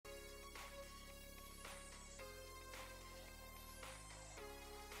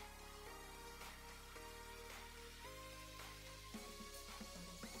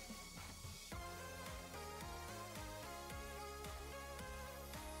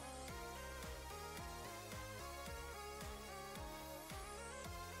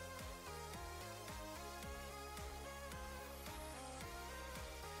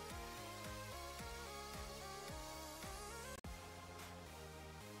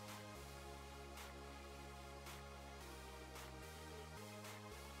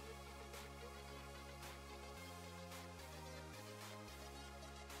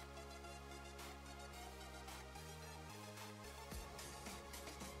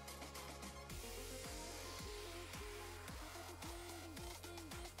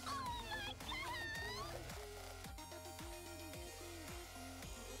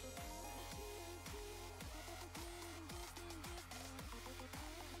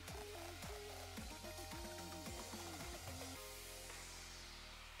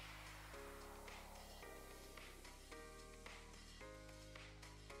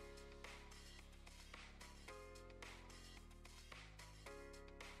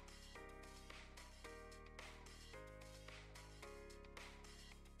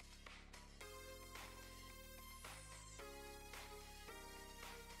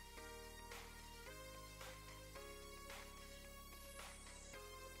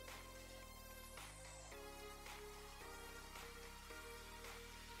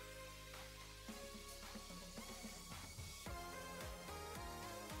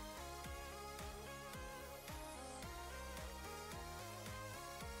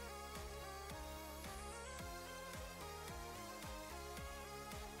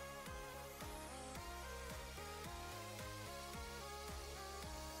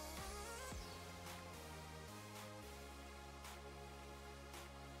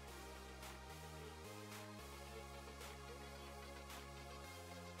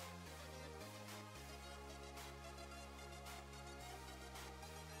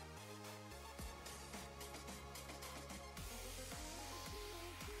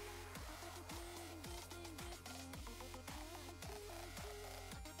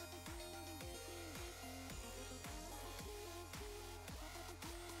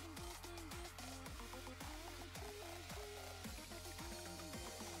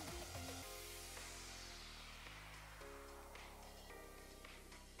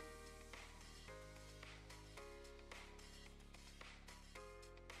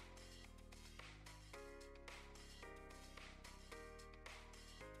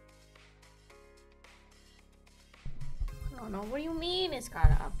don't know. What do you mean it's got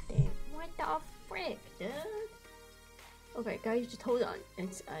an update? What the frick, dude? Okay, guys, just hold on.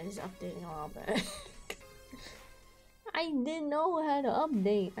 It's updating a little bit. I didn't know how to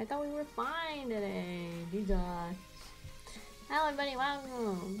update. I thought we were fine today. Jesus. Hello, everybody.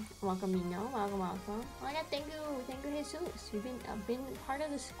 Welcome. Welcome, Nino. Welcome. Oh my God, thank you, Jesus. You've been part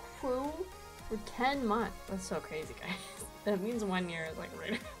of this crew for 10 months. That's so crazy, guys. That means 1 year is like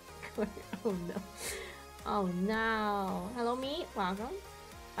right. Oh no. Oh no. Hello, meat. Welcome.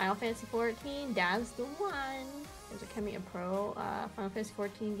 Final Fantasy 14. Dad's the one. There's Akemi, a pro Final Fantasy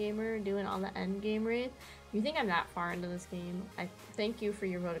 14 gamer doing all the end game raids. You think I'm that far into this game? I thank you for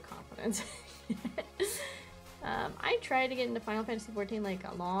your vote of confidence. I tried to get into Final Fantasy 14 like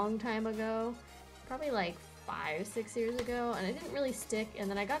a long time ago, probably like 5-6 years ago, and I didn't really stick. And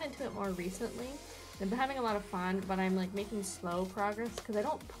then I got into it more recently. I've been having a lot of fun, but I'm like making slow progress because I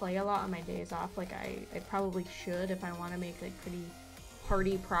don't play a lot on my days off like I probably should if I want to make like pretty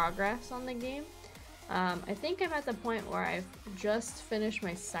hearty progress on the game. I think I'm at the point where I've just finished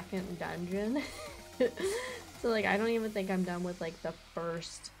my second dungeon. So like I don't even think I'm done with like the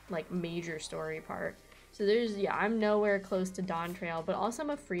first like major story part. So there's, yeah, I'm nowhere close to Dawn Trail, but also I'm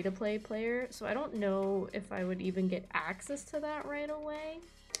a free-to-play player, so I don't know if I would even get access to that right away.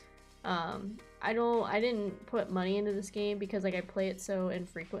 I didn't put money into this game because like I play it so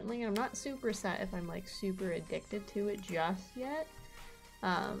infrequently, and I'm not super set if I'm like super addicted to it just yet.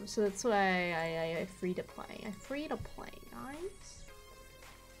 So that's why I free to play. I free to play, guys.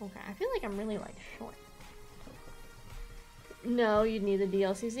 Okay, I feel like I'm really like short. No, you'd need the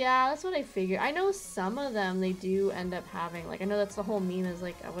DLCs. Yeah, that's what I figured. I know some of them they do end up having, like I know that's the whole meme is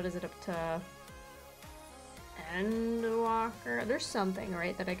like, what is it, up to Endwalker? There's something,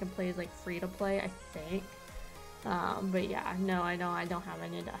 right, that I can play as like free to play, I think. But yeah, no, I don't have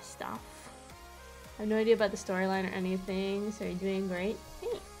any of that stuff. I have no idea about the storyline or anything, so you're doing great.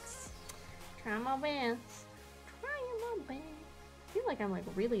 Thanks. Try my best. Trying my best. I feel like I'm like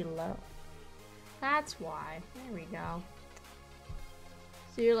really low. That's why. There we go.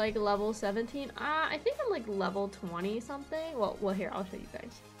 So you're like level 17? I think I'm like level 20 something. Well here, I'll show you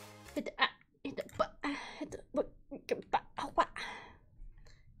guys.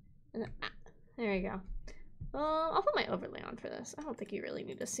 There you go. I'll put my overlay on for this. I don't think you really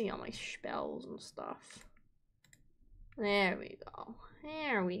need to see all my spells and stuff. There we go.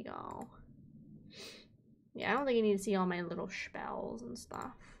 There we go. Yeah, I don't think you need to see all my little spells and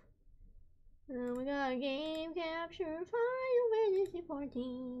stuff. We got a game capture Final Fantasy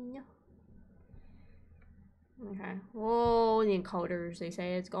 14. Okay. Whoa, the encoders, they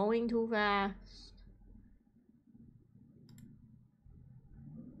say it's going too fast.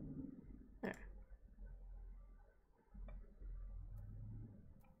 There.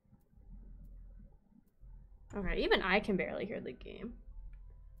 Okay, even I can barely hear the game.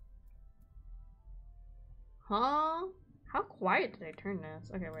 Huh? How quiet did I turn this?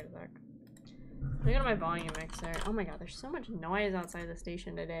 Okay, wait a sec. Look at my volume mixer. Oh my god, there's so much noise outside the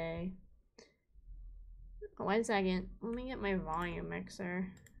station today. Oh, 1 second. Let me get my volume mixer.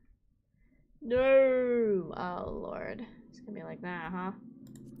 No! Oh lord. It's gonna be like that, huh?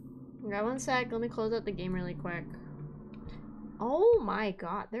 Okay, 1 sec. Let me close out the game really quick. Oh my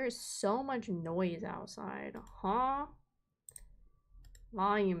god, there is so much noise outside. Huh?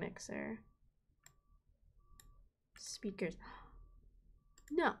 Volume mixer. Speakers.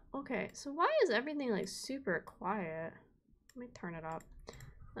 No, okay, so why is everything like super quiet? Let me turn it up.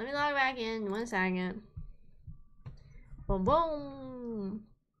 Let me log back in 1 second. Boom, boom.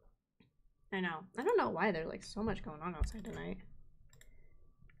 I know. I don't know why there's like so much going on outside tonight.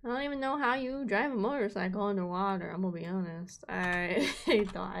 I don't even know how you drive a motorcycle underwater, I'm gonna be honest. I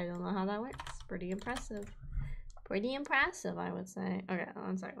don't know how that works. Pretty impressive. Pretty impressive, I would say. Okay,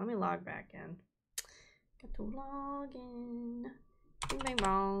 1 second. Let me log back in. Got to log in. Bing bang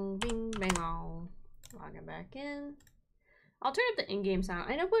bong, bing bang bong. Logging back in. I'll turn up the in-game sound.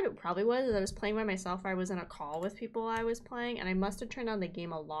 I know what it probably was is I was playing by myself. I was in a call with people I was playing, and I must have turned on the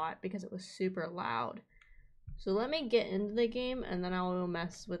game a lot because it was super loud. So let me get into the game, and then I'll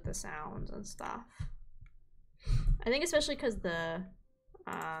mess with the sounds and stuff. I think especially because the,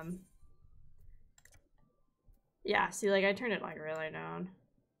 yeah, see, like, I turned it, like, really down.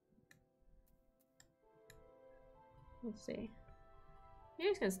 Let's see. You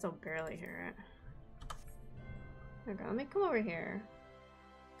guys can still barely hear it. Okay, let me come over here.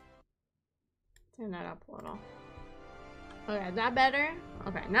 Turn that up a little. Okay, is that better?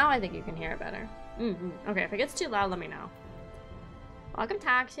 Okay, now I think you can hear it better. Okay, if it gets too loud, let me know. Welcome,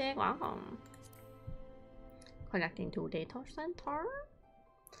 Toxic. Welcome. Connecting to data center.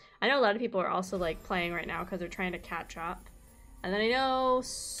 I know a lot of people are also like playing right now because they're trying to catch up. And then I know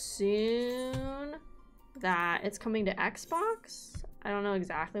soon that it's coming to Xbox. I don't know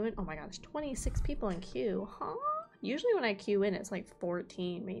exactly when. Oh my god, there's 26 people in queue. Huh? Usually when I queue in, it's like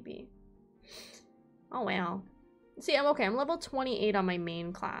 14 maybe. Oh wow. See, I'm okay. I'm level 28 on my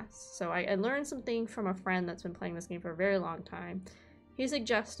main class. So I learned something from a friend that's been playing this game for a very long time. He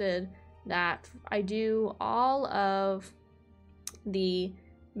suggested that I do all of the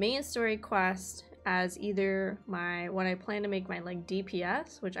main story quest as either what I plan to make my like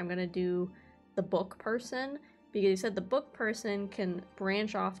DPS, which I'm gonna do the book person, because he said the book person can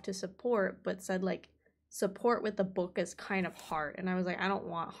branch off to support, but said like support with the book is kind of hard, and I was like, I don't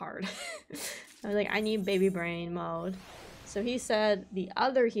want hard. I was like, I need baby brain mode. So he said the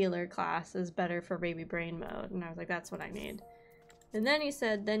other healer class is better for baby brain mode, and I was like, that's what I need. And then he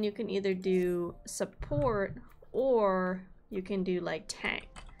said then you can either do support or you can do like tank.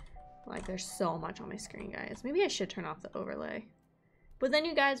 Like there's so much on my screen, guys. Maybe I should turn off the overlay. But then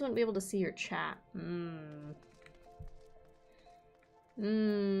you guys wouldn't be able to see your chat. Do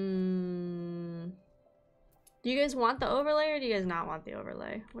you guys want the overlay or do you guys not want the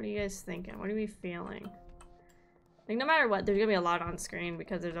overlay? What are you guys thinking? What are we feeling? Like no matter what, there's gonna be a lot on screen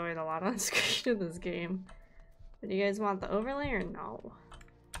because there's always a lot on screen in this game. But do you guys want the overlay or no?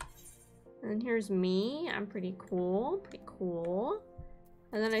 And here's me. I'm pretty cool. Pretty cool.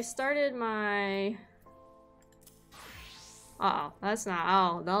 And then I started my... Uh-oh. That's not...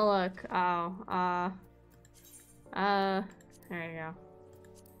 Oh, no look. Oh, there you go.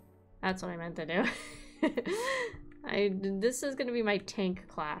 That's what I meant to do. This is gonna be my tank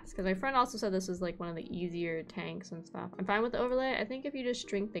class. Because my friend also said this was like one of the easier tanks and stuff. I'm fine with the overlay. I think if you just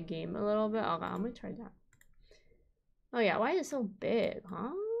shrink the game a little bit... Oh, I'm gonna try that. Oh yeah, why is it so big,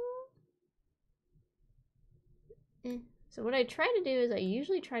 huh? So what I try to do is I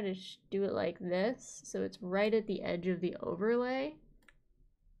usually try to do it like this, so it's right at the edge of the overlay.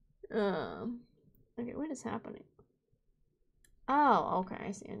 Okay, what is happening? Oh, okay,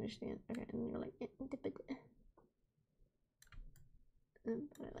 I see, I understand. Okay, and you're like, put it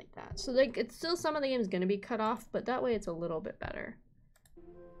like that. So like, it's still some of the game is gonna be cut off, but that way it's a little bit better.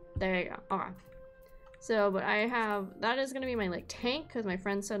 There you go. Okay. So, but I have, that is gonna be my like tank, because my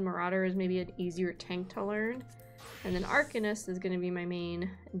friend said Marauder is maybe an easier tank to learn. And then Arcanist is going to be my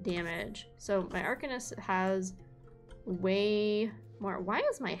main damage. So my Arcanist has way more... Why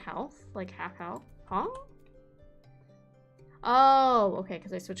is my health like half health? Huh? Oh, okay,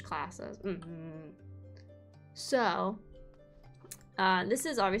 because I switched classes. So, this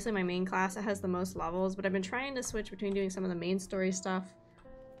is obviously my main class. It has the most levels, but I've been trying to switch between doing some of the main story stuff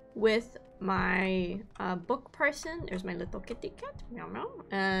with my book person. There's my little kitty cat. Meow meow.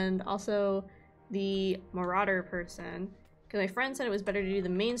 And also... the Marauder person, because my friend said it was better to do the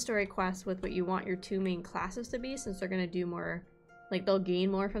main story quest with what you want your two main classes to be, since they're going to do more, like they'll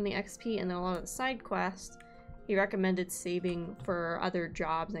gain more from the XP, and then a lot of the side quests he recommended saving for other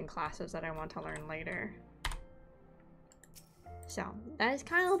jobs and classes that I want to learn later. So that is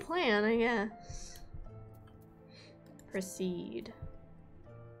kind of the plan, I guess. Proceed.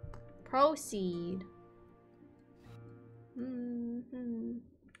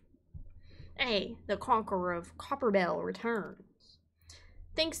 Hey, the Conqueror of Copperbell returns.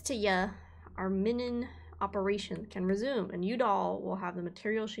 Thanks to ya, our Minin operation can resume, and Udall will have the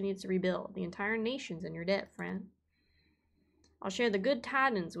material she needs to rebuild. The entire nation's in your debt, friend. I'll share the good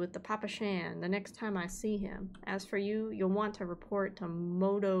tidings with the Papa Shan the next time I see him. As for you, you'll want to report to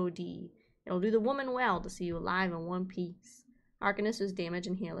Modo D. It'll do the woman well to see you alive in one piece. Arcanist is damage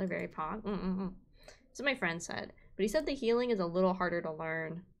and healer, very pog. So my friend said. But he said the healing is a little harder to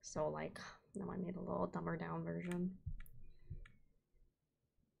learn, so like... No, I made a little dumber down version.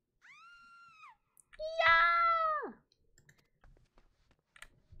 Yeah!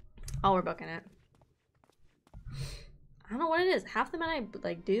 Oh, we're booking it. I don't know what it is. Half the men I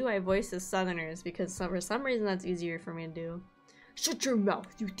like I voice as Southerners because for some reason that's easier for me to do. Shut your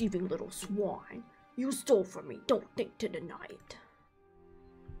mouth, you thieving little swine. You stole from me. Don't think to deny it.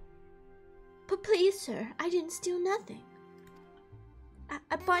 But please, sir, I didn't steal nothing.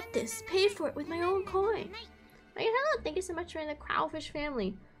 I bought this, paid for it with my own coin. Oh, hello, thank you so much for the Kraufish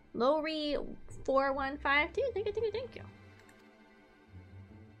family. Lowry4152, thank you.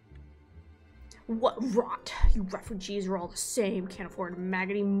 What rot! You refugees are all the same, can't afford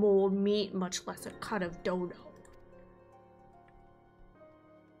maggoty mold meat, much less a cut of dodo.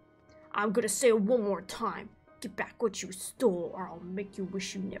 I'm gonna say it one more time. Get back what you stole, or I'll make you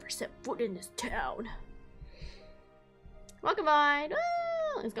wish you never set foot in this town. Welcome on! Woo!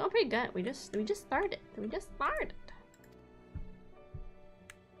 It's going pretty good. We just started.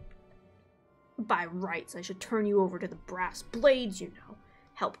 By rights, I should turn you over to the brass blades, you know.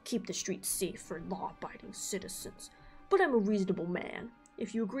 Help keep the streets safe for law-abiding citizens. But I'm a reasonable man.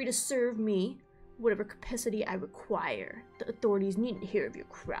 If you agree to serve me, whatever capacity I require, the authorities needn't hear of your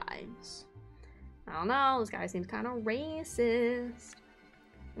crimes. I don't know, this guy seems kind of racist.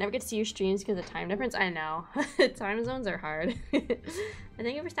 I never get to see your streams because of time difference. I know. Time zones are hard. And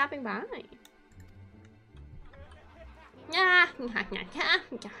thank you for stopping by.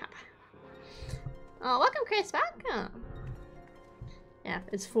 Oh, welcome, Chris. Welcome. Yeah,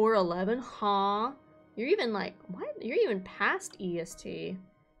 it's 4:11. Huh? You're even like, what? You're even past EST.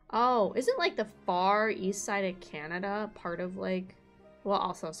 Oh, isn't like the far east side of Canada part of like, well,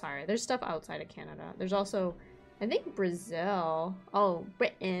 also, sorry, there's stuff outside of Canada. There's also, I think, Brazil. Oh,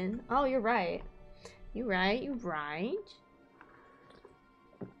 Britain. Oh, you're right. You're right. You're right.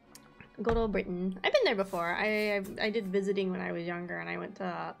 Good old Britain. I've been there before. I did visiting when I was younger, and I went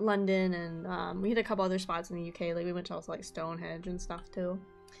to London, and we hit a couple other spots in the UK. Like we went to also like Stonehenge and stuff too.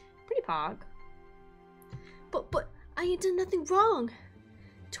 Pretty pog. But I ain't done nothing wrong.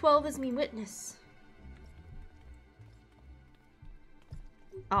 12 is me witness.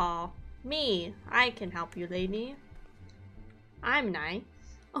 Aw, me. I can help you, lady. I'm nice.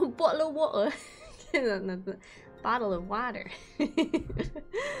 Oh, bottle of water. Bottle of water.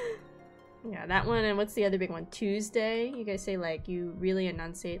 Yeah, that one. And what's the other big one? Tuesday. You guys say like you really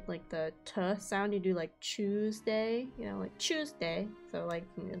enunciate like the t sound. You do like Tuesday. You know, like Tuesday. So like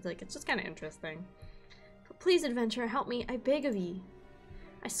it's just kind of interesting. But please, adventurer, help me. I beg of ye.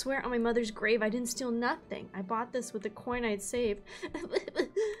 I swear on my mother's grave I didn't steal nothing. I bought this with the coin I'd saved.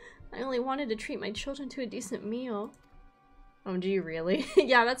 I only wanted to treat my children to a decent meal. Oh, do you really?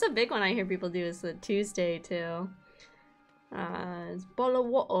 Yeah, that's a big one I hear people do is the Tuesday too. It's bottle of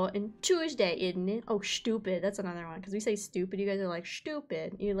water and Tuesday, isn't it? Oh, stupid. That's another one. Because we say stupid, you guys are like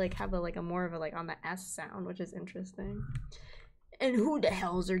stupid. You like have a more of a like on the S sound, which is interesting. And who the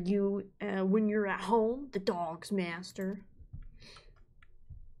hells are you when you're at home? The dog's master.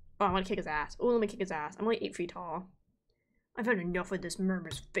 Oh, I want to kick his ass. Oh, let me kick his ass. I'm like 8 feet tall. I've had enough of this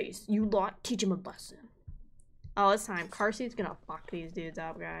murmur's face. You lot, teach him a lesson. Oh, it's time. Car seat's gonna fuck these dudes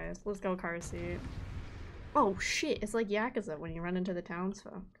up, guys. Let's go, car seat. Oh shit, it's like Yakuza when you run into the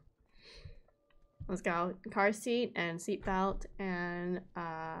townsfolk. Let's go. Car seat and seatbelt and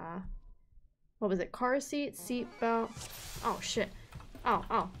what was it? Car seat, seatbelt. Oh shit.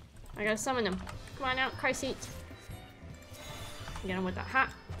 Oh, I gotta summon him. Come on out, car seat. Get him with the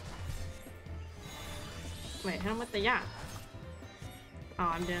hat. Wait, hit him with the yacht. Oh,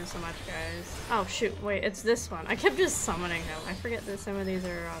 I'm doing so much, guys. Oh shoot, wait, it's this one. I kept just summoning him. I forget that some of these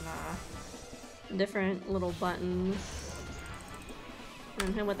are on different little buttons.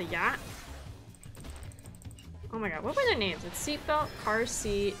 And him with the yacht. Oh my god, what were their names? It's seatbelt, car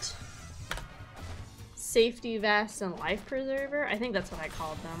seat, safety vest, and life preserver. I think that's what I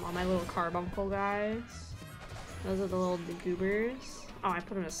called them. All my little carbuncle guys. Those are the little goobers. Oh, I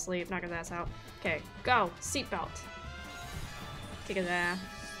put him to sleep. Knock his ass out. Okay, go. Seatbelt. Kick his ass.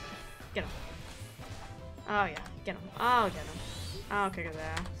 Get him. Oh yeah, get him. Oh, get him. Oh, kick his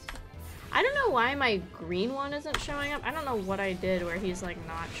ass. I don't know why my green one isn't showing up. I don't know what I did where he's like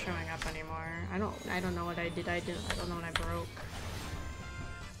not showing up anymore. I don't know what I did. I don't know what I broke.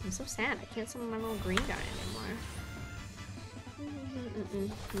 I'm so sad. I can't summon my little green guy anymore.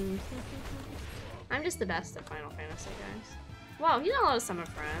 I'm just the best at Final Fantasy, guys. Wow, he got a lot of summon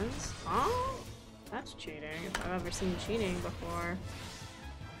friends. Oh, that's cheating. If I've ever seen cheating before.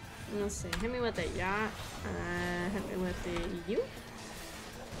 Let's see. Hit me with the yacht. Hit me with the you.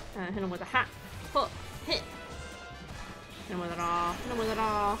 Hit him with a hat. Hook. Hit. Hit him with it all. Hit him with it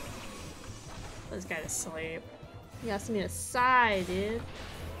all. Put this guy to sleep. He asked me to side, dude.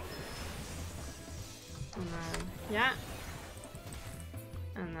 And then, yeah.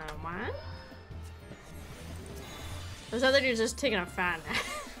 And then what? Those other dudes just taking a fat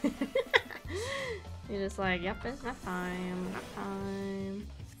nap. You're just like, yep, it's nap time. Nap time.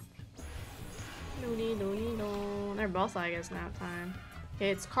 Do-dee-do-dee-do. They're both like, it's nap time. Okay,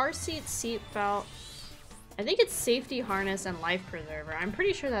 it's car seat, seat belt. I think it's safety harness and life preserver. I'm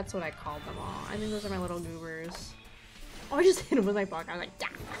pretty sure that's what I called them all. I think those are my little goobers. Oh, I just hit him with my block. I was like, yeah.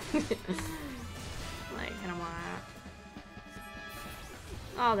 Like, hit him on that.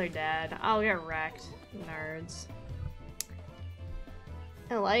 Oh, they're dead. Oh, we got wrecked. Nerds.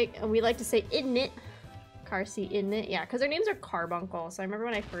 We like to say, isn't it? Car seat, isn't it? Yeah, because their names are Carbuncle. So I remember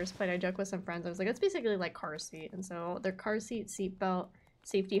when I first played, I joked with some friends. I was like, it's basically like car seat. And so they're car seat, seat belt,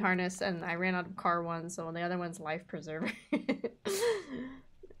 safety harness, and I ran out of car one, so the other one's life preserver.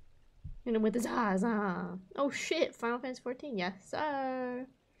 And with his eyes, oh shit, Final Fantasy 14, yes sir.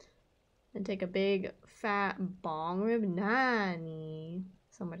 And take a big fat bong rib. Nani.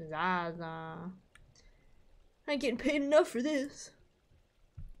 So much Zaza. I ain't getting paid enough for this.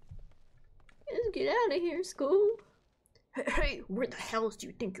 Let's get out of here, school. Hey, where the hell do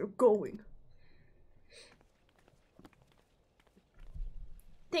you think you're going?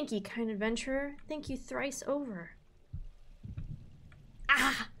 Thank you, kind adventurer. Thank you thrice over.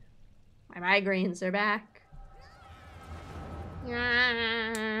 Ah! My migraines are back.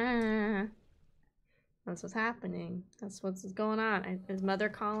 Ah! That's what's happening. That's what's going on. Is mother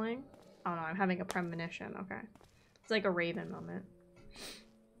calling? Oh no, I'm having a premonition. Okay. It's like a Raven moment.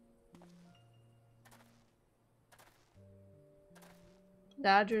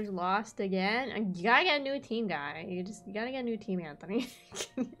 Dodgers lost again. You gotta get a new team, guy. You gotta get a new team, Anthony.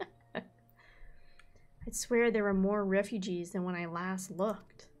 I swear there were more refugees than when I last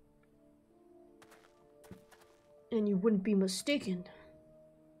looked. And you wouldn't be mistaken.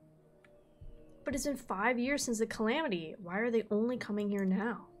 But it's been 5 years since the calamity. Why are they only coming here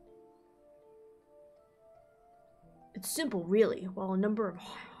now? It's simple, really. While a number of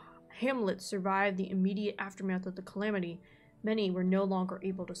hamlets survived the immediate aftermath of the calamity, many were no longer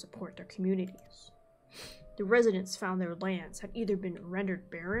able to support their communities. The residents found their lands had either been rendered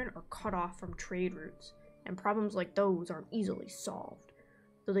barren or cut off from trade routes, and problems like those aren't easily solved.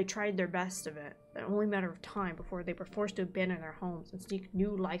 Though they tried their best of it, it was only a matter of time before they were forced to abandon their homes and seek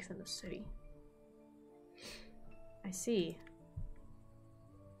new life in the city. I see.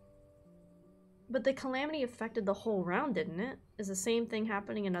 But the calamity affected the whole realm, didn't it? Is the same thing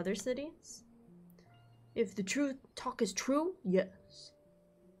happening in other cities? If the truth talk is true, yes.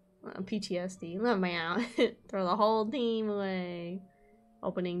 PTSD. Let me out. Throw the whole team away.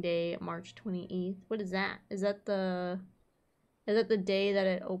 Opening day, March 28th. What is that? Is that the day that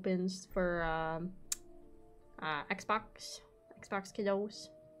it opens for Xbox kiddos?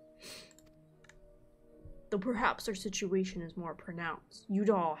 Though perhaps our situation is more pronounced.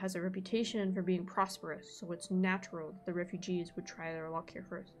 Udall has a reputation for being prosperous, so it's natural that the refugees would try their luck here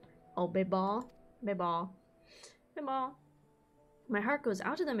first. Oh, Bayball. Bayball. Bayball. My heart goes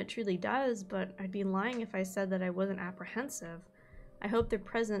out to them, it truly does, but I'd be lying if I said that I wasn't apprehensive. I hope their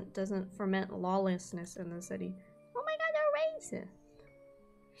presence doesn't foment lawlessness in the city. Oh my god, they're racist.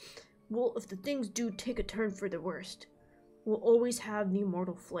 Well, if the things do take a turn for the worst, we'll always have the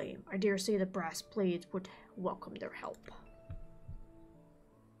immortal flame. I dare say the brass blades would welcome their help.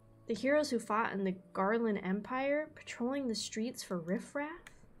 The heroes who fought in the Garland Empire, patrolling the streets for riffraff?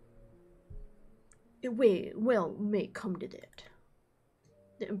 It may come to that.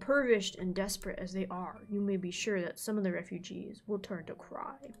 The impoverished and desperate as they are, you may be sure that some of the refugees will turn to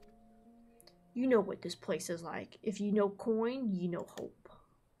crime. You know what this place is like. If you know coin, you know hope.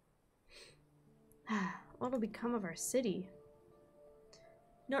 What'll become of our city?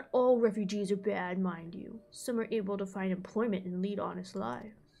 Not all refugees are bad, mind you. Some are able to find employment and lead honest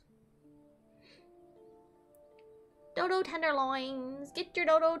lives. Dodo tenderloins! Get your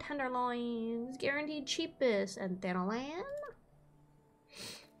dodo tenderloins! Guaranteed cheapest and Thanalan.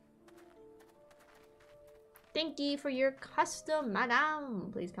 Thank you for your custom,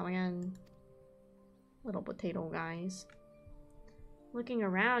 madam! Please come again. Little potato guys. Looking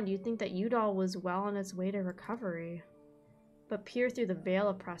around, you'd think that Udall was well on its way to recovery. But peer through the veil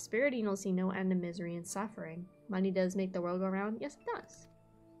of prosperity and you'll see no end to misery and suffering. Money does make the world go round? Yes, it does.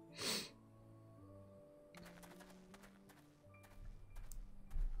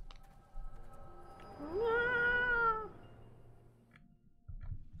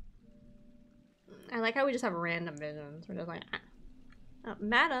 I like how we just have random visions. We're just like,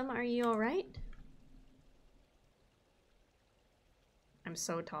 madam, are you alright? I'm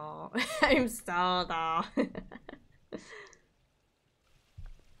so tall. I'm so tall.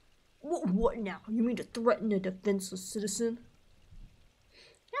 What now? You mean to threaten a defenseless citizen?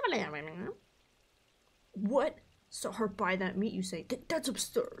 What? Saw her buy that meat, you say? That's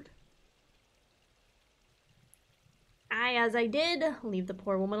absurd. Aye, as I did. Leave the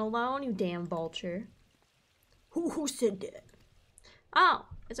poor woman alone, you damn vulture. Who said that? Oh,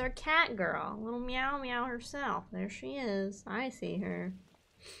 it's our cat girl. Little meow meow herself. There she is. I see her.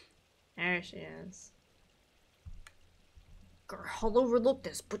 There she is. Girl, I'll overlook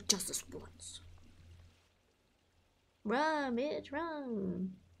this, but just this once. Run, bitch,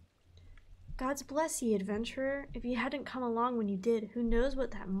 run. God's bless ye, adventurer. If you hadn't come along when you did, who knows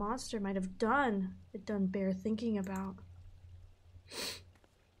what that monster might have done. It done bear thinking about.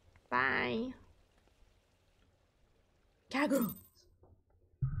 Bye. Kaggle.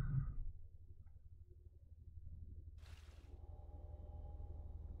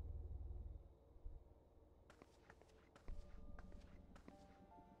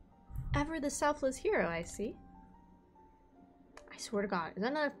 ever the selfless hero, I see. I swear to God, is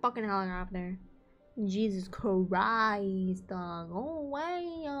that another fucking helicopter? Jesus Christ, dog. Go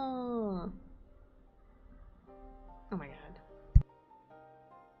away. Oh my God.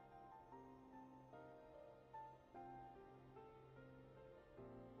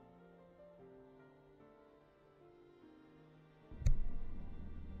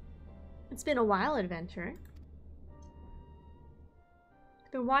 It's been a while, adventurer.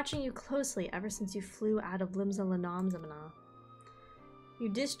 I've been watching you closely ever since you flew out of Limsa Lanamzamana. You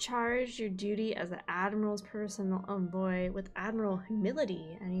discharged your duty as the Admiral's personal envoy with admirable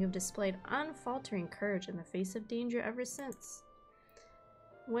humility, and you have displayed unfaltering courage in the face of danger ever since.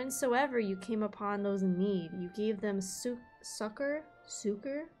 Whensoever you came upon those in need, you gave them succor,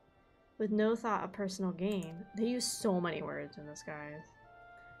 with no thought of personal gain. They use so many words in this, guys.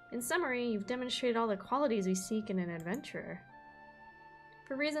 In summary, you've demonstrated all the qualities we seek in an adventurer.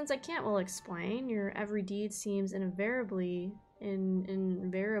 For reasons I can't well explain, your every deed seems invariably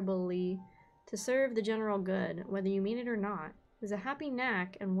to serve the general good, whether you mean it or not. It is a happy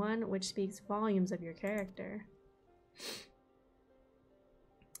knack and one which speaks volumes of your character.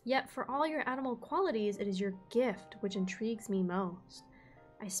 Yet for all your animal qualities, it is your gift which intrigues me most.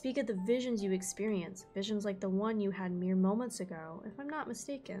 I speak of the visions you experience, visions like the one you had mere moments ago, if I'm not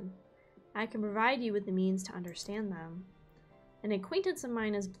mistaken. I can provide you with the means to understand them. An acquaintance of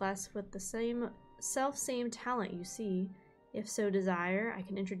mine is blessed with the same talent you see. If so desire, I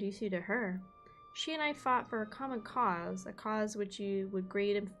can introduce you to her. She and I fought for a common cause, a cause which you would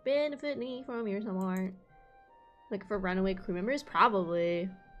greatly benefit me from your somewhat. Like for runaway crew members? Probably.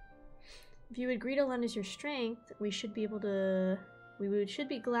 If you would agree to lend us your strength, we should be glad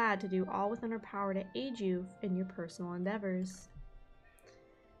to do all within our power to aid you in your personal endeavors.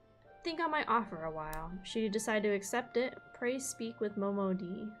 Think on my offer a while. Should you decide to accept it, pray speak with Momo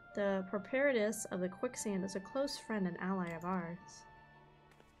D. The proprietress of the quicksand is a close friend and ally of ours.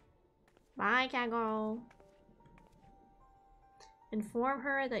 Bye, cat girl. Inform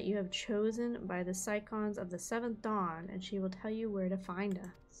her that you have chosen by the Psychons of the 7th Dawn, and she will tell you where to find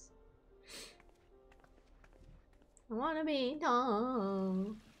us. I wanna be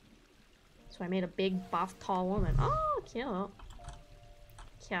tall. So I made a big, buff, tall woman. Oh, cute.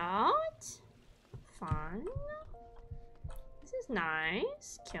 Cute. Fun. This is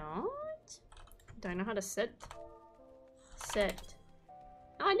nice. Cute. Do I know how to sit? Sit.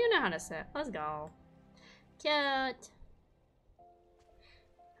 Oh, I do know how to sit. Let's go. Cute.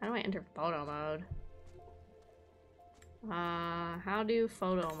 How do I enter photo mode? How do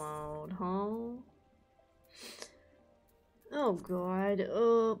photo mode, huh? Oh god.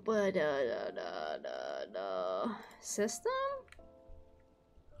 Oh, but system?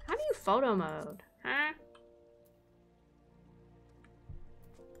 How do you photo mode? Huh?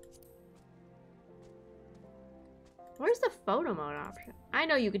 Where's the photo mode option? I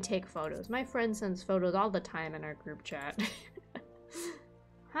know you could take photos. My friend sends photos all the time in our group chat.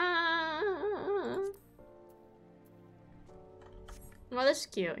 Well, this is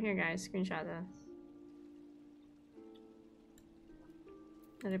cute. Here, guys, screenshot this.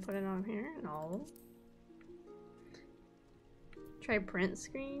 Did I put it on here? No. Try print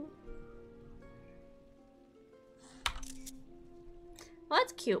screen. Well,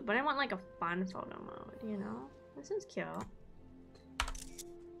 that's cute, but I want like a fun photo mode, you know? This is cute.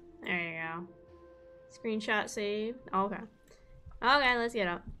 There you go. Screenshot saved. Oh, okay. Okay, let's get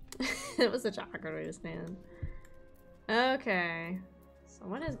up. It was such a awkward way to stand. Okay. So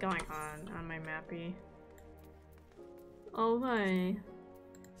what is going on my mappy? Oh, hi.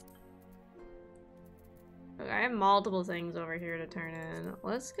 Okay, I have multiple things over here to turn in.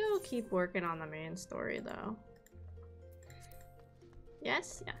 Let's go keep working on the main story, though.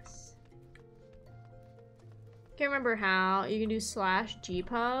 Yes, yes. Can't remember how. You can do /G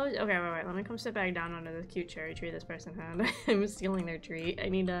pose. Okay, wait. Let me come sit back down under this cute cherry tree this person had. I'm stealing their tree. I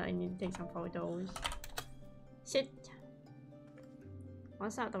need to take some photos. Sit. Well,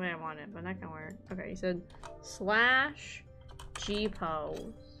 that's not the way I want it, but that can work. Okay, you said /G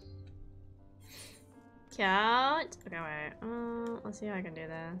pose. Cute. Okay, wait. Let's see how I can do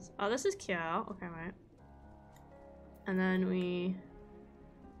this. Oh, this is cute. Okay, wait. And then we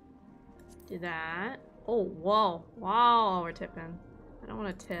do that. Oh, whoa. Wow, we're tipping. I don't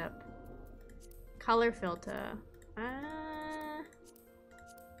want to tip. Color filter.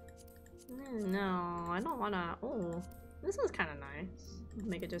 No, I don't want to. Oh, this is kind of nice.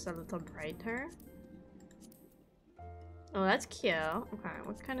 Make it just a little brighter. Oh, that's cute. Okay,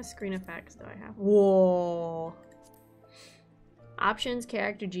 what kind of screen effects do I have? Whoa. Options,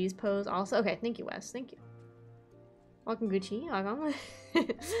 character, G's pose. Also, okay, thank you, Wes. Thank you. Welcome, Gucci. Welcome.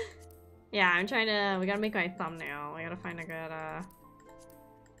 Yeah, I'm trying to, we gotta make my thumbnail. We gotta find a good,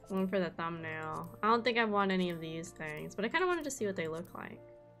 one for the thumbnail. I don't think I want any of these things, but I kind of wanted to see what they look like.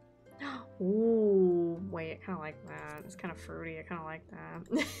 Ooh, wait, I kind of like that. It's kind of fruity. I kind of like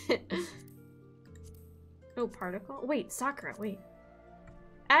that. Oh, particle? Wait, Sakura, wait.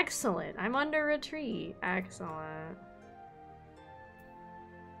 Excellent. I'm under retreat. Excellent.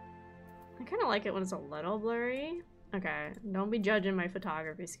 I kind of like it when it's a little blurry. Okay, don't be judging my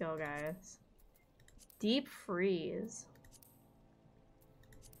photography skill, guys. Deep freeze.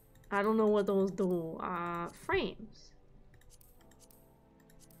 I don't know what those do. Frames.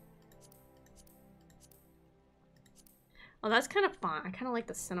 Oh, that's kind of fun. I kind of like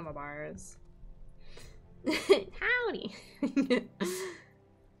the cinema bars. Howdy.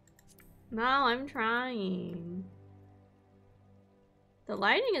 No, I'm trying. The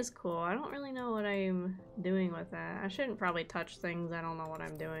lighting is cool. I don't really know what I'm doing with that. I shouldn't probably touch things. I don't know what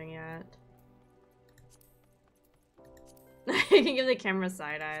I'm doing yet. I can give the camera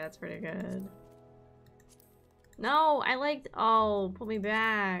side eye. That's pretty good. No, I liked. Oh, pull me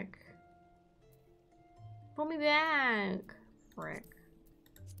back. Pull me back. Frick.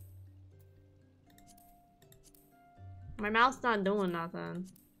 My mouth's not doing nothing.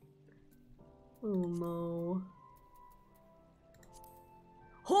 Oh no.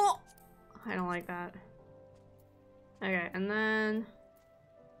 Oh! I don't like that. Okay, and then...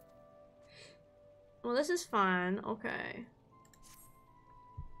 Well, this is fun. Okay.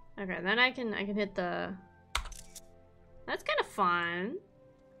 Okay, then I can hit the... That's kind of fun.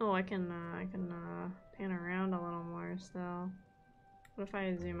 Oh, I can pan around a little more still. What if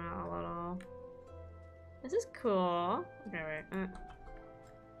I zoom out a little? This is cool. Okay, wait.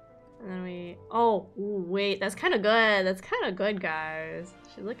 And then we... Oh, ooh, wait. That's kind of good. That's kind of good, guys.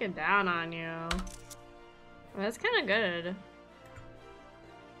 She's looking down on you. Well, that's kind of good.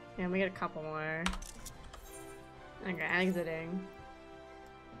 Yeah, we get a couple more. Okay, exiting.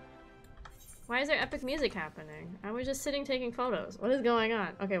 Why is there epic music happening? I was just sitting taking photos. What is going on?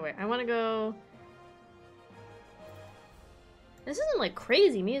 Okay, wait. I want to go... This isn't like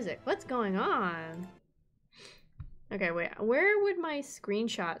crazy music. What's going on? Okay, wait. Where would my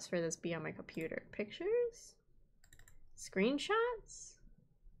screenshots for this be on my computer? Pictures? Screenshots?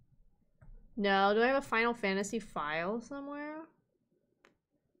 No. Do I have a Final Fantasy file somewhere?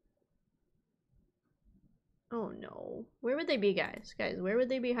 Oh no. Where would they be, guys? Guys, where would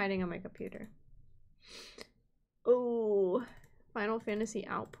they be hiding on my computer? Oh, Final Fantasy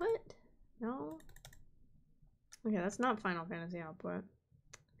output? No. Okay, that's not Final Fantasy output.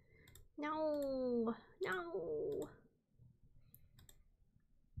 No. No.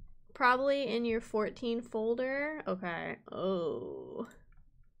 Probably in your 14 folder. Okay. Oh.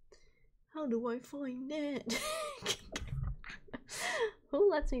 How do I find it? Who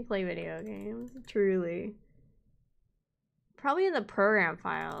lets me play video games? Truly. Probably in the program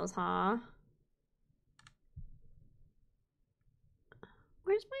files, huh?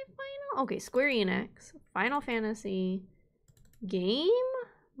 Where's my final? Okay, Square Enix. Final Fantasy. Game?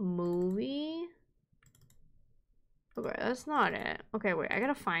 Movie? Okay, that's not it. Okay, wait, I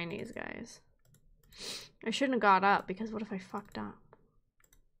gotta find these guys. I shouldn't have got up because what if I fucked up?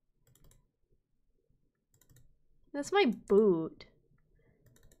 That's my boot.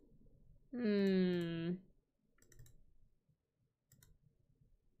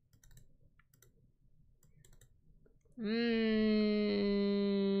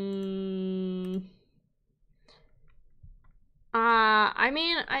 I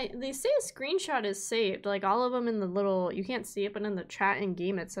mean, they say a screenshot is saved. Like all of them in the little, you can't see it, but in the chat in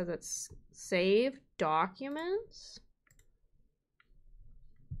game it says it's saved documents.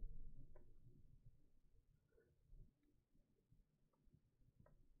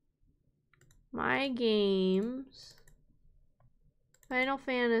 My games. Final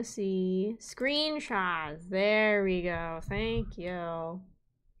Fantasy. Screenshots. There we go. Thank you.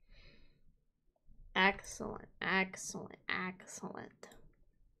 Excellent. Excellent. Excellent.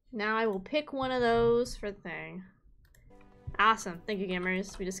 Now I will pick one of those for the thing. Awesome. Thank you,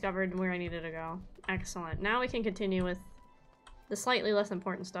 gamers. We discovered where I needed to go. Excellent. Now we can continue with the slightly less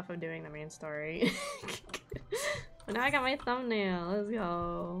important stuff of doing the main story. But now I got my thumbnail. Let's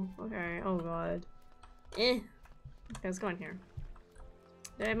go. Okay. Oh god. Okay, let's go in here.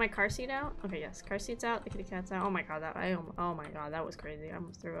 Did I have my car seat out? Okay, yes. Car seat's out. The kitty cat's out. Oh my god, oh my god, that was crazy. I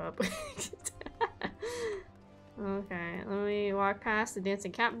almost threw up. Okay, let me walk past the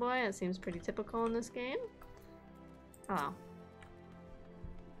dancing cat boy. That seems pretty typical in this game. Oh.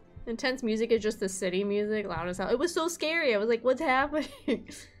 Intense music is just the city music, loud as hell. It was so scary. I was like, what's happening?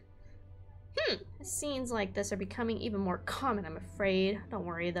 Scenes like this are becoming even more common, I'm afraid. Don't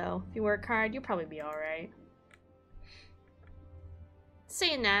worry, though. If you work hard, you'll probably be alright.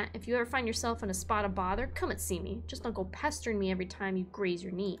 Saying that, if you ever find yourself in a spot of bother, come and see me. Just don't go pestering me every time you graze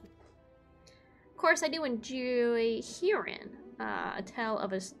your knee. Of course, I do enjoy hearing a tale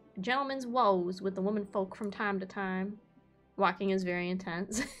of a gentleman's woes with the womenfolk from time to time. Walking is very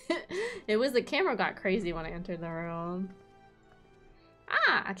intense. It was the camera got crazy when I entered the room.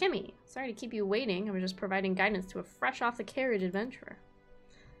 Ah, Akemi. Sorry to keep you waiting. I was just providing guidance to a fresh off the carriage adventurer.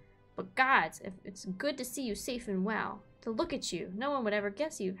 But gods, it's good to see you safe and well. To look at you, no one would ever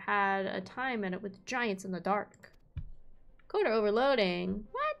guess you've had a time at it with giants in the dark. Quota overloading.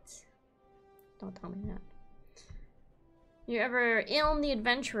 What? Don't tell me that. You ever ilm the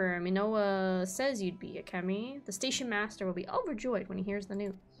adventurer Minoa says you'd be, Akemi? The station master will be overjoyed when he hears the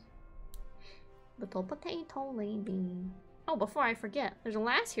news. Little potato lady. Oh, before I forget, there's a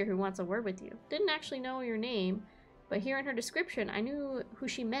lass here who wants a word with you. Didn't actually know your name, but hearing her description, I knew who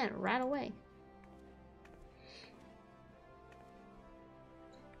she meant right away.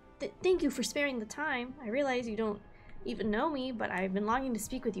 Thank you for sparing the time. I realize you don't even know me, but I've been longing to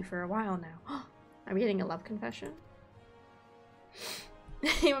speak with you for a while now. Are we getting a love confession?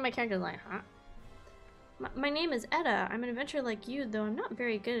 Even my character's like, huh? My name is Etta. I'm an adventurer like you, though I'm not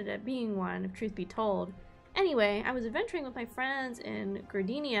very good at being one, if truth be told. Anyway, I was adventuring with my friends in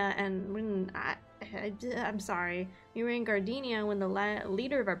Gardenia, and when I'm sorry, we were in Gardenia when the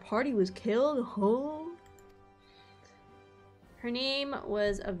leader of our party was killed. Oh. Her name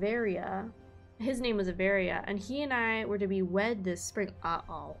was Averia. His name was Averia, and he and I were to be wed this spring.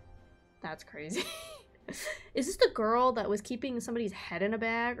 Uh-oh. That's crazy. Is this the girl that was keeping somebody's head in a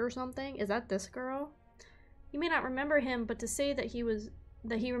bag or something? Is that this girl? You may not remember him, but to say that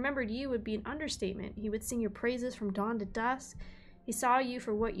he remembered you would be an understatement. He would sing your praises from dawn to dusk. He saw you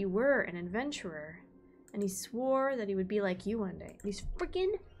for what you were, an adventurer. And he swore that he would be like you one day. These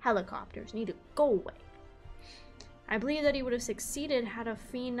freaking helicopters need to go away. I believe that he would have succeeded had a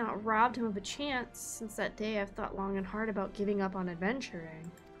fiend not robbed him of a chance. Since that day, I've thought long and hard about giving up on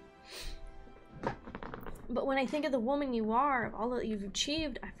adventuring. But when I think of the woman you are, of all that you've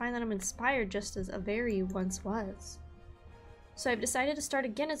achieved, I find that I'm inspired just as Avery once was. So I've decided to start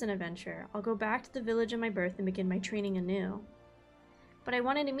again as an adventurer. I'll go back to the village of my birth and begin my training anew. But I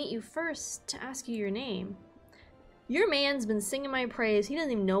wanted to meet you first to ask you your name. Your man's been singing my praise. He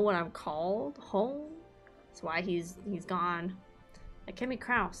doesn't even know what I'm called. Home. That's why he's gone. Akemi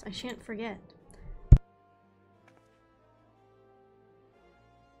Kraus. I shan't forget.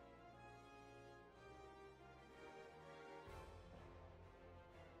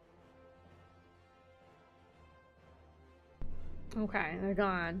 Okay, they're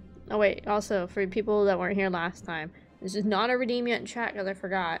gone. Oh wait, also, for people that weren't here last time, this is not a redeem yet in chat because I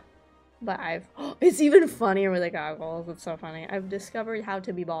forgot. But it's even funnier with the goggles. It's so funny. I've discovered how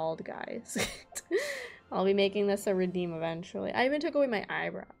to be bald, guys. I'll be making this a redeem eventually. I even took away my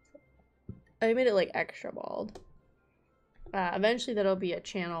eyebrows. I made it like extra bald. Eventually that'll be a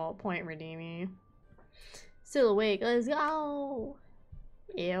channel point redeeming. Still awake, let's go!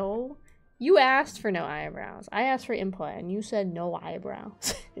 Ew. You asked for no eyebrows. I asked for input, and you said no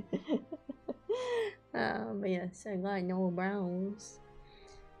eyebrows. But yes, I got no brows.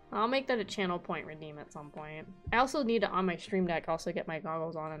 I'll make that a channel point redeem at some point. I also need to, on my stream deck, also get my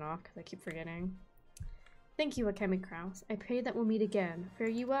goggles on and off, because I keep forgetting. Thank you, Akemi Kraus. I pray that we'll meet again. Fare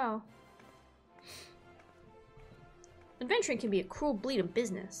you well. Adventuring can be a cruel bleed of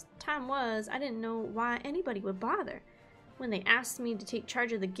business. Time was, I didn't know why anybody would bother. When they asked me to take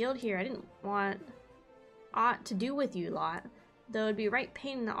charge of the guild here, I didn't want aught to do with you lot, though it'd be right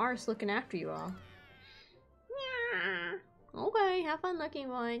pain in the arse looking after you all. Yeah. Okay, have fun looking,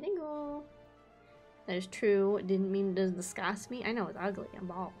 boy. Thank you. That is true. It didn't mean to disgust me. I know it's ugly. I'm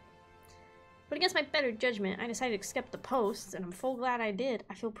bald. But against my better judgment, I decided to accept the posts, and I'm full glad I did.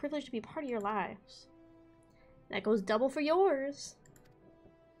 I feel privileged to be part of your lives. That goes double for yours.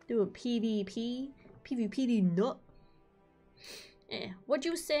 Do a PvP. PvP'd nut. What'd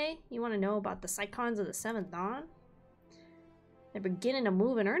you say? You want to know about the Psychons of the 7th Dawn? They're beginning to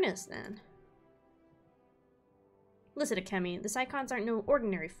move in earnest, then. Listen, Akemi, the Psychons aren't no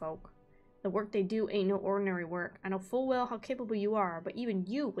ordinary folk. The work they do ain't no ordinary work. I know full well how capable you are, but even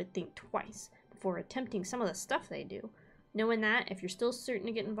you would think twice before attempting some of the stuff they do. Knowing that, if you're still certain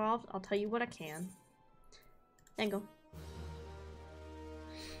to get involved, I'll tell you what I can. Tango.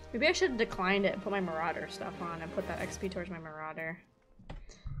 Maybe I should have declined it and put my Marauder stuff on and put that XP towards my Marauder.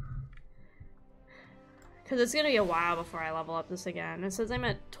 Because it's going to be a while before I level up this again. It says I'm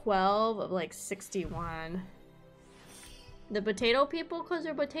at 12 of like 61. The potato people, because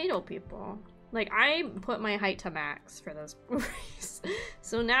they're potato people. Like, I put my height to max for this race.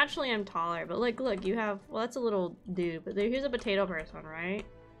 So naturally I'm taller. But like, look, you have... Well, that's a little dude. But here's a potato person, right?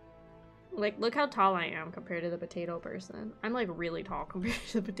 Like, look how tall I am compared to the potato person. I'm like really tall compared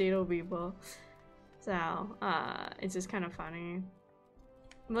to the potato people. So, it's just kind of funny.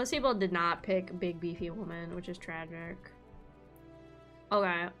 Most people did not pick big beefy woman, which is tragic.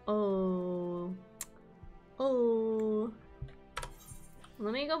 Okay. Oh. Oh.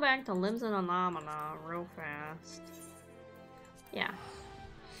 Let me go back to limbs and phenomena real fast. Yeah.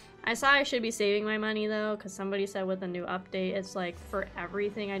 I saw I should be saving my money though, because somebody said with a new update, it's like for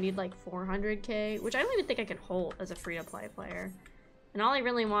everything I need like 400k, which I don't even think I can hold as a free-to-play player. And all I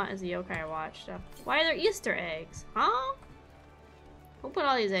really want is the Yokai Watch stuff. Why are there Easter eggs? Huh? Who put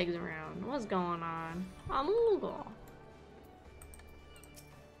all these eggs around? What's going on? Oh, Moogle.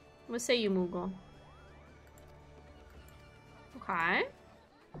 What say you, Moogle? Okay.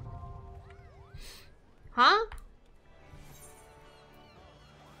 Huh?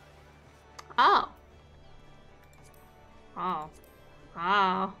 Oh. Oh.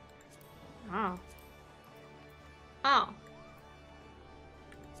 Oh. Oh. Oh.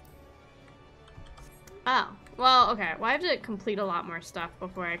 Oh. Well, okay. Well, I have to complete a lot more stuff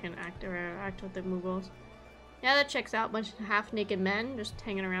before I can act with the Moogles. Yeah, that checks out. Bunch of half-naked men just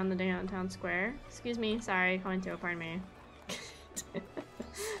hanging around the downtown square. Excuse me. Sorry. Calling to. Pardon me.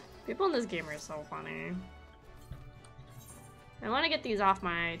 People in this game are so funny. I want to get these off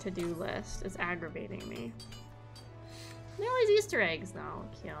my to-do list. It's aggravating me. There are always Easter eggs, though.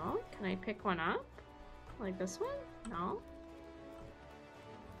 Cute. Can I pick one up? Like this one? No.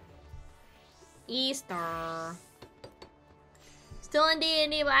 Easter. Still in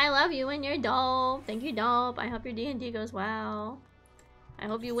D&D, but I love you and you're dope. Thank you, dope. I hope your D&D goes well. I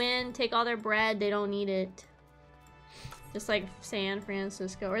hope you win. Take all their bread. They don't need it. Just like San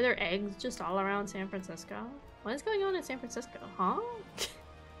Francisco. Are there eggs just all around San Francisco? What is going on in San Francisco? Huh?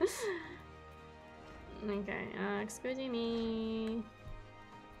 Okay, excuse me.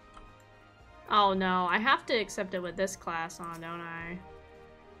 Oh no, I have to accept it with this class on, don't I?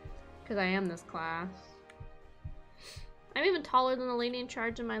 Because I am this class. I'm even taller than the lady in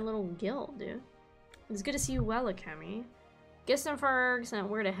charge of my little guild, dude. It's good to see you well, Akemi. Gissenferg sent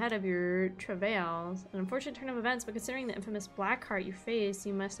word ahead of your travails. An unfortunate turn of events, but considering the infamous Blackheart you faced,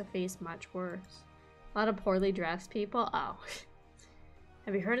 you must have faced much worse. A lot of poorly dressed people? Oh.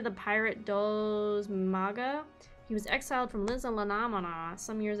 Have you heard of the pirate Dozmaga? He was exiled from Lizalanamana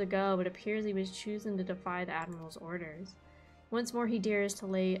some years ago, but it appears he was choosing to defy the Admiral's orders. Once more he dares to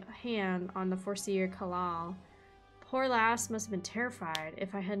lay a hand on the Forseer Kalal. Poor lass must have been terrified.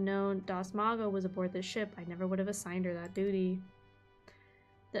 If I had known Dozmaga was aboard the ship, I never would have assigned her that duty.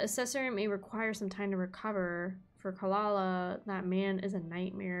 The assessor may require some time to recover. For Kalala, that man is a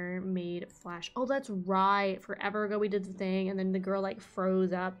nightmare made flesh. Oh, that's right. Forever ago we did the thing, and then the girl like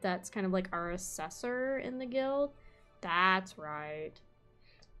froze up. That's kind of like our assessor in the guild. That's right.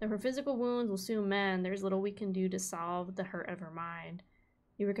 Though her physical wounds will soon mend, there's little we can do to solve the hurt of her mind.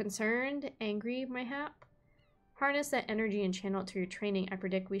 You were concerned? Angry, mayhap? Harness that energy and channel it to your training. I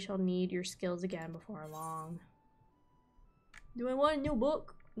predict we shall need your skills again before long. Do I want a new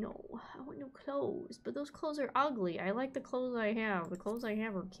book? No, I want new clothes, but those clothes are ugly. I like the clothes I have. The clothes I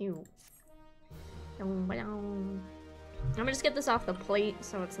have are cute. I'm gonna just get this off the plate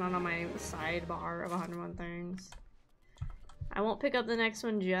so it's not on my sidebar of 101 things. I won't pick up the next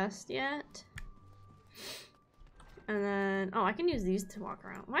one just yet. And then, oh, I can use these to walk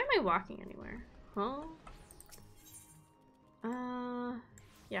around. Why am I walking anywhere? Huh?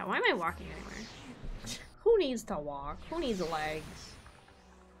 Yeah, why am I walking anywhere? Who needs to walk? Who needs legs?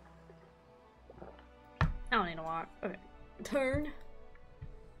 I don't need to walk. Okay. Turn.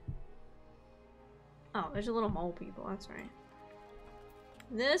 Oh, there's a little mole people, that's right.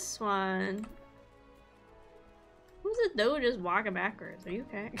 This one. Who's this dude just walking backwards? Are you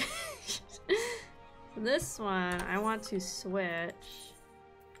okay? This one, I want to switch.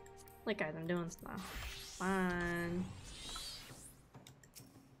 Look, guys, I'm doing stuff. Fine.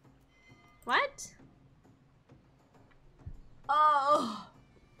 What? Oh,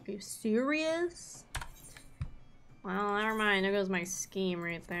 are you serious? Well, never mind. There goes my scheme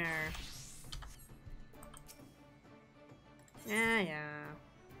right there. Yeah.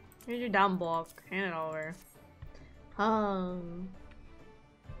 Here's your dumb book. Hand it over. Oh,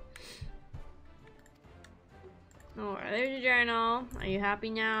 there's your journal. Are you happy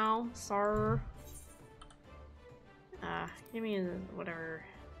now, sir? Give me whatever.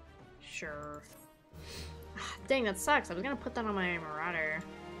 Sure. Dang, that sucks. I was gonna put that on my Marauder.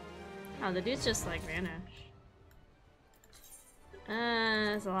 Oh, the dude's just like vanished.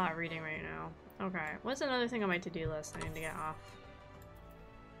 That's a lot of reading right now. Okay, what's another thing on my to-do list I need to get off?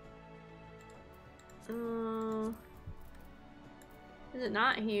 Is it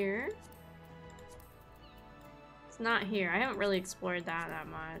not here? It's not here. I haven't really explored that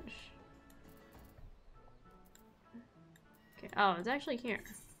much. Okay. Oh, it's actually here.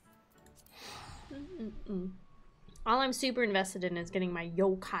 All I'm super invested in is getting my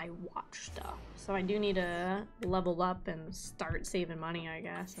yokai watch stuff. So I do need to level up and start saving money, I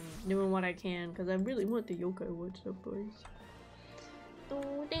guess, and doing what I can because I really want the yokai watch stuff, boys.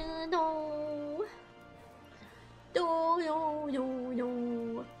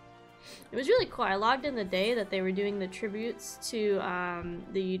 It was really cool. I logged in the day that they were doing the tributes to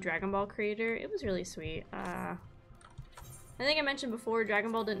the Dragon Ball creator. It was really sweet. I think I mentioned before,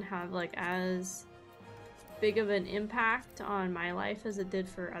 Dragon Ball didn't have like as big of an impact on my life as it did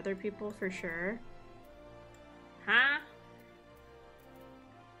for other people, for sure. Huh?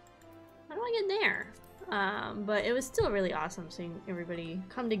 How do I get there? But it was still really awesome seeing everybody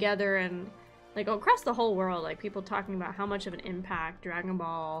come together and like across the whole world, like people talking about how much of an impact Dragon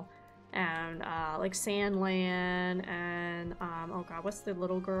Ball and like Sandland and oh god, what's the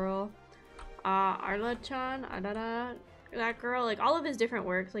little girl? Arla-chan, Adara, that girl, like all of his different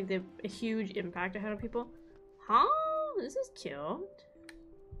works, like they have a huge impact it had on people. Huh? This is cute.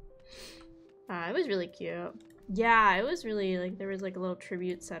 It was really cute. Yeah, it was really like there was like a little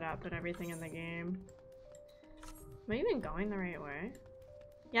tribute set up and everything in the game. Am I even going the right way?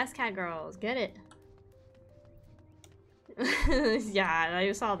 Yes, cat girls, get it. Yeah,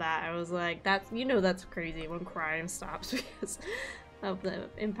 I saw that. I was like, that's, you know, that's crazy when crime stops because of the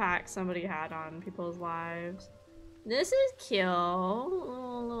impact somebody had on people's lives. This is cute.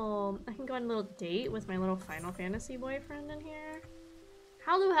 I can go on a little date with my little Final Fantasy boyfriend in here.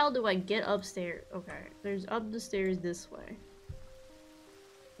 How the hell do I get upstairs? Okay, there's up the stairs this way.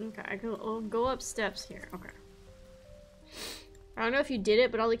 Okay, I can go up steps here. Okay. I don't know if you did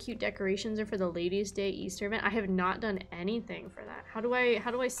it, but all the cute decorations are for the Ladies' Day Easter event. I have not done anything for that. How do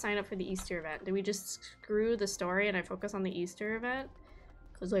I sign up for the Easter event? Do we just screw the story and I focus on the Easter event?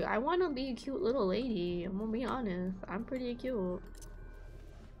 Cause like I want to be a cute little lady. I'm gonna be honest. I'm pretty cute.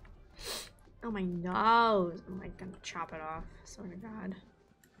 Oh my nose! I'm like gonna chop it off. Swear to God.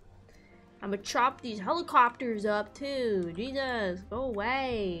 I'm gonna chop these helicopters up too. Jesus, go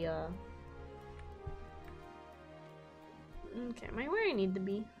away. Okay, am I where I need to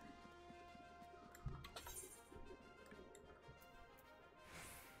be?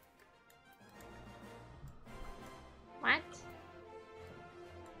 What?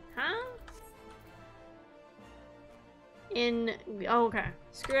 Huh? Oh, okay.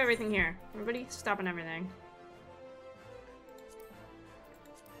 Screw everything here. Everybody stopping everything.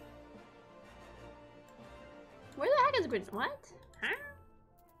 Where the heck is Grid? What? Huh?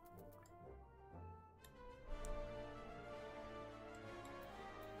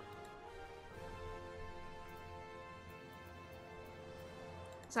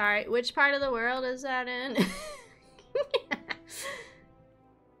 Sorry, which part of the world is that in?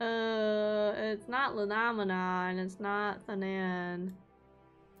 It's not Lanamana and it's not Thanan.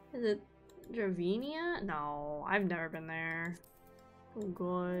 Is it Dravinia? No, I've never been there. Oh,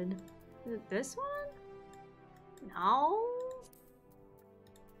 good. Is it this one? No.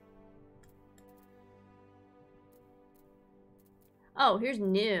 Oh, here's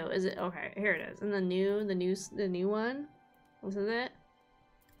new. Is it okay? Here it is. And the new one. Was it?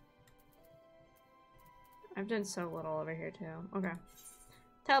 I've done so little over here too. Okay.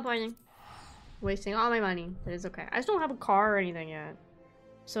 Teleporting. Wasting all my money. That is okay. I just don't have a car or anything yet.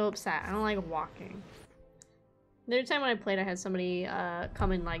 So upset. I don't like walking. The other time when I played, I had somebody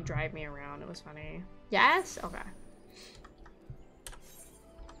come and like drive me around. It was funny. Yes? Okay.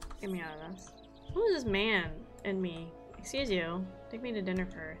 Get me out of this. Who is this man and me? Excuse you. Take me to dinner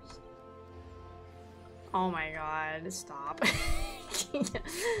first. Oh my god. Stop.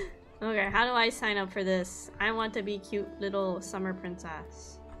 Okay, how do I sign up for this? I want to be cute little summer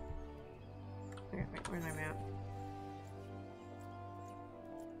princess. Okay, wait, where's my map?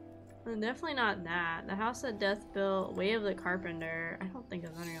 Definitely not that. The house that Death built, Way of the Carpenter. I don't think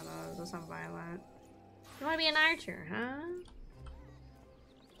there's any of those. Those sound violent. You want to be an archer, huh?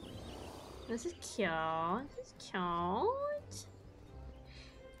 This is cute. This is cute.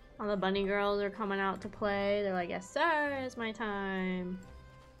 All the bunny girls are coming out to play. They're like, yes sir, it's my time.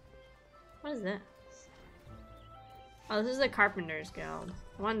 What is this? Oh, this is the Carpenters Guild.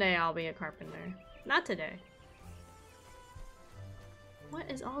 One day I'll be a carpenter. Not today. What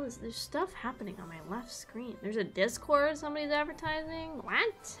is all this? There's stuff happening on my left screen. There's a Discord somebody's advertising?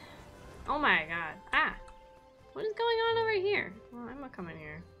 What? Oh my god. Ah. What is going on over here? Well, I'm gonna come in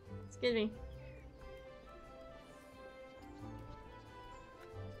here. Excuse me.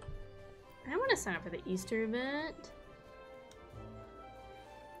 I want to sign up for the Easter event.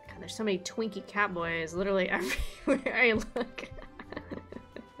 God, there's so many Twinkie cat boys literally everywhere I look.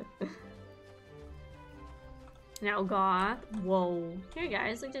 Now goth. Whoa. Here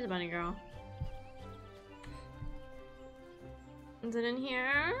guys, look at this bunny girl. Is it in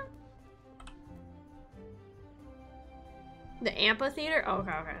here? The amphitheater? Oh,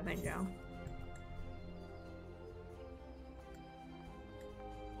 okay, okay, thank you.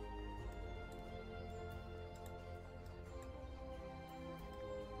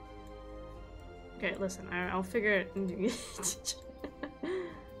 Okay, listen, I'll figure it.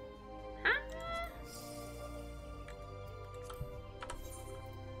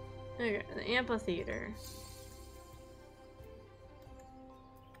 Okay, the amphitheater.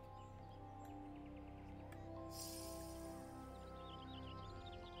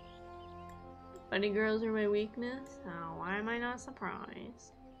 Bunny girls are my weakness? Oh, why am I not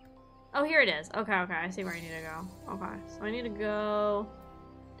surprised? Oh, here it is. Okay, okay, I see where I need to go. Okay, so I need to go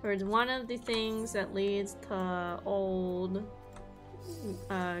towards one of the things that leads to old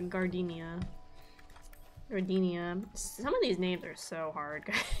Gardenia. Some of these names are so hard,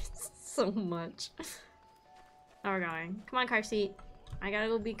 guys. So much. Now we're going. Come on, car seat. I gotta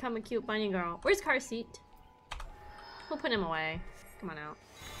go become a cute bunny girl. Where's car seat? We'll put him away. Come on out.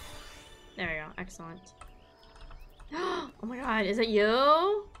 There we go. Excellent. Oh my god, is it you?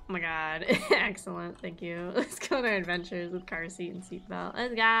 Oh my god. Excellent. Thank you. Let's go on our adventures with car seat and seatbelt.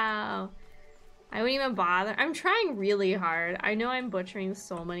 Let's go. I wouldn't even bother. I'm trying really hard. I know I'm butchering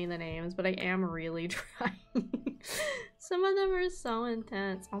so many of the names, but I am really trying. Some of them are so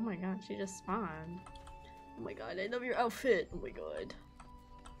intense. Oh my god, she just spawned. Oh my god, I love your outfit. Oh my god.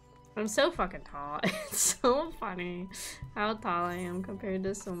 I'm so fucking tall. It's so funny how tall I am compared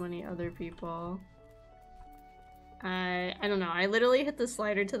to so many other people. I don't know. I literally hit the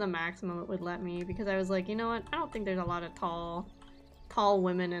slider to the maximum it would let me because I was like, you know what? I don't think there's a lot of tall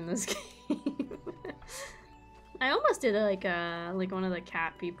women in this game. I almost did like one of the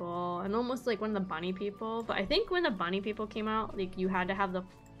cat people and almost like one of the bunny people, but I think when the bunny people came out, like you had to have the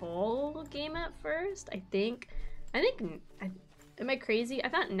full game at first. I think am I crazy? I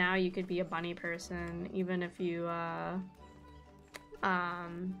thought now you could be a bunny person even if you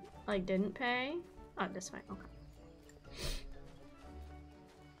like didn't pay. Oh, this way. Okay.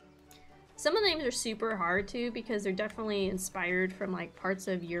 Some of the names are super hard too because they're definitely inspired from like parts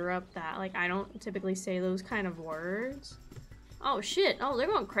of Europe that like I don't typically say those kind of words. Oh shit. Oh, they're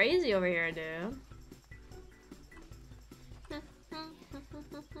going crazy over here, dude.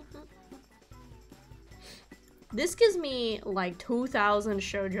 This gives me like 2000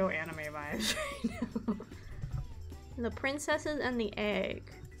 shoujo anime vibes right now. The princesses and the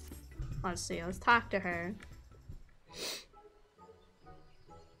egg. Let's see, let's talk to her.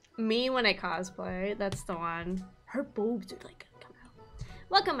 Me when I cosplay, that's the one. Her boobs are like come out.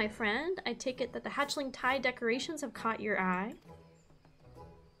 Welcome, my friend. I take it that the hatchling tie decorations have caught your eye.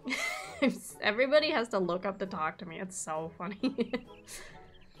 Everybody has to look up to talk to me. It's so funny.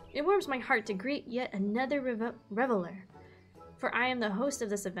 It warms my heart to greet yet another reveler. For I am the host of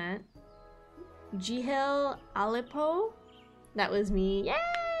this event, Jihel Aleppo. That was me.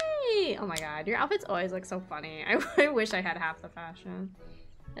 Yay! Oh my god, your outfits always look so funny. I wish I had half the fashion.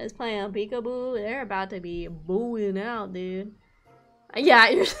 I was playing on Peekaboo. They're about to be booing out, dude. Yeah,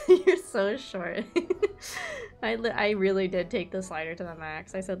 you're so short. I really did take the slider to the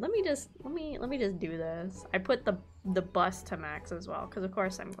max. I said, let me just do this. I put the bust to max as well, because of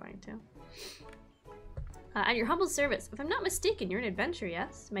course I'm going to. At your humble service. If I'm not mistaken, you're an adventurer,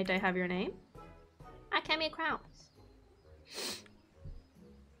 yes? Might I have your name? Akemi Kraus.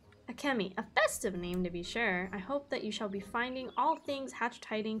 Akemi, a festive name to be sure. I hope that you shall be finding all things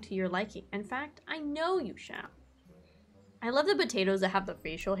hatch-tiding to your liking. In fact, I know you shall. I love the potatoes that have the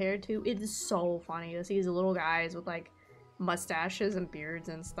facial hair too. It is so funny to see these little guys with like mustaches and beards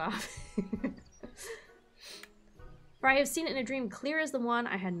and stuff. For I have seen it in a dream clear as the one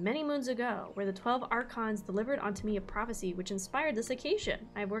I had many moons ago, where the 12 archons delivered unto me a prophecy which inspired this occasion.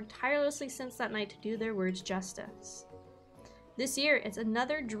 I have worked tirelessly since that night to do their words justice. This year, it's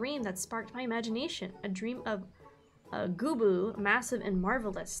another dream that sparked my imagination. A dream of a Gubu, massive and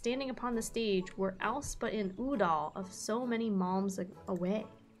marvelous, standing upon the stage where else but in Udall of so many malms away.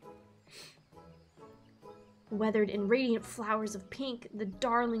 Weathered in radiant flowers of pink, the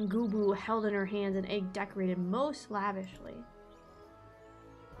darling Gubu held in her hands an egg decorated most lavishly.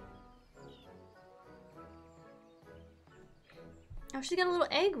 Oh, she's got a little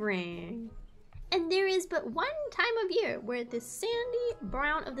egg ring. And there is but one time of year where the sandy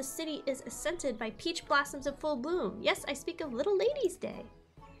brown of the city is scented by peach blossoms in full bloom. Yes, I speak of Little Ladies' Day.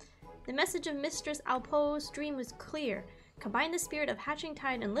 The message of Mistress Alpo's dream was clear. Combine the spirit of Hatching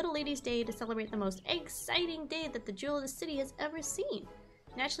Tide and Little Ladies' Day to celebrate the most exciting day that the Jewel of the City has ever seen.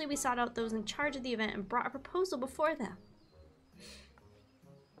 Naturally, we sought out those in charge of the event and brought a proposal before them.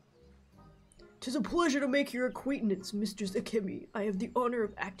 'Tis a pleasure to make your acquaintance, Mistress Akemi. I have the honor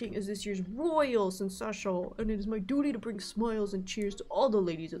of acting as this year's royal sensational, and it is my duty to bring smiles and cheers to all the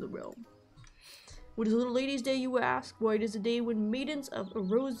ladies of the realm. What is Little Ladies' Day, you ask? Why, it is a day when maidens of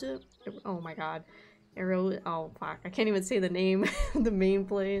Erosa... Oh my god. Oh fuck, I can't even say the name of the main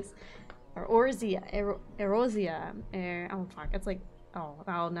place. Or Erosia. Oh fuck, it's like... Oh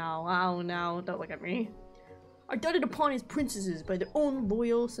no, don't look at me. Are doted upon as princesses by their own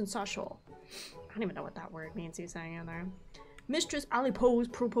loyal sensational. I don't even know what that word means he's saying in there. Mistress Alipo's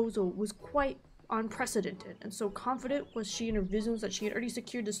proposal was quite unprecedented, and so confident was she in her visions that she had already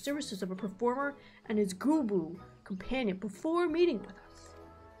secured the services of a performer and his Gubu companion before meeting with us.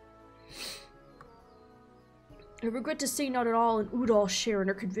 I regret to say not at all an Udall's share in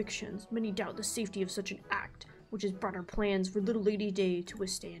her convictions. Many doubt the safety of such an act, which has brought our plans for Little Lady Day to a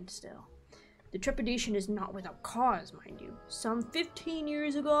standstill. The trepidation is not without cause, mind you. Some 15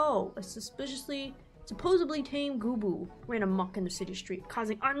 years ago, a supposedly tame Gubu ran amok in the city street,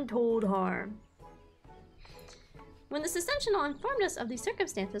 causing untold harm. When the Sensational informed us of these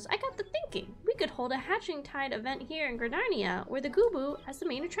circumstances, I got to thinking we could hold a Hatching Tide event here in Gridania, where the Gubu has the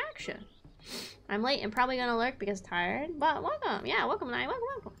main attraction. I'm late and probably gonna lurk because tired, but welcome. Yeah, welcome, Nye.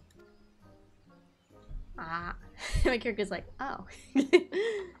 Welcome. Ah, my character's like, oh.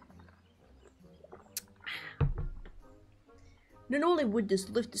 Not only would this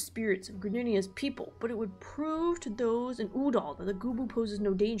lift the spirits of Gridania's people, but it would prove to those in Udall that the Gubu poses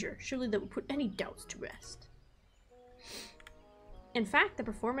no danger. Surely that would put any doubts to rest. In fact, the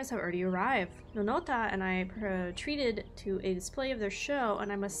performers have already arrived. Nonota and I treated to a display of their show,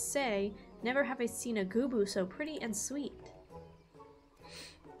 and I must say, never have I seen a Gubu so pretty and sweet.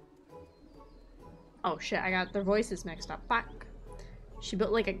 Oh shit, I got their voices mixed up. Fuck. She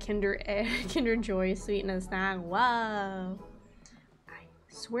built like a Kinder Joy sweet and a snack. Whoa.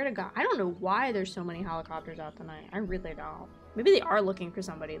 Swear to God, I don't know why there's so many helicopters out tonight. I really don't. Maybe they are looking for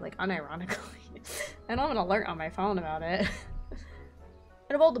somebody, like, unironically. I don't have an alert on my phone about it.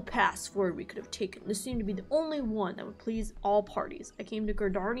 Out of all the paths forward we could have taken, this seemed to be the only one that would please all parties. I came to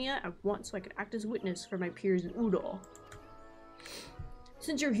Gridania at once so I could act as witness for my peers in Udall.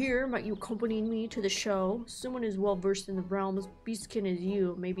 Since you're here, might you accompany me to the show? Someone as well versed in the realm as beastkin as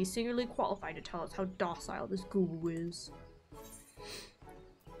you may be singularly qualified to tell us how docile this Gubu is.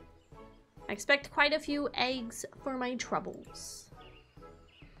 I expect quite a few eggs for my troubles.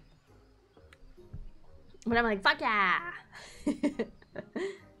 But I'm like, fuck yeah!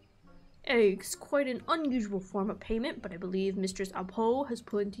 Eggs, quite an unusual form of payment, but I believe Mistress Alpo has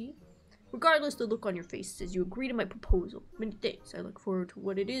plenty. Regardless, the look on your face says you agree to my proposal. Many thanks. I look forward to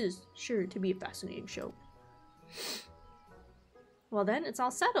what it is sure to be a fascinating show. Well then, it's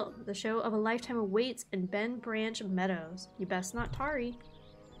all settled. The show of a lifetime awaits in Ben Branch Meadows. You best not tarry.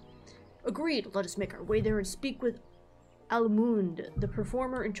 Agreed. Let us make our way there and speak with Almund, the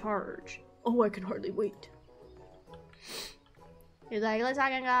performer in charge. Oh, I can hardly wait. He's like, let's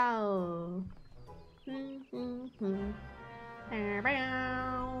fucking go.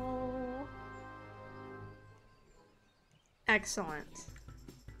 Excellent.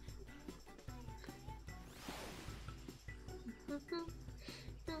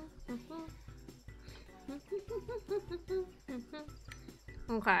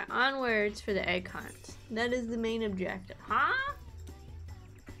 Okay, onwards for the egg hunt. That is the main objective. Huh?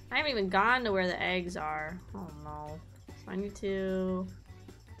 I haven't even gone to where the eggs are. Oh no. So I need to...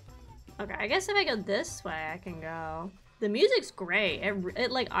 Okay, I guess if I go this way, I can go. The music's great.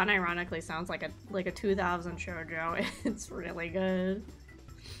 It like unironically sounds like a 2000 shoujo. It's really good.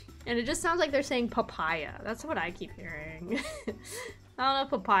 And it just sounds like they're saying papaya. That's what I keep hearing. I don't know if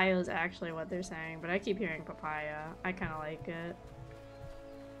papaya is actually what they're saying, but I keep hearing papaya. I kind of like it.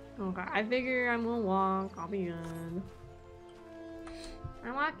 Okay, I figure I'm gonna walk. I'll be good.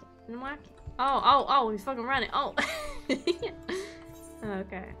 I'm walking. Oh, he's fucking running. Oh.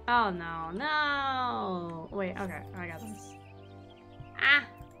 Okay. Oh, no. Wait, okay. I got this. Ah!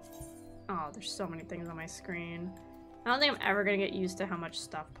 Oh, there's so many things on my screen. I don't think I'm ever gonna get used to how much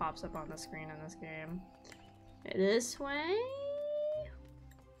stuff pops up on the screen in this game. This way?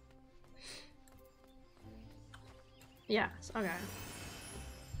 Yes, okay.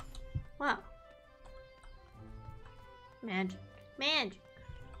 Wow. Magic.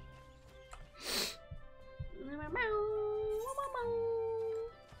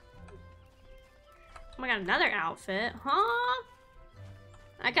 my god, another outfit, huh?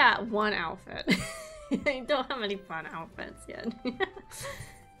 I got one outfit. I don't have any fun outfits yet.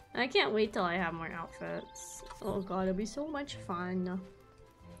 I can't wait till I have more outfits. Oh god, it'll be so much fun.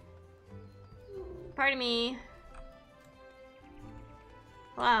 Pardon me.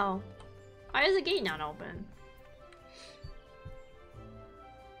 Wow. Why is the gate not open?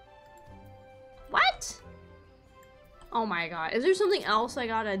 What? Oh my god. Is there something else I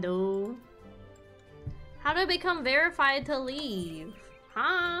gotta do? How do I become verified to leave?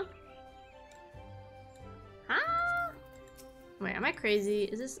 Huh? Huh? Wait, am I crazy?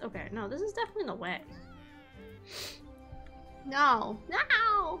 Is this... Okay, no, this is definitely the way. No.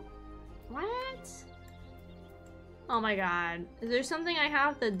 No! What? Oh my god. Is there something I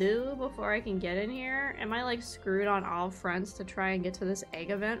have to do before I can get in here? Am I like screwed on all fronts to try and get to this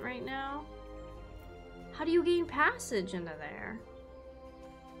egg event right now? How do you gain passage into there?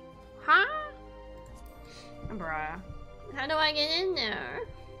 Huh? Bruh. How do I get in there?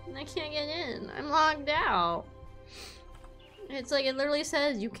 I can't get in. I'm locked out. It's like it literally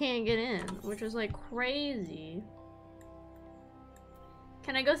says you can't get in, which is like crazy.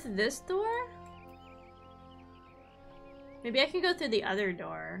 Can I go through this door? Maybe I can go through the other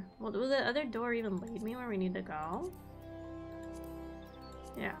door. Well, will the other door even lead me where we need to go?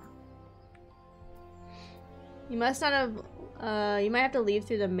 Yeah. You must not have, you might have to leave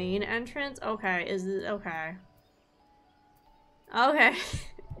through the main entrance. Okay, is it, okay. Okay.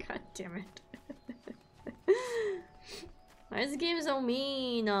 God damn it. Why is this game so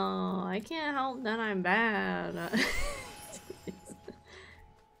mean? I can't help that I'm bad.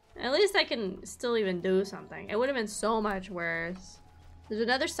 At least I can still even do something. It would have been so much worse. There's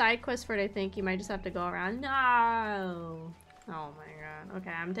another side quest for it, I think. You might just have to go around. No! Oh my god.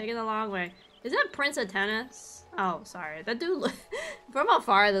 Okay, I'm taking the long way. Is that Prince of Tennis? Oh, sorry. That dude... From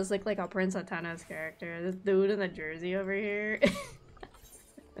afar, this looked like a Prince of Tennis character. This dude in the jersey over here.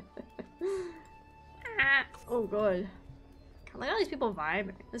 Ah, oh, god. Look at all these people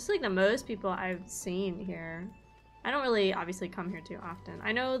vibing. This is like the most people I've seen here. I don't really obviously come here too often.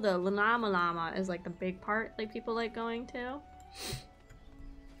 I know the Lama Lama is like the big part like people like going to.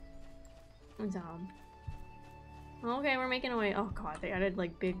 Okay, we're making our way. Oh god, they added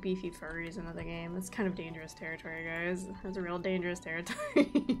like big beefy furries into the game. That's kind of dangerous territory, guys. That's a real dangerous territory.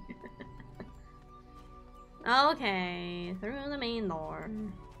 Okay, through the main door.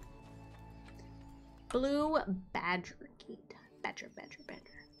 Blue Badger Gate. Badger.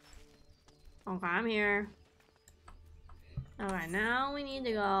 Okay, I'm here. Alright, now we need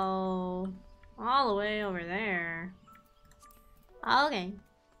to go all the way over there. Okay.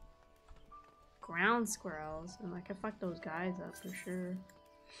 Ground squirrels. And I can fuck those guys up for sure.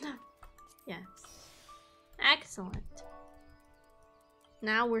 Yes. Excellent.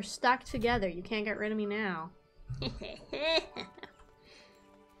 Now we're stuck together. You can't get rid of me now.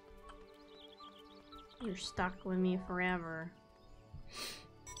 You're stuck with me forever.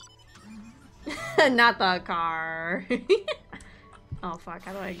 Not the car. Oh fuck,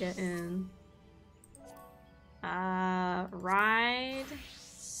 how do I get in? Ride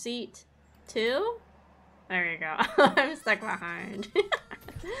seat 2? There you go. I'm stuck behind.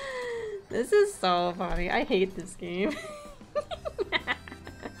 This is so funny. I hate this game.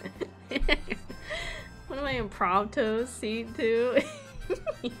 What am I, impromptu seat 2?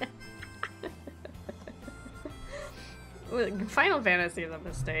 Final Fantasy is a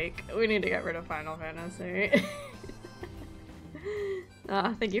mistake. We need to get rid of Final Fantasy.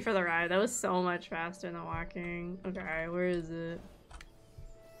 Oh, thank you for the ride. That was so much faster than walking. Okay, where is it?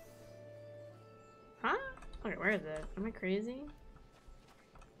 Huh? Okay, where is it? Am I crazy?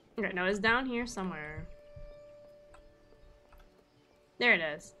 Okay, no, it's down here somewhere. There it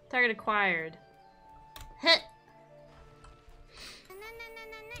is. Target acquired. Hit!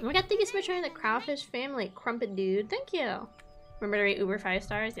 Oh my god, thank you so much for joining the Kraufish family, Crumpet Dude. Thank you. Remember to rate Uber 5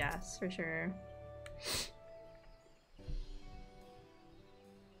 stars? Yes, for sure.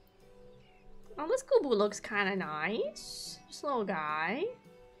 Oh, this Google looks kind of nice. This little guy.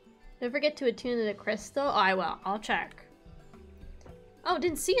 Don't forget to attune to the crystal. Oh, I will. I'll check. Oh,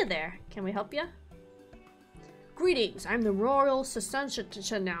 didn't see you there. Can we help you? Greetings. I'm the Royal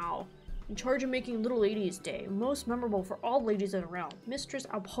Sassancha now. In charge of making Little Ladies Day, most memorable for all ladies in the realm. Mistress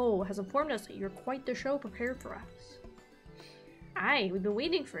Alpo has informed us that you're quite the show prepared for us. Aye, we've been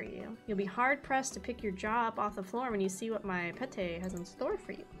waiting for you. You'll be hard-pressed to pick your jaw up off the floor when you see what my pete has in store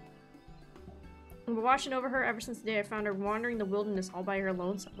for you. I've been watching over her ever since the day I found her wandering the wilderness all by her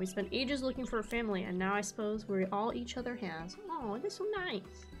lonesome. We spent ages looking for a family, and now I suppose we're all each other has. Oh, that's so nice.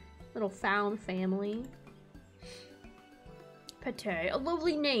 Little found family. Pete, a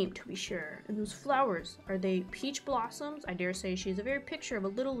lovely name to be sure. And those flowers, are they peach blossoms? I dare say she's a very picture of a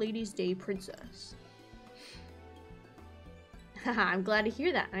little lady's day princess. Haha, I'm glad to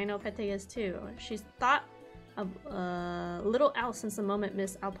hear that. I know Pete is too. She's thought of little else since the moment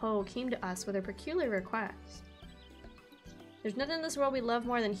Miss Alpo came to us with her peculiar request. There's nothing in this world we love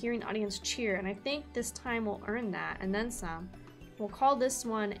more than hearing audience cheer, and I think this time we'll earn that, and then some. We'll call this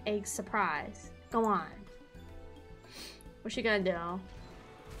one Egg Surprise. Go on. What's she gonna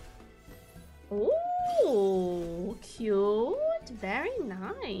do? Ooh, cute. Very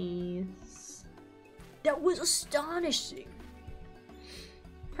nice. That was astonishing.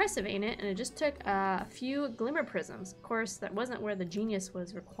 Impressive, ain't it? And it just took a few glimmer prisms. Of course, that wasn't where the genius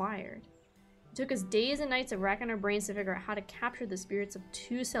was required. It took us days and nights of racking our brains to figure out how to capture the spirits of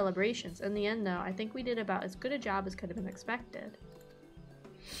 2 celebrations. In the end, though, I think we did about as good a job as could have been expected.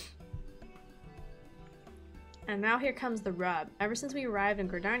 And now here comes the rub. Ever since we arrived in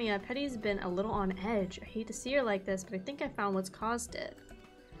Gridania, Petty's been a little on edge. I hate to see her like this, but I think I found what's caused it.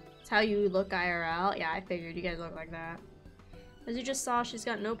 It's how you look IRL. Yeah, I figured you guys look like that. As you just saw, she's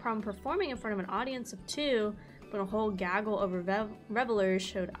got no problem performing in front of an audience of 2, but a whole gaggle of revelers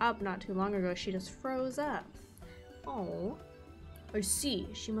showed up not too long ago. She just froze up. Oh, I see.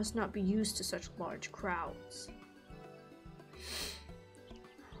 She must not be used to such large crowds.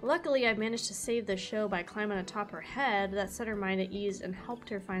 Luckily, I managed to save the show by climbing atop her head. That set her mind at ease and helped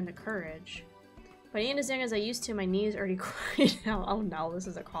her find the courage. But ain't as young as I used to, my knees already cried out. Oh no, this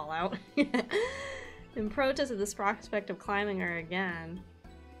is a call out. In protest of this prospect of climbing her again.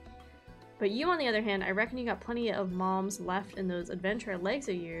 But you, on the other hand, I reckon you got plenty of moms left in those adventure legs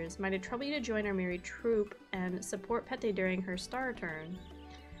of yours. Might it trouble you to join our merry troupe and support Pete during her star turn?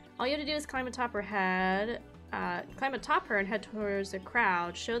 All you have to do is climb atop her head, climb atop her and head towards the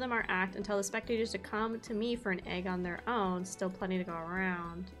crowd, show them our act, and tell the spectators to come to me for an egg on their own. Still plenty to go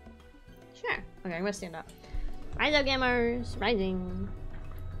around. Sure. Okay, I'm gonna stand up. Rise up, gamers! Rising!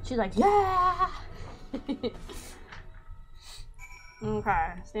 She's like, yeah!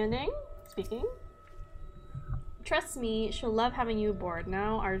 Okay, standing, speaking. Trust me, she'll love having you aboard.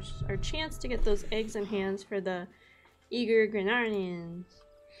 Now our chance to get those eggs in hands for the eager Grenadians.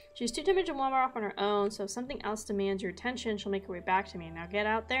 She's too timid to wander off on her own, so if something else demands your attention, she'll make her way back to me. Now get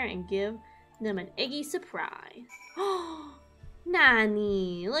out there and give them an eggy surprise. Oh,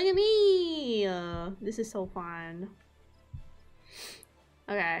 Nani, look at me! This is so fun.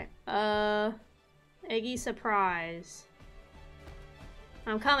 Okay, eggy surprise.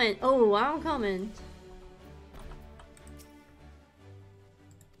 I'm coming. Oh, I'm coming.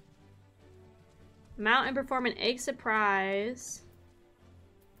 Mount and perform an egg surprise.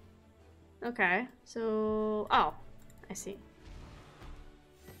 Okay, so... Oh, I see.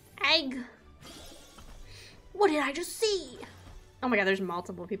 Egg! What did I just see? Oh my god, there's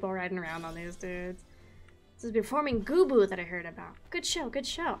multiple people riding around on these dudes. This is performing Goobu that I heard about. Good show, good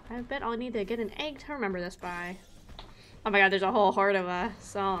show. I bet I'll need to get an egg to remember this by. Oh my god, there's a whole horde of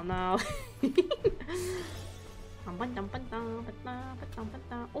us. Oh no.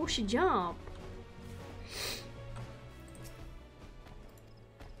 Oh, she jumped.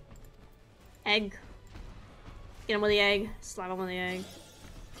 Egg. Get him with the egg. Slap him with the egg.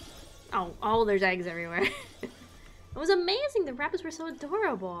 Oh, there's eggs everywhere. It was amazing. The rabbits were so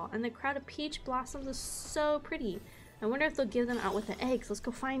adorable. And the crowd of peach blossoms is so pretty. I wonder if they'll give them out with the eggs. Let's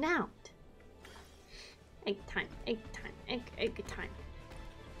go find out. Egg time. Egg time. Egg time.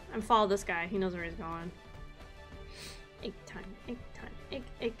 I'm follow this guy. He knows where he's going. Egg time. Egg time.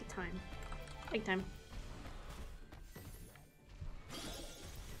 Egg time. Egg time.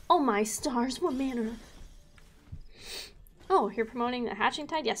 Oh my stars, what manner of... Oh, you're promoting the hatching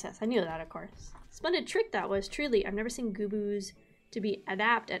tide? Yes, I knew that, of course. Splendid trick that was, truly. I've never seen Goobus to be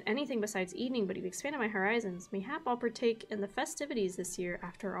adept at anything besides eating, but you've expanded my horizons. Mayhap I'll partake in the festivities this year,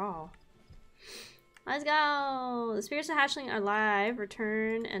 after all. Let's go! The spirits of Hatchling are live.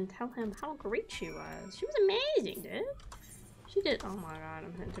 Return and tell him how great she was. She was amazing, dude. She did... Oh my god,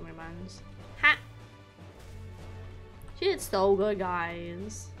 I'm hitting too many buttons. Ha! She did so good,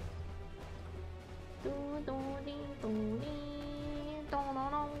 guys.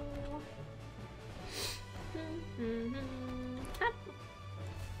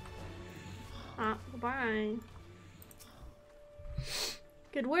 Bye.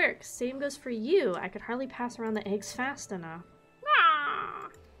 Good work. Same goes for you. I could hardly pass around the eggs fast enough. Ah!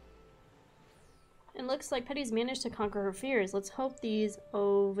 And looks like Petty's managed to conquer her fears. Let's hope these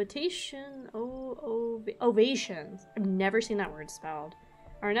ovations, I've never seen that word spelled,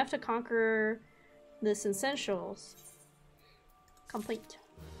 are enough to conquer this essentials. Complete.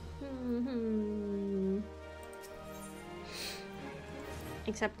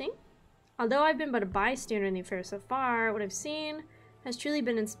 accepting. Although I've been but a bystander in the affair so far, what I've seen has truly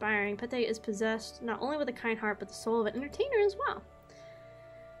been inspiring. Pete is possessed not only with a kind heart, but the soul of an entertainer as well.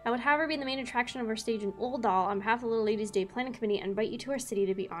 I would, however, be the main attraction of our stage in Uldal on behalf of the Little Ladies' Day Planning Committee and invite you to our city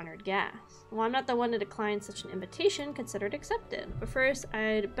to be honored guests. While I'm not the one to decline such an invitation, consider it accepted. But first,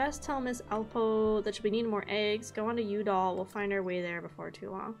 I'd best tell Miss Alpo that she'll be needing more eggs. Go on to Udall. We'll find our way there before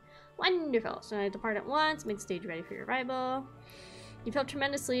too long. Wonderful. So I depart at once. Make the stage ready for your arrival. You've helped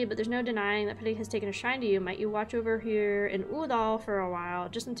tremendously, but there's no denying that Pete has taken a shine to you. Might you watch over here in Udall for a while,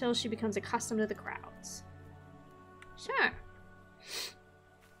 just until she becomes accustomed to the crowds? Sure.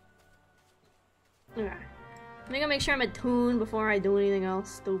 Okay. I'm gonna make sure I'm attuned before I do anything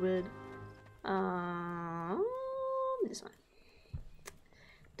else stupid. This one.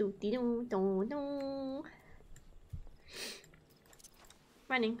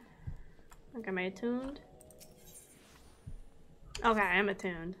 Running. Okay, am I attuned? Okay, I'm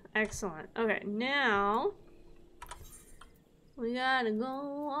attuned. Excellent. Okay, now we gotta go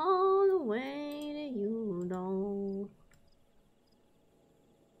all the way to Udall,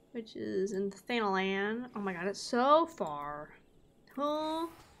 which is in Thanalan. Oh my god, it's so far. Huh?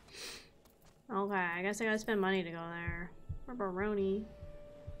 Okay, I guess I gotta spend money to go there. Or Baroni.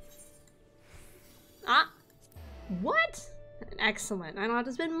 Ah! What? Excellent. I don't have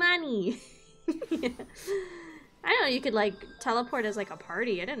to spend money. Yeah. I know you could like teleport as like a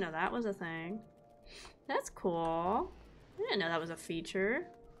party. I didn't know that was a thing. That's cool. I didn't know that was a feature.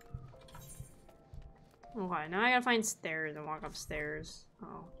 Okay, now I gotta find stairs and walk upstairs.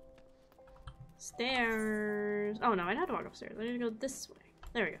 Oh. Stairs. Oh no, I don't have to walk upstairs. I need to go this way.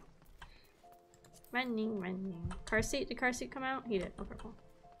 There we go. Running. Car seat? Did car seat come out? He did. Okay, cool.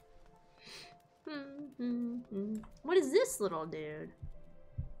 What is this little dude?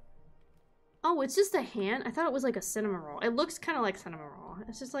 Oh, it's just a hand? I thought it was like a cinnamon roll. It looks kind of like cinnamon roll.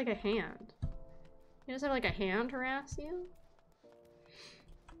 It's just like a hand. You just have like a hand harass you?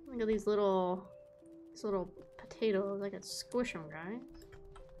 Look at these little potatoes. I could squish them, guys.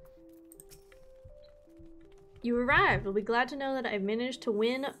 You arrived. We'll be glad to know that I've managed to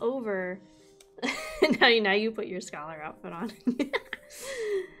win over... now you put your scholar outfit on.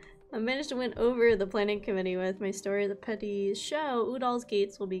 I managed to win over the planning committee with my story of the Petty's show. Udall's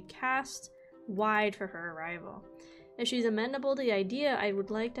gates will be cast wide for her arrival. If she's amenable to the idea, I would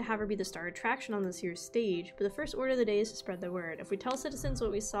like to have her be the star attraction on this year's stage, but the first order of the day is to spread the word. If we tell citizens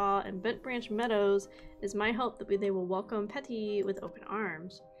what we saw in Bent Branch Meadows, it is my hope that they will welcome Petty with open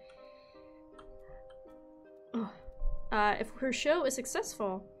arms. If her show is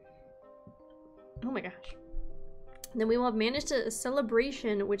successful, oh my gosh, then we will have managed a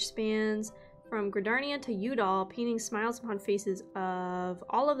celebration which spans from Gradarnia to Udall, painting smiles upon faces of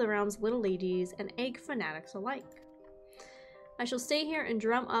all of the realm's little ladies and egg fanatics alike. I shall stay here and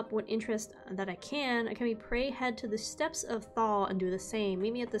drum up what interest that I can. Akemi, pray head to the steps of Thal and do the same.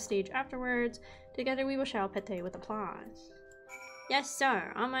 Meet me at the stage afterwards. Together we will shower Pete with applause. Yes,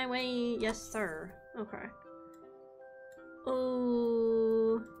 sir. On my way. Yes, sir. Okay.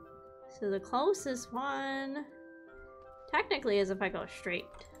 Oh, so the closest one technically is if I go straight.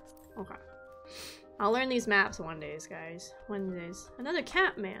 Okay. I'll learn these maps one day, guys. One days. Another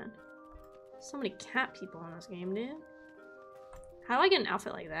cat man. So many cat people in this game, dude. How do I get an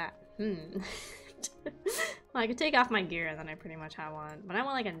outfit like that? Well, I could take off my gear and then I pretty much have one. But I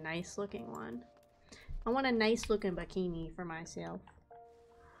want like a nice looking one. I want a nice looking bikini for myself.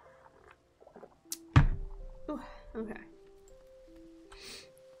 Ooh, okay.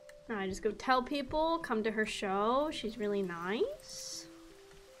 I just go tell people, come to her show. She's really nice.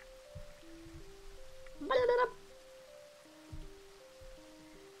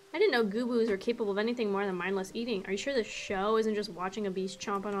 I didn't know Goobos are capable of anything more than mindless eating. Are you sure the show isn't just watching a beast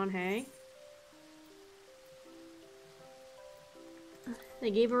chomping on hay?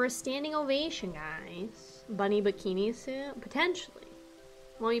 They gave her a standing ovation, guys. Bunny bikini suit? Potentially.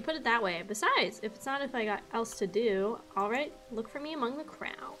 Well, you put it that way. Besides, if it's not if I got else to do, alright, look for me among the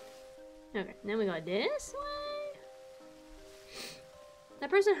crowd. Okay, then we go this way. That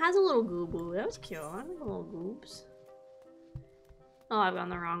person has a little Gooboo. That was cute. I like the little goobs. Oh, I've gone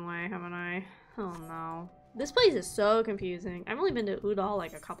the wrong way, haven't I? Oh no. This place is so confusing. I've only been to Udall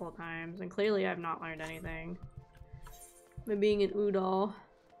like a couple of times, and clearly I've not learned anything by being in Udall.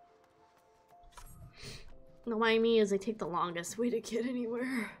 Don't mind me as I take the longest way to get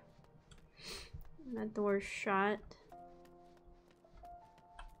anywhere. That door's shut.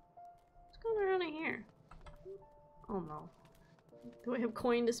 What's going on in here? Oh no. Do I have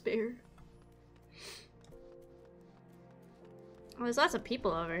coin to spare? Oh, there's lots of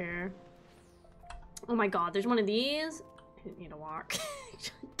people over here. Oh my god, there's one of these. I didn't need to walk.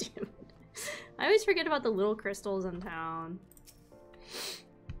 Damn it. I always forget about the little crystals in town.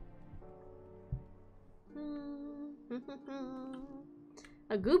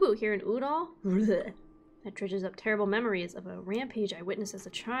 A Gubu here in Udall? That dredges up terrible memories of a rampage I witnessed as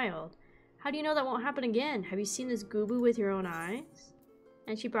a child. How do you know that won't happen again? Have you seen this Gubu with your own eyes?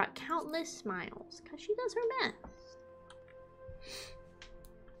 And she brought countless smiles, because she does her best.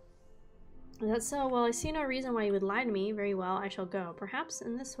 That's so. Well, I see no reason why you would lie to me. Very well, I shall go. Perhaps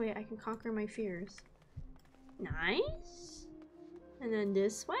in this way I can conquer my fears. Nice. And then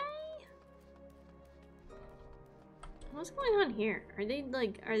this way? What's going on here? Are they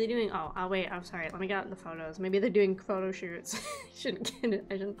doing, oh wait, I'm sorry, let me get out the photos. Maybe they're doing photo shoots. I shouldn't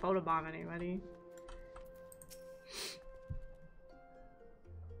photobomb anybody.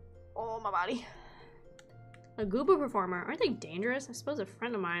 Oh, my body. A Gubu performer. Aren't they dangerous? I suppose a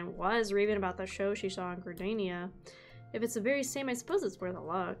friend of mine was raving about the show she saw in Gardania. If it's the very same, I suppose it's worth a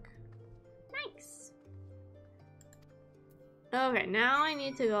look. Nice. Okay, now I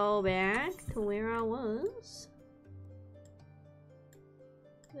need to go back to where I was.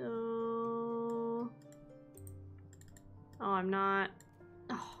 So... Oh, I'm not...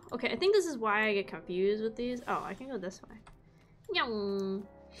 Oh, okay, I think this is why I get confused with these. Oh, I can go this way. Yum.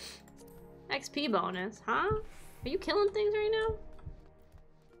 XP bonus, huh? Are you killing things right now?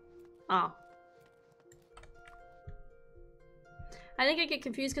 Oh. I think I get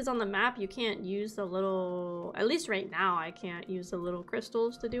confused because on the map you can't use the little... At least right now I can't use the little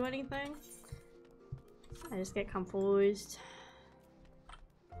crystals to do anything. I just get confused.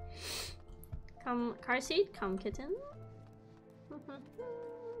 Come, car seat, come kitten.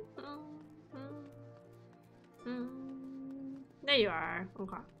 There you are.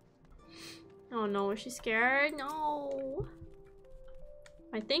 Okay. Oh no, is she scared? No.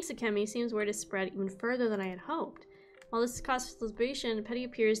 My thanks, Akemi. Seems word is spread even further than I had hoped. While this causes celebration, Petty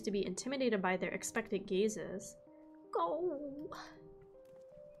appears to be intimidated by their expectant gazes. Go.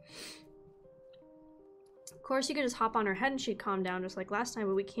 Of course, you could just hop on her head and she'd calm down just like last time,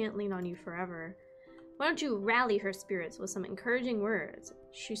 but we can't lean on you forever. Why don't you rally her spirits with some encouraging words?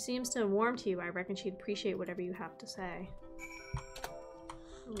 She seems to warm to you. I reckon she'd appreciate whatever you have to say.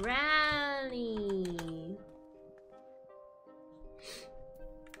 Rally.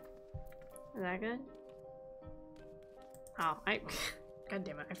 Is that good? Oh, God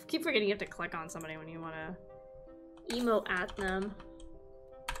damn it. I keep forgetting you have to click on somebody when you want to emote at them.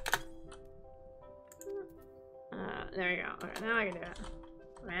 There you go. Okay, now I can do it.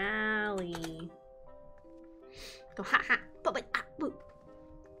 Rally. Go ha ha. Boop.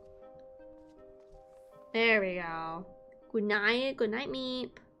 There we go. Good night,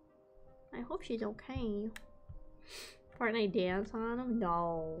 Meep. I hope she's okay. Fortnite dance on him?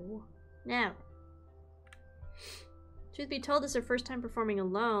 No. Never. Truth be told, this is her first time performing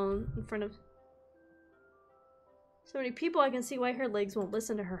alone in front of so many people. I can see why her legs won't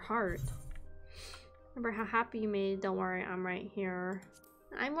listen to her heart. Remember how happy you made? Don't worry, I'm right here.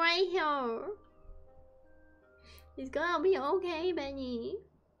 I'm right here. It's gonna be okay, Benny.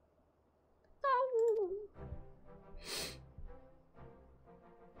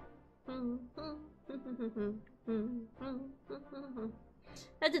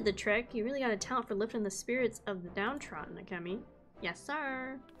 That did the trick. You really got a talent for lifting the spirits of the downtrodden, Akemi. Yes,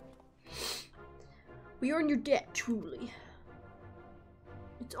 sir. We earn your debt, truly.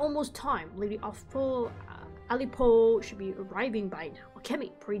 It's almost time. Lady Alipo should be arriving by now.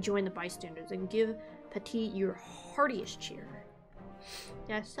 Akemi, pray join the bystanders and give Petit your heartiest cheer.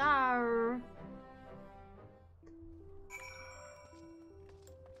 Yes, sir.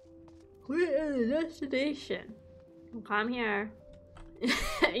 We're at the destination. Come here.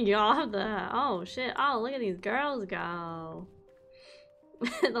 Y'all have the... Oh, shit. Oh, look at these girls go.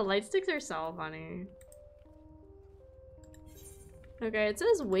 The light sticks are so funny. Okay, it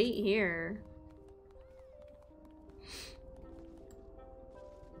says wait here.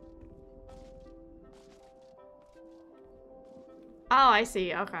 Oh, I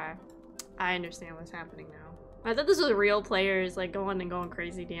see. Okay. I understand what's happening now. I thought this was real players like going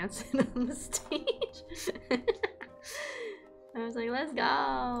crazy dancing on the stage. I was like, let's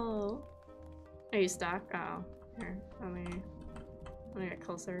go. Are you stuck? Oh, here. Let me get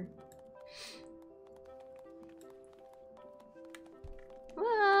closer.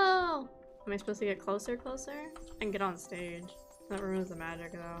 Whoa! Am I supposed to get closer? I can get on stage. That ruins the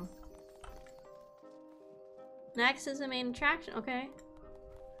magic though. Next is the main attraction. Okay.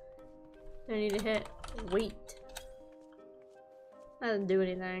 I need to hit wait. That doesn't do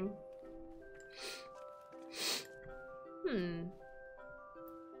anything.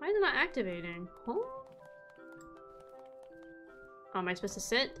 Why is it not activating? Huh? Oh, am I supposed to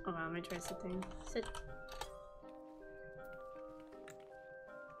sit? Oh, let me try sitting. Sit.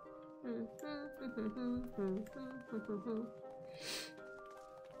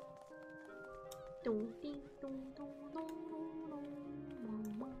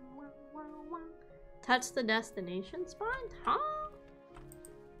 Touch the destination spot? Huh?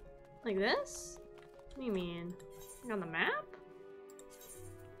 Like this? What do you mean? Like on the map?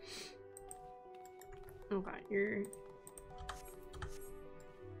 Okay, you're...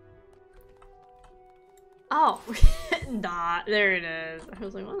 Oh! Nah, there it is. I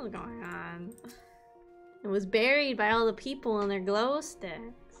was like, what is going on? It was buried by all the people and their glow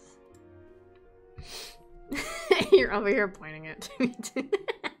sticks. You're over here pointing it to me too.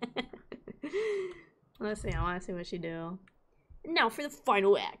 Let's see, I want to see what you do. Now for the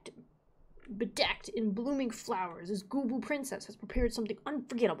final act. Bedecked in blooming flowers, this Gubu princess has prepared something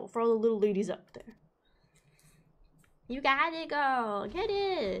unforgettable for all the little ladies up there. You got it, girl. Get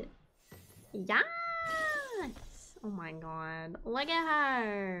it. Yes. Oh my god. Look at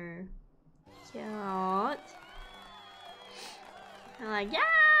her. Cute. I'm like, yeah.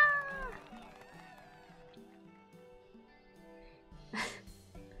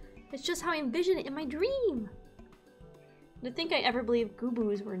 It's just how I envisioned it in my dream. To think I ever believed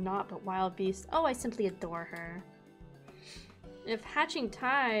Gubus were naught but wild beasts. Oh, I simply adore her. If Hatching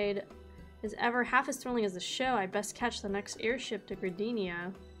Tide is ever half as thrilling as the show, I'd best catch the next airship to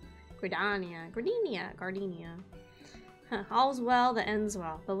Gardenia. Gardenia. Huh, all's well that ends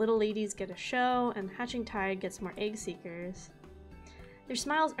well. The little ladies get a show, and Hatching Tide gets more egg seekers. Their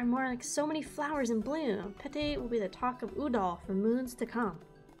smiles are more like so many flowers in bloom. Pete will be the talk of Udall for moons to come.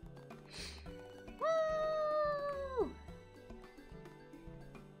 Woo!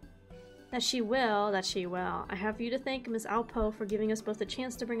 That she will. I have you to thank, Miss Alpo, for giving us both a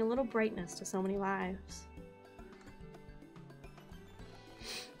chance to bring a little brightness to so many lives.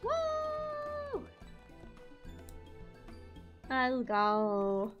 Woo! Let's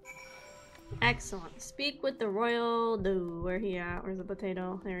go. Excellent. Speak with the royal do. Where he at? Where's the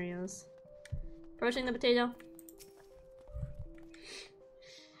potato? There he is. Approaching the potato.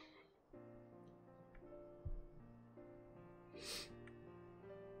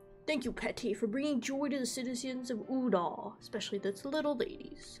 Thank you, Petty, for bringing joy to the citizens of Udall, especially those little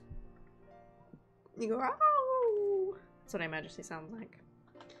ladies. That's what I imagine she sounds like.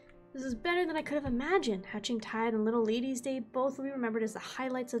 This is better than I could have imagined. Hatching Tide and Little Ladies' Day both will be remembered as the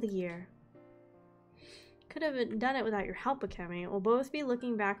highlights of the year. Could have done it without your help, Akemi. We'll both be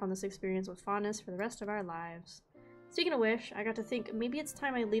looking back on this experience with fondness for the rest of our lives. Speaking of which, I got to think maybe it's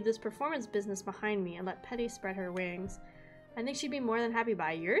time I leave this performance business behind me and let Petty spread her wings. I think she'd be more than happy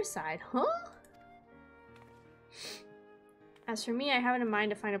by your side, huh? As for me, I have it in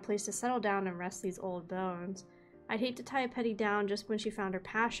mind to find a place to settle down and rest these old bones. I'd hate to tie Petty down just when she found her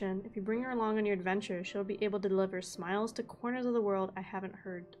passion. If you bring her along on your adventures, she'll be able to deliver smiles to corners of the world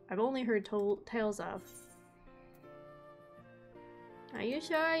I've only heard tales of. Are you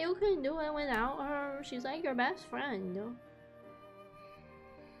sure you can do it without her? She's like your best friend.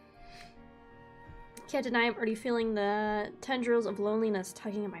 Can't deny I'm already feeling the tendrils of loneliness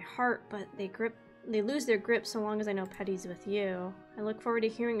tugging at my heart, but they lose their grip so long as I know Petty's with you. I look forward to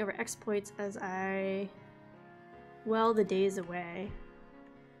hearing of her exploits as I well the days away.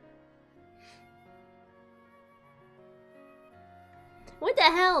 What the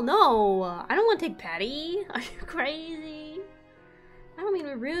hell? No! I don't want to take Petty. Are you crazy? I don't mean to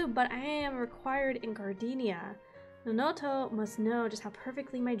be rude, but I am required in Gardenia. Nonoto must know just how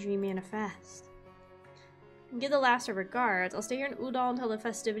perfectly my dream manifests. And give the last of regards. I'll stay here in Udall until the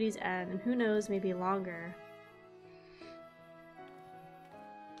festivities end, and who knows, maybe longer.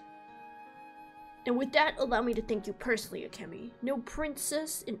 And with that, allow me to thank you personally, Akemi. No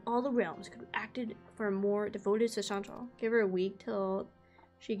princess in all the realms could have acted for a more devoted Sashancho. Give her a week till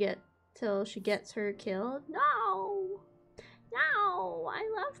she gets her killed? No! No! I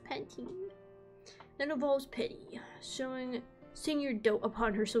love Petty. That involves Petty. Seeing your dote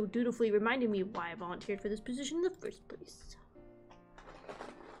upon her so dutifully reminded me why I volunteered for this position in the first place.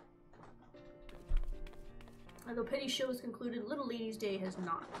 Although Petty's show is concluded, Little Ladies' Day has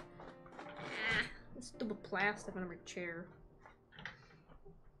not. This stupid plastic on my chair.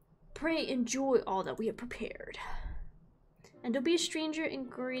 Pray enjoy all that we have prepared. And don't be a stranger in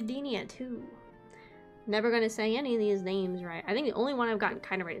Gardenia too. Never gonna say any of these names right. I think the only one I've gotten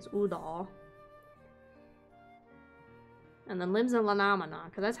kind of right is Udall. And then Limsa Lanamana,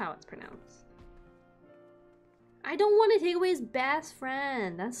 because that's how it's pronounced. I don't want to take away his best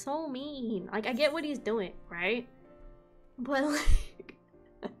friend. That's so mean. Like, I get what he's doing, right? But, like...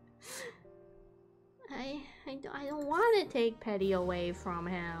 I don't want to take Petty away from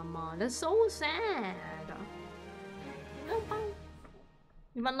him. That's so sad.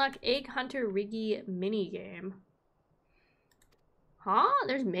 You've unlocked Egg Hunter Riggy minigame. Huh?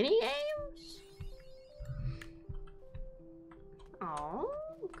 There's minigames? Oh,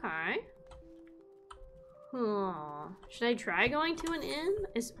 okay. Huh. Should I try going to an inn?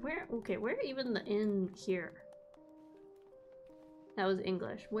 Where even the inn here? That was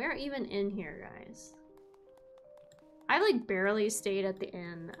English. Where even in here, guys? I like barely stayed at the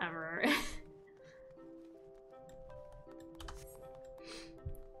inn ever.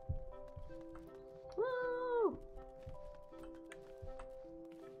 Woo!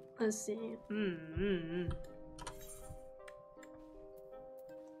 Let's see.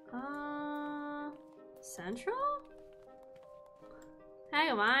 Central?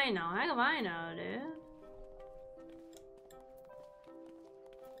 Heck if I know, dude.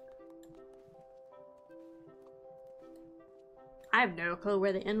 I have no clue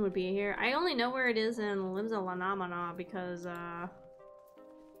where the inn would be here. I only know where it is in Limsa Lanamana because,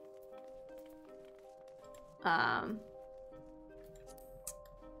 my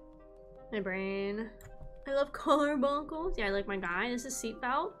brain. I love carbuncles. Yeah, I like my guy. This is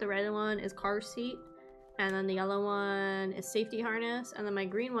seatbelt. The red one is car seat. And then the yellow one is safety harness. And then my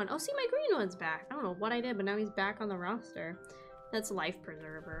green one. Oh, see, my green one's back. I don't know what I did, but now he's back on the roster. That's life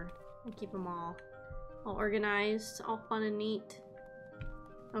preserver. I keep them all organized, all fun and neat.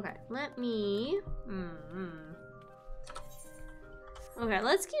 Okay, let me... Okay,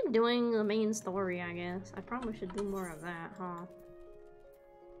 let's keep doing the main story, I guess. I probably should do more of that, huh?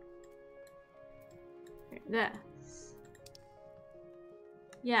 Okay, this.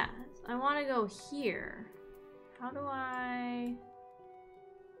 Yes, I want to go here. How do I...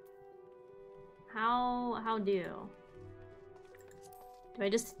 How do? Do I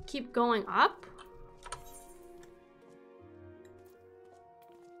just keep going up?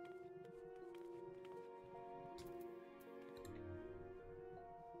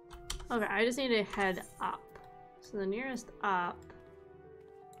 Okay, I just need to head up. So the nearest up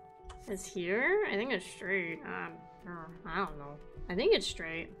is here? I think it's straight. I don't know. I think it's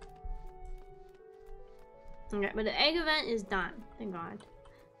straight. Okay, but the egg event is done. Thank God.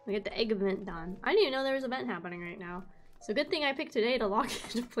 We get the egg event done. I didn't even know there was an event happening right now. So good thing I picked today to log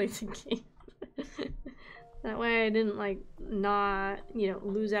in to play the game. That way I didn't, like, not, you know,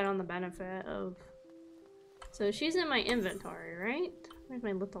 lose out on the benefit of... So she's in my inventory, right? Where's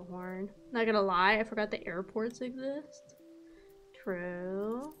my little horn? Not gonna lie, I forgot the airports exist.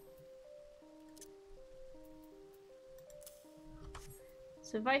 True.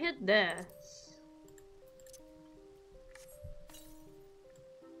 So if I hit this...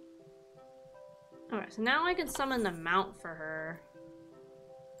 Okay, so now I can summon the mount for her.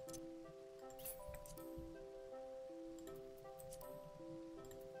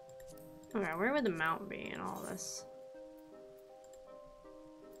 Okay, where would the mount be in all this?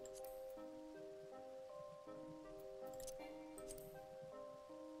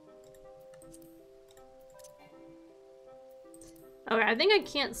 Okay, I think I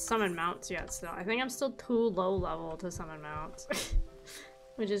can't summon mounts yet still. I think I'm still too low level to summon mounts.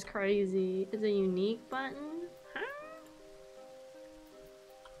 Which is crazy. It's a unique button? Huh?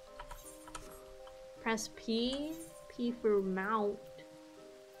 Press P. P for mount.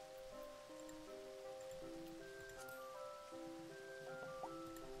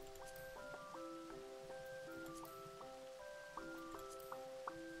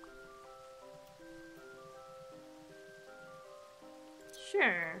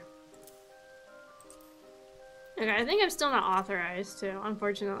 Sure. Okay, I think I'm still not authorized to,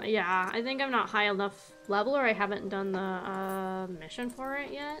 unfortunately. Yeah, I think I'm not high enough level, or I haven't done the mission for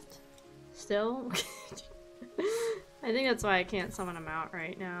it yet. Still. I think that's why I can't summon them out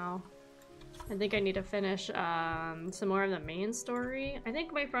right now. I think I need to finish some more of the main story. I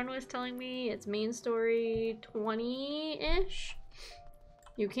think my friend was telling me it's main story 20-ish.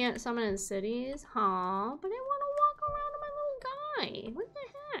 You can't summon in cities. Huh? But I want to walk around with my little guy. What the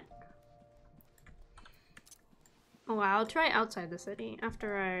heck? Oh, wow, I'll try outside the city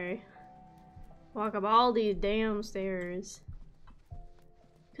after I walk up all these damn stairs.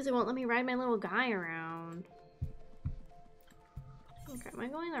 Because it won't let me ride my little guy around. Okay, am I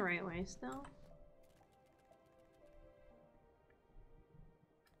going the right way still?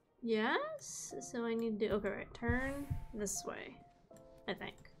 Yes? So I need to, okay, right, turn this way, I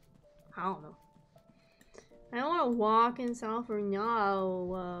think. I don't know. I don't want to walk in South or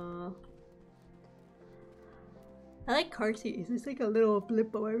no. I like car seats. It's like a little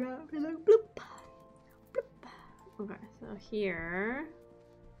blip on my map. It's like bloop, bloop. Okay, so here.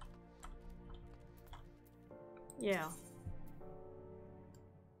 Yeah.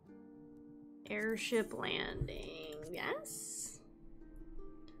 Airship landing. Yes.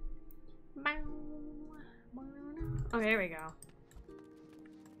 Okay, here we go.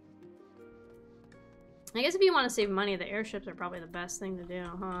 I guess if you want to save money, the airships are probably the best thing to do,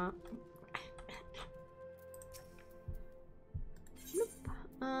 huh?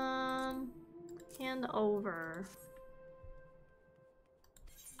 Hand over.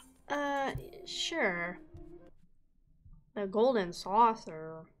 Sure. The golden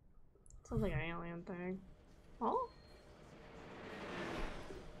saucer. Sounds like an alien thing. Oh?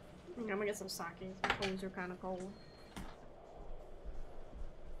 I'm gonna get some sake. Some clothes are kind of cold.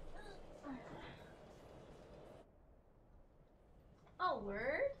 Oh,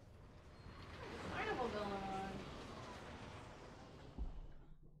 word? Carnival going on.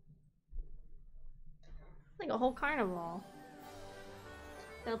 Like a whole carnival.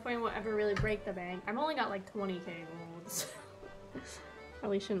 Teleporting won't ever really break the bank. I've only got like 20k golds.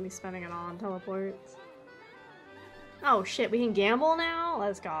 Probably shouldn't be spending it all on teleports. Oh shit, we can gamble now?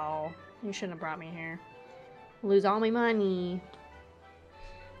 Let's go. You shouldn't have brought me here. Lose all my money.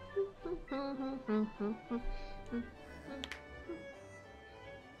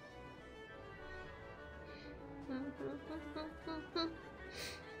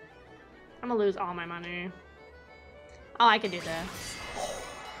 I'm gonna lose all my money. Oh, I could do this.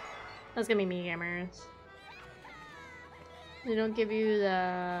 That's gonna be me, gamers. They don't give you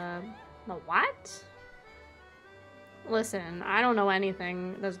the what? Listen, I don't know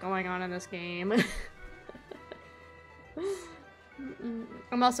anything that's going on in this game.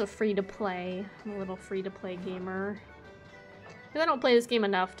 I'm also free to play. I'm a little free to play gamer. Because I don't play this game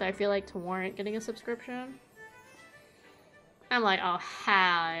enough to, I feel like, to warrant getting a subscription. I'm like, oh hell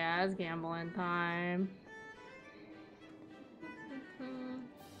yeah, it's gambling time.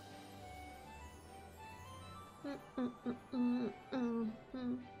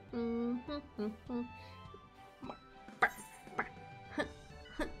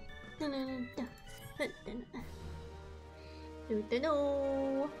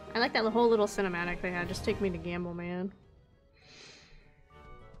 I like that whole little cinematic they had. Just take me to gamble, man.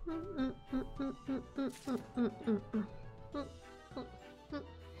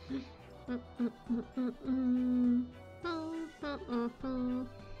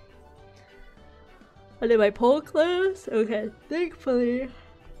 I did my pole class? Okay, thankfully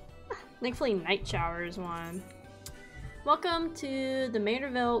night showers won. Welcome to the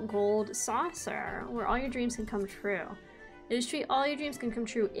Manderville Gold Saucer, where all your dreams can come true. It is true, all your dreams can come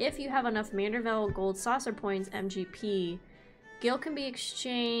true if you have enough Manderville Gold Saucer points, MGP. Gil can be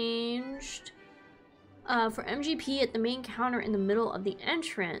exchanged for MGP at the main counter in the middle of the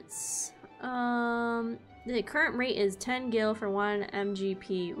entrance. The current rate is 10 gil for 1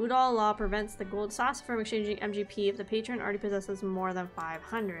 MGP. Udall law prevents the gold saucer from exchanging MGP if the patron already possesses more than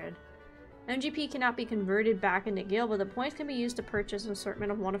 500. MGP cannot be converted back into gil, but the points can be used to purchase an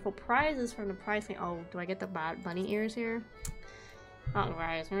assortment of wonderful prizes from the pricing. Oh, do I get the bad bunny ears here? Oh,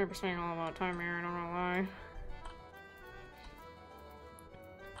 guys, I'm never spending all about time here, I don't know why.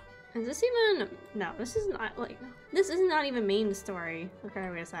 Is this even... No, this is not, like... This is not even main story. Okay,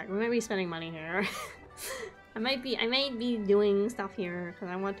 wait a sec. We might be spending money here. I might be doing stuff here, because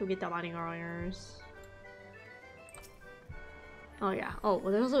I want to get the body warriors. Oh, yeah. Oh,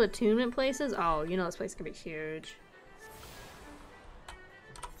 well, there's also attunement places? Oh, you know this place could be huge.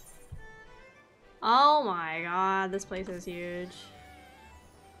 Oh my god, this place is huge.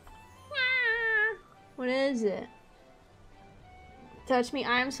 What is it? Touch me.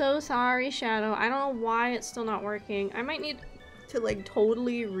 I'm so sorry, Shadow. I don't know why it's still not working. I might need to like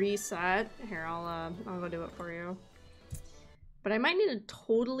totally reset. Here, I'll go do it for you. But I might need to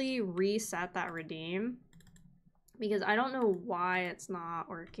totally reset that redeem because I don't know why it's not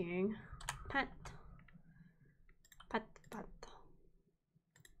working. Pet. Pet, pet.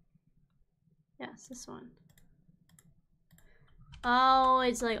 Yes, this one. Oh,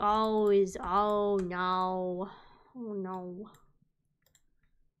 it's like always. Oh no. Oh no.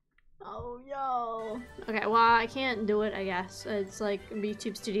 Oh no. Okay, well I can't do it, I guess. It's like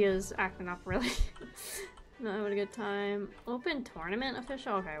YouTube Studios acting up really. Not having a good time. Open tournament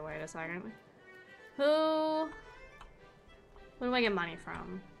official? Okay, wait a second. Who do I get money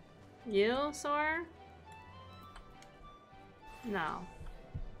from? You, Sor? No.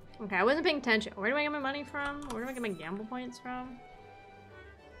 Okay, I wasn't paying attention. Where do I get my money from? Where do I get my gamble points from?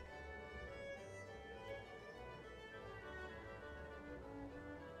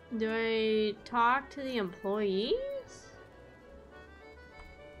 Do I talk to the employees?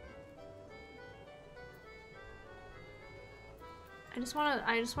 I just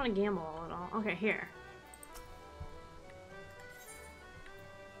wanna gamble a little. Okay, here.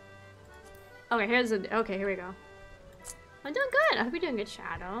 Okay, okay, here we go. I'm doing good. I hope you're doing good,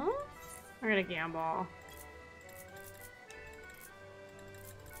 Shadow. We're gonna gamble.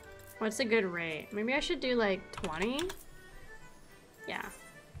 What's a good rate? Maybe I should do like 20? Yeah.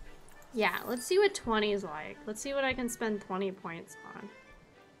 Yeah, let's see what 20 is like. Let's see what I can spend 20 points on.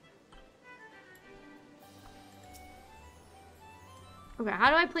 Okay, how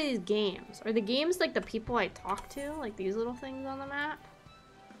do I play these games? Are the games like the people I talk to? Like these little things on the map?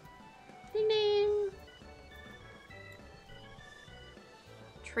 Ding ding!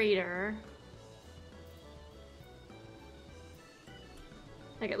 Trader.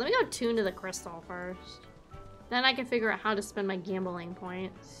 Okay, let me go tune to the crystal first. Then I can figure out how to spend my gambling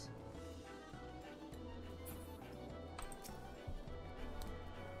points.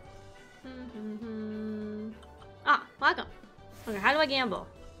 Ah, welcome. Okay, how do I gamble?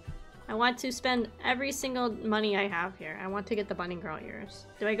 I want to spend every single money I have here. I want to get the bunny girl ears.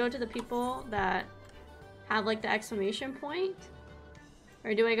 Do I go to the people that have like the exclamation point?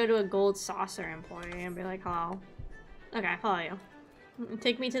 Or do I go to a gold saucer employee and be like, hello? Okay, I follow you.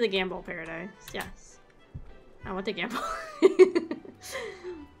 Take me to the gamble paradise. Yes. I want to gamble.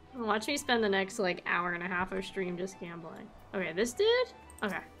 Watch me spend the next like hour and a half of stream just gambling. Okay, this dude?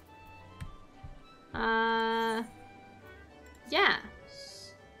 Okay. Yeah.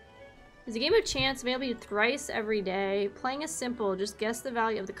 It's a game of chance available thrice every day. Playing is simple. Just guess the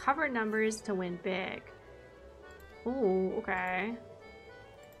value of the covered numbers to win big. Ooh, okay.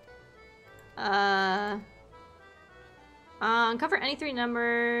 Uncover any 3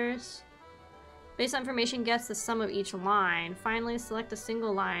 numbers. Based on information, guess the sum of each line. Finally, select a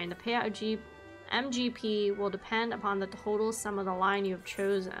single line. The payout of MGP will depend upon the total sum of the line you have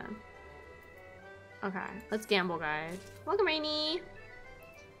chosen. Okay, let's gamble, guys. Welcome, Rainy.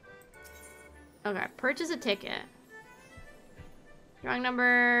 Okay, purchase a ticket. Drawing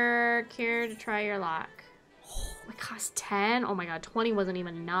number, care to try your luck. Oh, it cost 10? Oh my god, 20 wasn't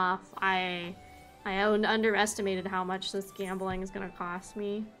even enough. I underestimated how much this gambling is gonna cost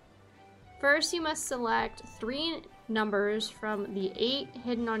me. First, you must select 3 numbers from the 8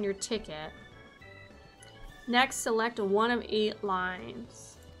 hidden on your ticket. Next, select 1 of 8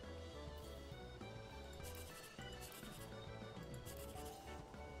 lines.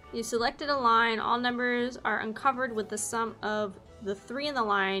 You selected a line. All numbers are uncovered with the sum of the 3 in the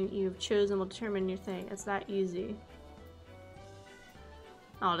line you've chosen will determine your thing. It's that easy.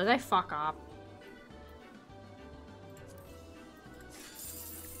 Oh, did I fuck up?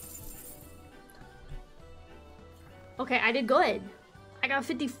 Okay, I did good. I got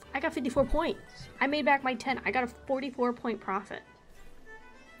 54 points. I made back my 10. I got a 44-point profit.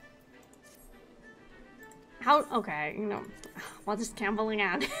 How? Okay, you know, while just gambling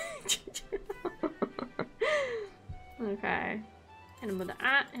out. Okay. Hit him with the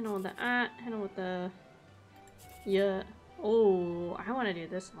hit him with the hit him with the. Yeah. Oh, I want to do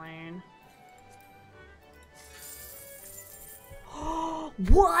this lane.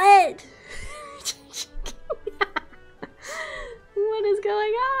 What? What is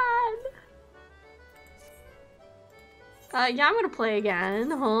going on? Yeah, I'm gonna play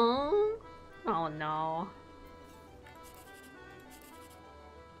again, huh? Oh no.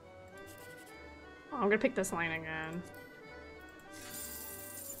 Oh, I'm gonna pick this line again.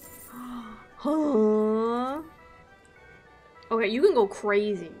 Huh? Okay, you can go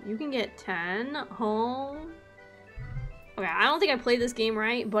crazy. You can get 10. Huh? Okay, I don't think I played this game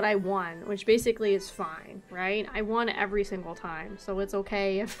right, but I won, which basically is fine, right? I won every single time, so it's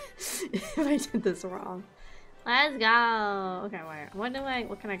okay if, if I did this wrong. Let's go! Okay, wait.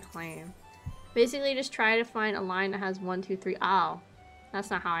 What can I claim? Basically, just try to find a line that has 1, 2, 3. Oh. That's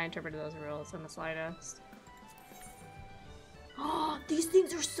not how I interpreted those rules in the slightest. Oh, these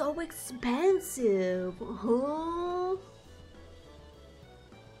things are so expensive! Huh?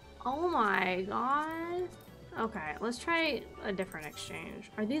 Oh my god. Okay, let's try a different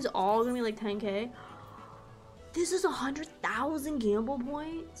exchange. Are these all gonna be like 10k? This is 100,000 gamble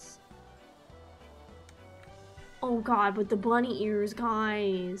points? Oh god, but the bunny ears,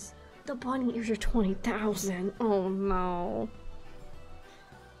 guys. The bunny ears are 20,000. Oh no.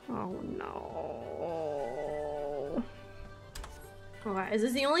 Oh no. Okay, is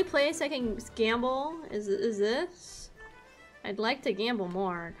this the only place I can gamble? Is this? I'd like to gamble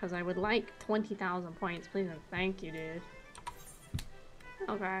more, because I would like 20,000 points. Please and thank you, dude.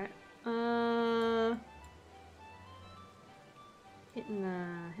 Okay. Hitting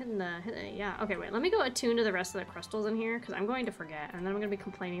the, yeah. Okay, wait, let me go attune to the rest of the crystals in here, because I'm going to forget, and then I'm going to be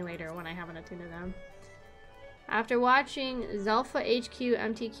complaining later when I haven't attuned to them. After watching Zelfa HQ,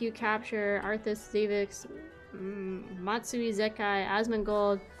 MTQ Capture, Arthas, Zavix, Matsui Zekai,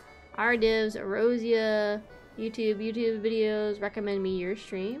 Asmongold, Our divs, Erosia, YouTube videos, recommend me your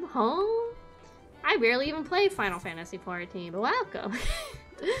stream. Huh? I barely even play Final Fantasy XIV, but welcome.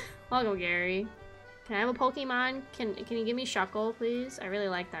 Welcome, Gary. Can I have a Pokemon? Can you give me Shuckle, please? I really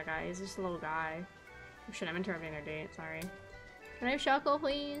like that guy. He's just a little guy. Oh shit, I'm interrupting their date, sorry. Can I have Shuckle,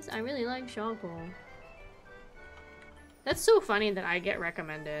 please? I really like Shuckle. That's so funny that I get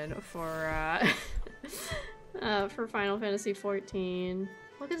recommended for Final Fantasy XIV.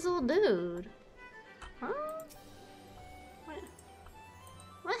 Look at this little dude. Huh?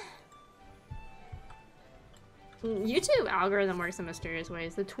 What? YouTube algorithm works in mysterious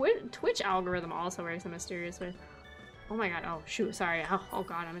ways. The Twitch algorithm also works in mysterious ways. Oh my god. Oh shoot. Sorry. Oh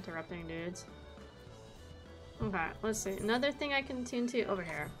god. I'm interrupting dudes. Okay. Let's see. Another thing I can tune to over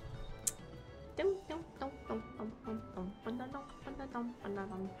here.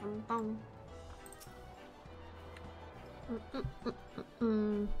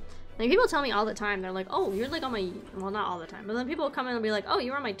 Like people tell me all the time, they're like, oh, you're like on my, well, not all the time, but then people come in and be like, oh,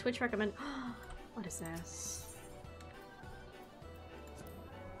 you were on my Twitch recommend. What is this?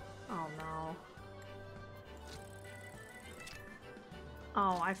 Oh no.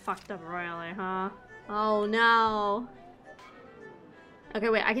 Oh, I fucked up royally, huh? Oh no. Okay,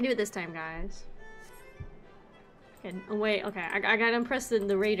 wait, I can do it this time, guys. Okay, oh, wait, okay, I gotta impress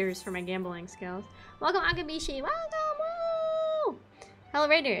the raiders for my gambling skills. Welcome, Akemi, welcome! Woo! Hello,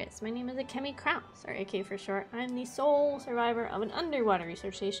 raiders. My name is Akemi Kraus, or AK for short. I'm the sole survivor of an underwater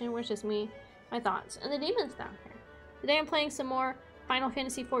research station, which is me, my thoughts, and the demons down here. Today I'm playing some more Final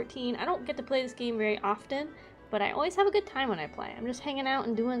Fantasy XIV. I don't get to play this game very often, but I always have a good time when I play. I'm just hanging out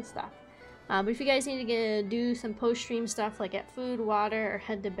and doing stuff. But if you guys need to do some post-stream stuff like get food, water, or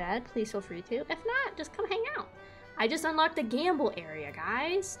head to bed, please feel free to. If not, just come hang out. I just unlocked the gamble area,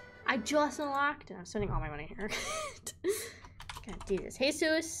 guys. I just unlocked it. I'm spending all my money here. Gotta do this.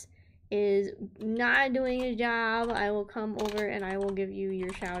 Jesus is not doing his job. I will come over and I will give you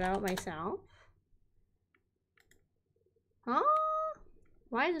your shout out myself. Huh?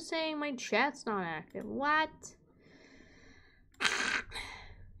 Why is it saying my chat's not active? What?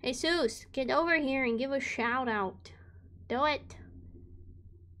 Jesus, get over here and give a shout out. Do it.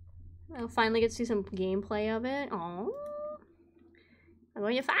 I'll finally get to see some gameplay of it. Oh, I'm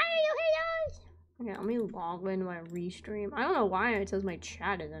going to fire you, haters! Okay, let me log into my restream. I don't know why it says my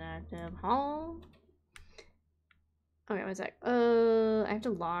chat isn't active. Huh? Okay, one sec. I have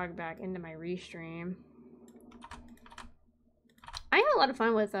to log back into my restream. I have a lot of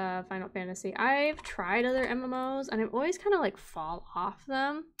fun with Final Fantasy. I've tried other MMOs and I've always kind of like fall off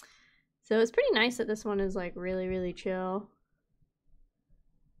them. So it's pretty nice that this one is like really, really chill.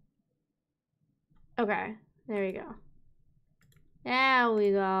 Okay, there we go. There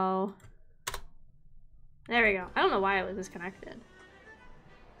we go. There we go. I don't know why it was disconnected.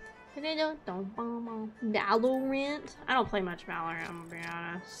 Valorant? I don't play much Valorant, I'm gonna be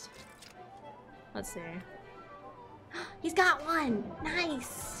honest. Let's see. He's got one!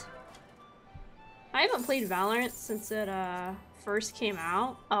 Nice! I haven't played Valorant since it first came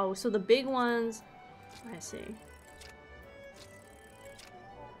out. Oh, so the big ones... I see.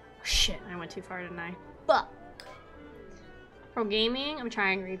 Shit, I went too far, didn't I? Fuck! Pro gaming? I'm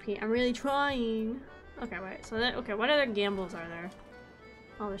trying repeat. I'm really trying. Okay, wait. So that, okay, what other gambles are there?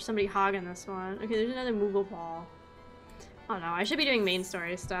 Oh, there's somebody hogging this one. Okay, there's another Moogle ball. Oh no, I should be doing main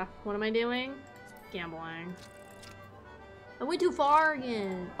story stuff. What am I doing? Gambling. I went too far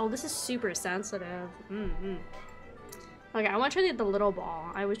again. Oh, this is super sensitive. Okay, I want to try to get the little ball.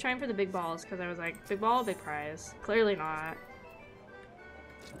 I was trying for the big balls because I was like, big ball, big prize. Clearly not.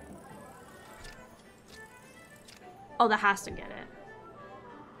 Oh, that has to get it.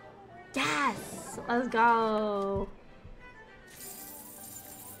 Yes! Let's go.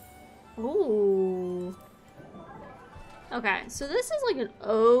 Ooh. Okay, so this is like an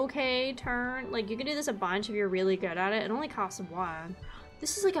okay turn. Like, you can do this a bunch if you're really good at it. It only costs one.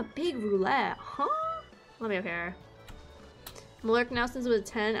 This is like a big roulette, huh? Let me up here. Malurk now since it was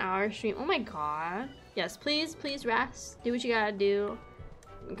a 10-hour stream. Oh my god. Yes, please, please rest. Do what you gotta do.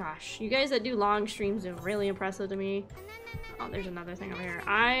 Gosh, you guys that do long streams are really impressive to me. Oh, there's another thing over here.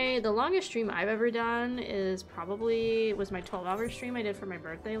 The longest stream I've ever done is probably, was my 12-hour stream I did for my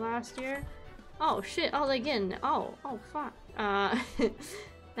birthday last year. Oh shit, oh again, oh fuck. That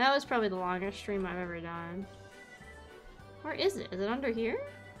was probably the longest stream I've ever done. Where is it? Is it under here?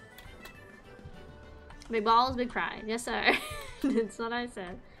 Big balls, big prize. Yes sir. That's what I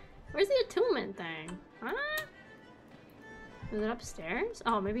said. Where's the attunement thing? Huh? Is it upstairs?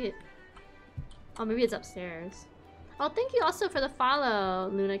 Oh, maybe it's upstairs. Oh, thank you also for the follow,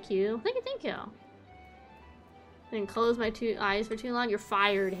 Luna Q. Thank you, thank you. Didn't close my eyes for too long. You're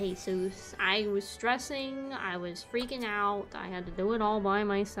fired, Jesus. I was stressing. I was freaking out. I had to do it all by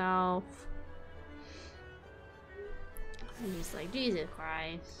myself. And he's like, Jesus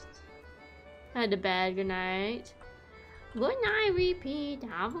Christ. Head to bed. Good night. Good night, repeat.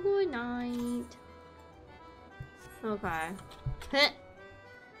 Have a good night. Okay. Hit.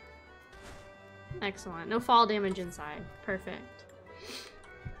 Excellent. No fall damage inside. Perfect.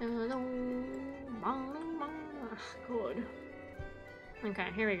 Good. Okay,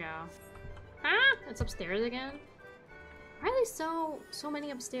 here we go. Ah! It's upstairs again? Why are there so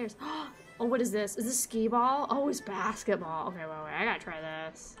many upstairs? Oh, what is this? Is this skee ball? Oh, it's basketball. Okay, wait. I gotta try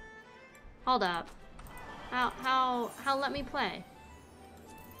this. Hold up. How let me play?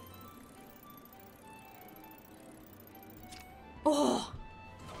 Oh!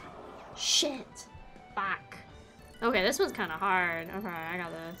 Shit! Fuck. Okay, this one's kind of hard. Okay, I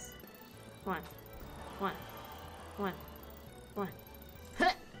got this. One.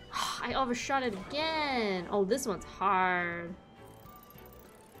 I overshot it again. Oh, this one's hard.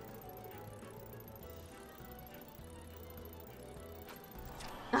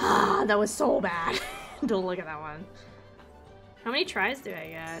 Ah, that was so bad. Don't look at that one. How many tries do I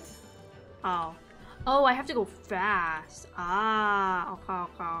get? Oh. Oh, I have to go fast. Ah, okay.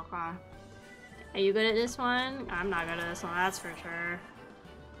 Are you good at this one? I'm not good at this one, that's for sure.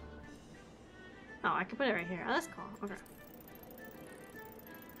 Oh, I can put it right here. Oh, that's cool. Okay.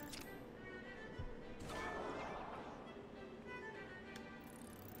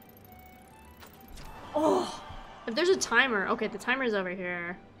 Oh! If there's a timer. Okay, the timer's over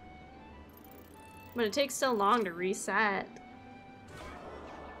here. But it takes so long to reset.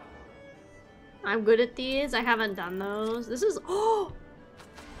 I'm good at these. I haven't done those. This is... Oh!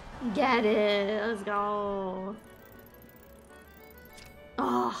 Get it. Let's go.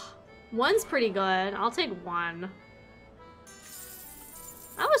 Oh, one's pretty good. I'll take one.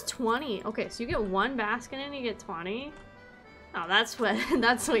 That was 20. Okay, so you get one basket and you get 20. Oh, that's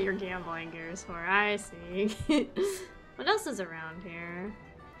what your gambling gear's for. I see. What else is around here?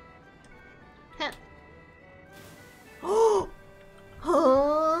 Oh!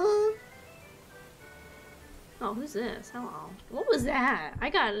 Huh? Oh, who's this? Hello. What was that? I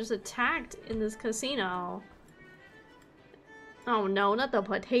got just attacked in this casino. Oh no, not the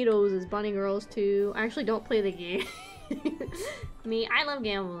potatoes as bunny girls too. I actually don't play the game. Me, I love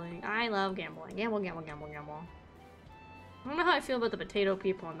gambling. I love gambling. Gamble. I don't know how I feel about the potato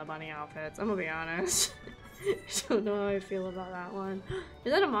people in the bunny outfits. I'm gonna be honest. I don't know how I feel about that one.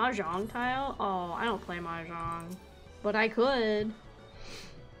 Is that a mahjong tile? Oh, I don't play mahjong. But I could.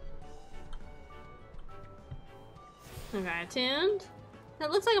 Okay, attuned.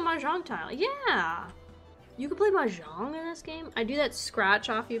 That looks like a mahjong tile. Yeah! You can play mahjong in this game? I do that scratch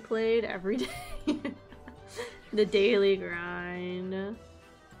off you played every day. The daily grind.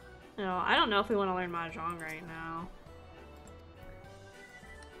 No, I don't know if we want to learn mahjong right now.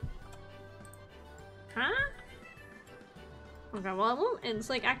 Huh? Okay, well, it won't, it's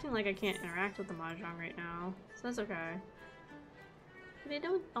like acting like I can't interact with the mahjong right now. So that's okay.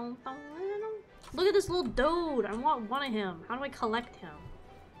 Look at this little dude! I want one of him. How do I collect him?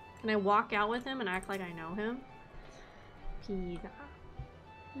 Can I walk out with him and act like I know him? Pizza.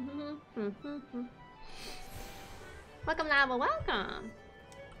 Welcome, Lava, welcome!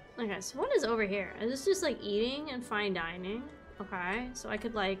 Okay, so what is over here? Is this just like eating and fine dining? Okay, so I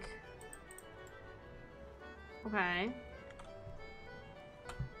could like... Okay.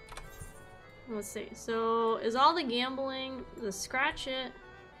 Let's see. So, is all the gambling the scratch it?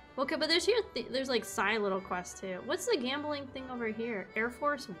 Okay, but there's there's like side little quests too. What's the gambling thing over here? Air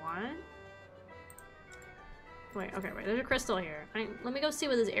Force One? Wait, there's a crystal here. Let me go see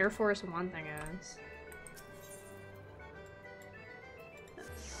what this Air Force One thing is.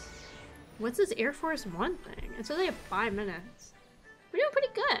 What's this Air Force One thing? It's only 5 minutes. We're doing pretty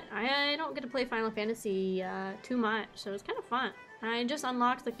good. I don't get to play Final Fantasy too much, so it's kind of fun. I just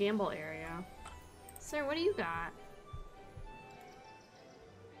unlocked the gamble area. Sir, what do you got?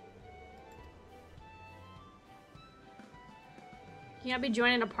 Can I be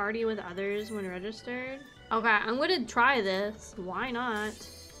joining a party with others when registered? Okay, I'm gonna try this. Why not?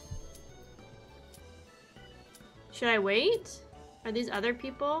 Should I wait? Are these other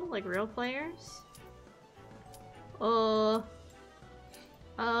people, like real players?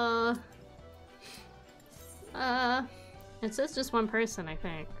 It says just one person, I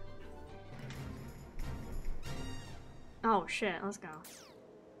think. Oh shit, let's go.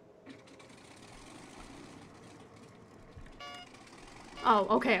 Oh,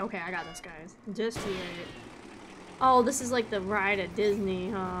 okay, I got this, guys. Just you wait. Oh, this is like the ride at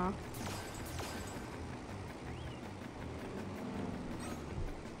Disney, huh?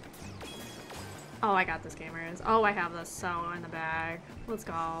 Oh, I got this, gamers. Oh, I have this so in the bag. Let's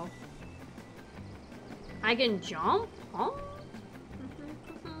go. I can jump? Oh.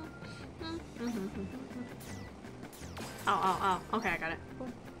 Oh. Okay, I got it.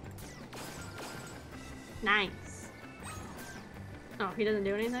 Nice. Oh, he doesn't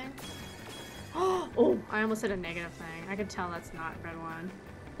do anything? Oh, I almost hit a negative thing. I could tell that's not a good one.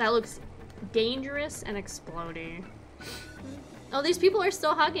 That looks dangerous and explodey. Oh, these people are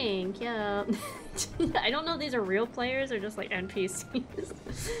still hugging. Yeah. I don't know if these are real players or just like NPCs.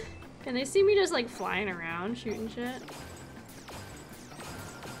 Can they see me just like flying around shooting shit?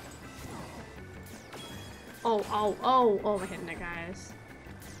 Oh, I'm hitting it, guys.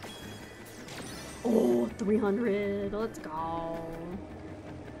 Oh, 300. Let's go.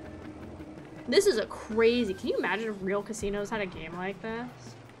 This is a crazy. Can you imagine if real casinos had a game like this?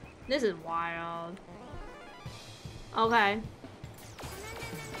 This is wild. Okay.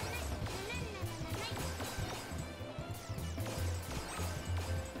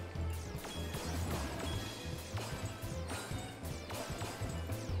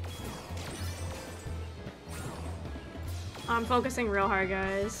 I'm focusing real hard,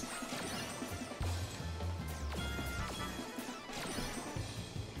 guys.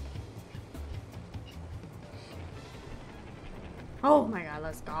 Oh my god,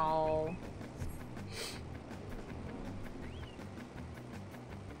 let's go.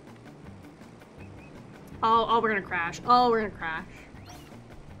 Oh, we're gonna crash. Oh, we're gonna crash.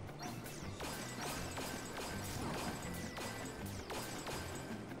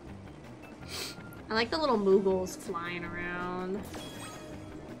 I like the little moogles flying around.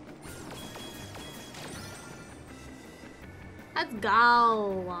 Let's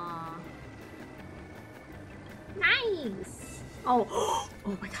go. Nice. Oh,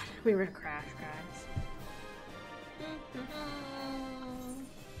 oh my god, we were gonna crash, guys.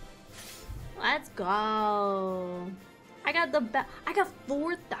 Let's go. I got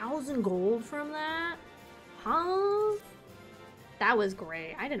 4,000 gold from that. Huh? That was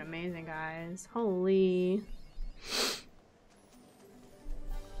great. I did amazing, guys. Holy.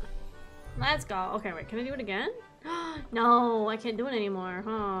 Let's go. Okay, wait. Can I do it again? No, I can't do it anymore,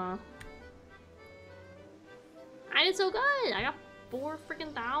 huh? I did so good. I got 4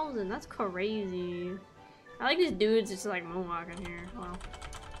 freaking thousand. That's crazy. I like these dudes just like moonwalking here. Well,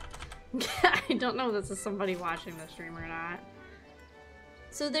 I don't know if this is somebody watching the stream or not.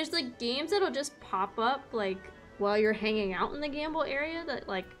 So there's like games that'll just pop up like while you're hanging out in the gamble area that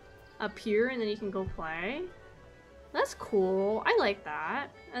like appear and then you can go play. That's cool. I like that.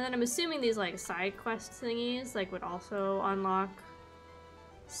 And then I'm assuming these like side quest thingies like would also unlock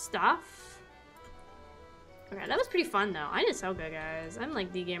stuff. Okay, that was pretty fun though. I did so good, guys. I'm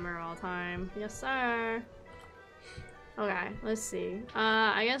like the gamer of all time. Yes, sir. Okay, let's see.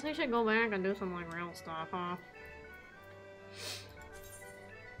 I guess we should go back and do some like real stuff, huh?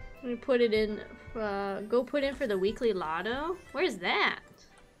 Let me put it in, go put in for the weekly lotto. Where's that?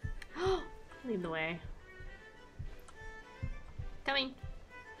 Lead the way. Coming.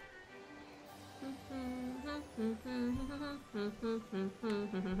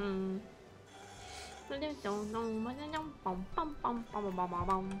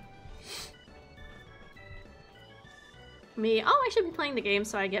 Me. Oh, I should be playing the game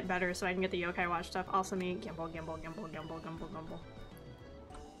so I get better so I can get the Yokai Watch stuff. Also me. Gamble.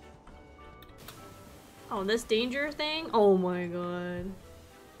 Oh, this danger thing? Oh my god.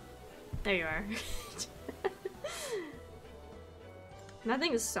 There you are. That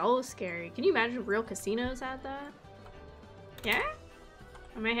thing is so scary. Can you imagine if real casinos had that? Yeah?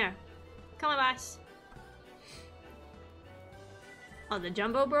 I'm right here. Come on, boss. Oh, the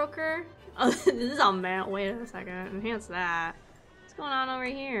jumbo broker? Oh, this is all mount. Wait a second. Enhance that. What's going on over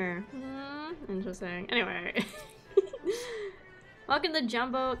here? Interesting. Anyway. Welcome to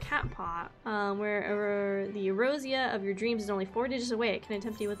Jumbo Cat Pot, where the Erosia of your dreams is only 4 digits away. It can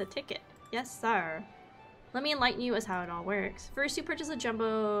tempt you with a ticket. Yes, sir. Let me enlighten you as how it all works. First, you purchase a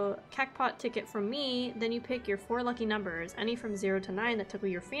Jumbo Cacpot ticket from me, then you pick your 4 lucky numbers, any from 0 to 9 that tickle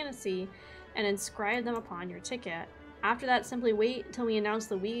your fantasy, and inscribe them upon your ticket. After that, simply wait until we announce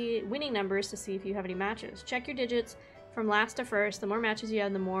the winning numbers to see if you have any matches. Check your digits from last to first. The more matches you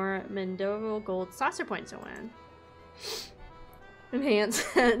have, the more Mendovo Gold Saucer points you'll win. Enhance.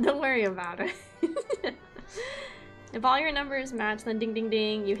 Don't worry about it. If all your numbers match, then ding ding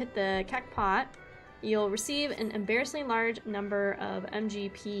ding, you hit the Cacpot. You'll receive an embarrassingly large number of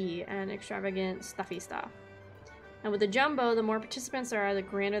MGP and extravagant stuffy stuff. And with the Jumbo, the more participants there are, the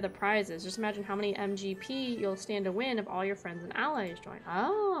grander the prizes. Just imagine how many MGP you'll stand to win if all your friends and allies join.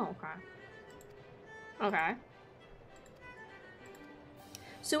 Oh, okay. Okay.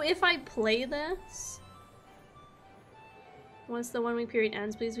 So if I play this, once the 1 week period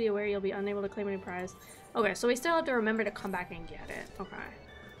ends, please be aware you'll be unable to claim any prize. Okay, so we still have to remember to come back and get it.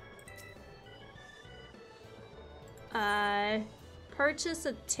 Okay. Purchase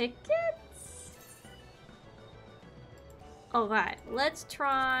a ticket? Okay, let's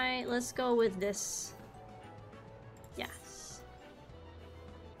go with this. Yes.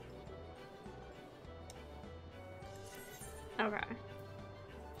 Okay.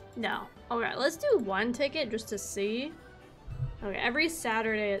 No. Okay, let's do 1 ticket just to see. Okay, every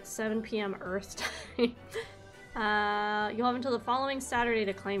Saturday at 7 p.m. Earth time. You'll have until the following Saturday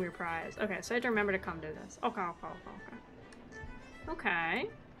to claim your prize. Okay, so I have to remember to come to this. Okay. Okay.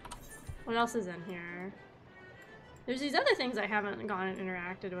 What else is in here? There's these other things I haven't gone and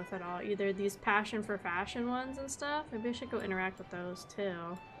interacted with at all. Either these passion for fashion ones and stuff. Maybe I should go interact with those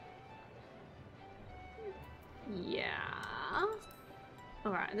too. Yeah.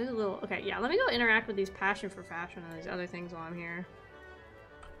 Alright, there's a little... Okay, yeah, let me go interact with these passion for fashion and these other things while I'm here.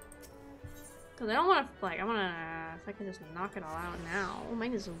 Because I don't want to, like, I want to... if I can just knock it all out now. Oh,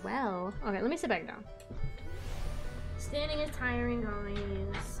 might as well. Okay, let me sit back down. Standing is tiring,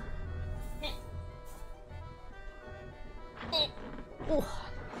 guys. Oh.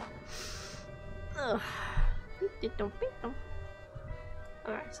 Ugh.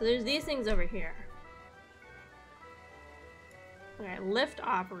 Okay, so there's these things over here. Okay, lift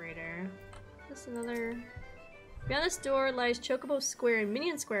operator. This another. Beyond this door lies Chocobo Square and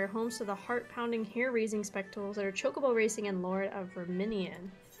Minion Square, homes to the heart-pounding, hair-raising spectacles that are Chocobo Racing and Lord of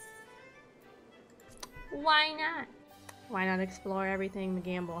Verminion. Why not? Why not explore everything the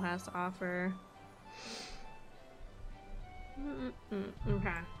gamble has to offer?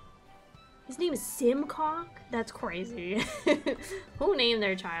 Okay. His name is Simcock? That's crazy. Who named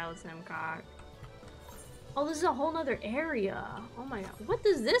their child Simcock? Oh, this is a whole nother area. Oh my god. What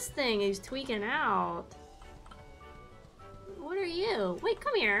is this thing he's tweaking out? What are you? Wait,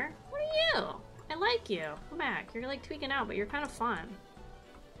 come here. What are you? I like you. Come back. You're like tweaking out, but you're kind of fun.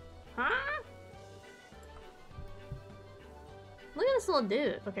 Huh? Look at this little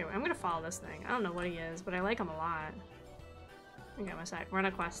dude. Okay, I'm gonna follow this thing. I don't know what he is, but I like him a lot. Okay, my side. We're on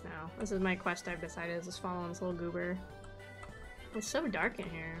a quest now. This is my quest I've decided is just following this little goober. It's so dark in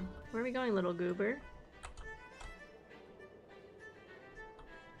here. Where are we going, little goober?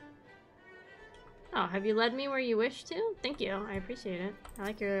 Oh, have you led me where you wish to? Thank you. I appreciate it. I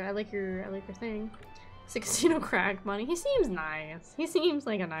like your thing. 16 crack money. He seems nice. He seems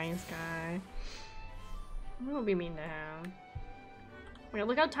like a nice guy. I won't be mean to him. Wait,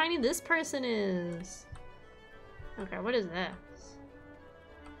 look how tiny this person is. Okay, what is this?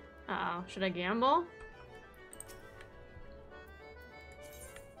 Uh-oh, should I gamble?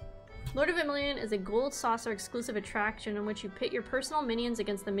 Lord of Vermilion is a gold saucer exclusive attraction in which you pit your personal minions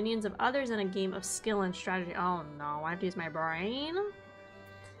against the minions of others in a game of skill and strategy. Oh no, I have to use my brain?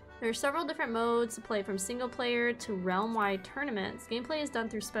 There are several different modes to play, from single player to realm-wide tournaments. Gameplay is done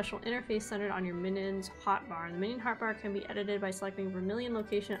through special interface centered on your minion's hotbar. The minion hotbar can be edited by selecting Vermilion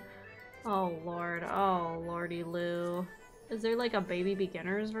location. Oh lord, oh lordy Lou. Is there like a baby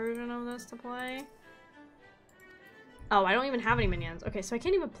beginner's version of this to play? Oh, I don't even have any minions. Okay, so I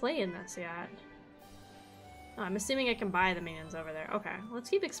can't even play in this yet. Oh, I'm assuming I can buy the minions over there. Okay, let's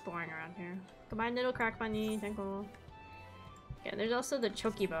keep exploring around here. Goodbye, little crack bunny. Thank you. Okay, there's also the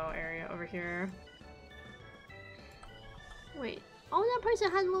Chocobo area over here. Wait. Oh, that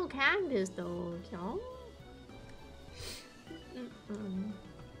person has a little cactus though, no?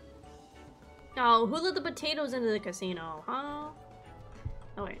 Oh, who let the potatoes into the casino, huh?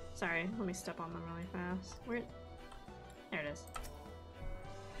 Oh wait, sorry. Let me step on them really fast. Where? There it is.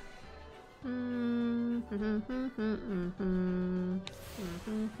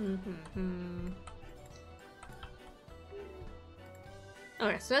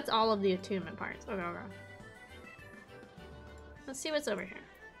 Okay, so that's all of the attunement parts. Okay, okay. Let's see what's over here.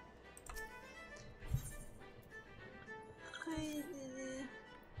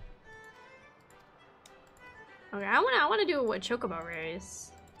 Okay, I wanna do a Chocobo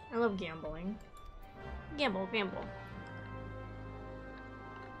race. I love gambling. Gamble.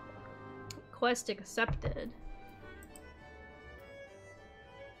 Quest accepted.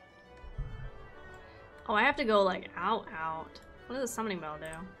 Oh, I have to go like out. What does the summoning bell do?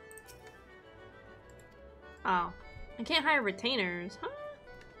 Oh, I can't hire retainers, huh?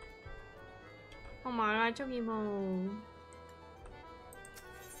 Oh my god, Chocobo.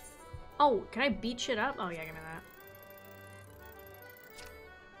 Oh, can I beat shit up? Oh yeah, give me that.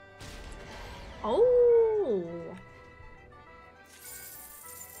 Oh.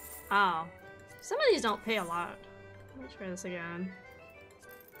 Oh. Some of these don't pay a lot. Let me try this again.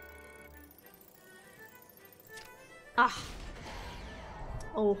 Ah.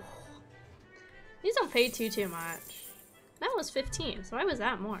 Oh. These don't pay too much. That was 15, so why was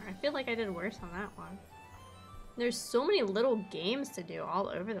that more? I feel like I did worse on that one. There's so many little games to do all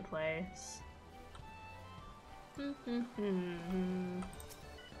over the place.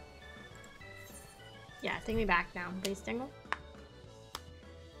 Yeah, take me back down, please, Tingle.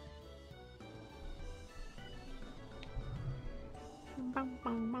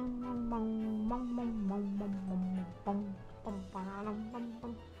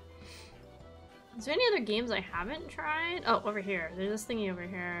 Is there any other games I haven't tried? Oh, over here. There's this thingy over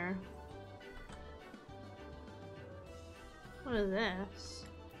here. What is this?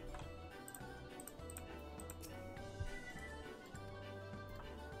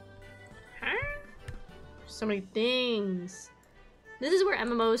 Huh? So many things. This is where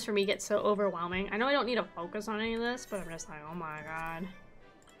MMOs for me get so overwhelming. I know I don't need to focus on any of this, but I'm just like, oh my god.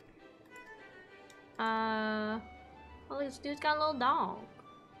 Oh, this dude's got a little dog.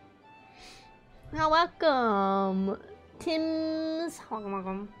 Oh, welcome, Tim's. Welcome,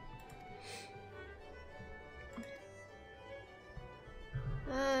 welcome.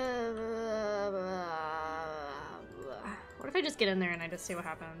 What if I just get in there and I just see what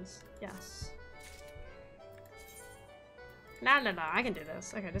happens? Yes. La la la, I can do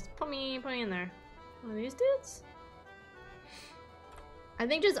this. Okay, just put me in there. One of these dudes? I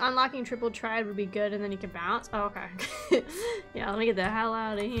think just unlocking triple triad would be good and then you can bounce. Oh, okay. Yeah, let me get the hell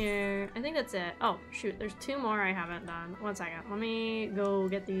out of here. I think that's it. Oh, shoot, there's 2 more I haven't done. 1 second. Let me go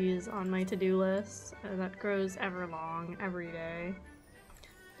get these on my to-do list. That grows ever long every day.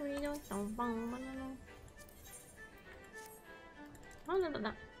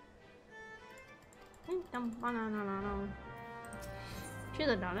 Choose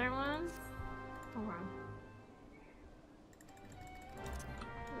another one. Oh wow.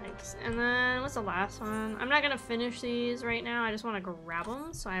 Thanks. And then what's the last one? I'm not gonna finish these right now. I just want to grab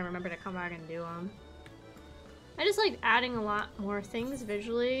them so I remember to come back and do them. I just like adding a lot more things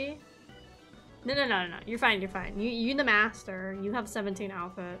visually. No. You're fine. You're fine. You the master. You have 17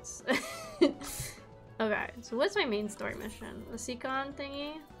 outfits. Okay. So what's my main story mission? The Seacon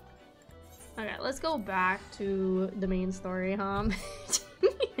thingy. Okay, let's go back to the main story, huh?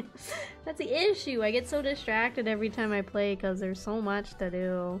 That's the issue. I get so distracted every time I play because there's so much to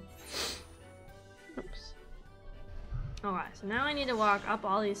do. Oops. Okay, so now I need to walk up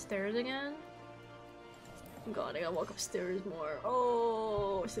all these stairs again. God, I gotta walk upstairs more.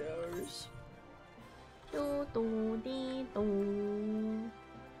 Oh, stairs. Do do dee do.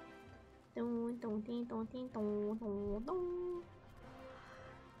 Do do dee do dee do do do.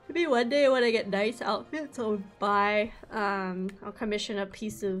 Maybe one day when I get nice outfits, I'll buy, I'll commission a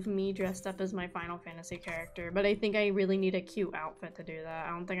piece of me dressed up as my Final Fantasy character, but I think I really need a cute outfit to do that. I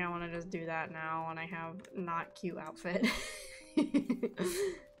don't think I want to just do that now when I have not cute outfit.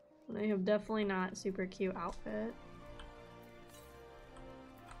 I have definitely not super cute outfit.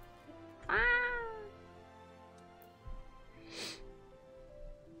 Ah!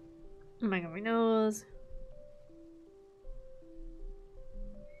 Oh my god, my nose.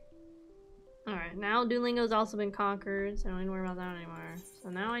 Alright, now Duolingo's also been conquered, so I don't need to worry about that anymore. So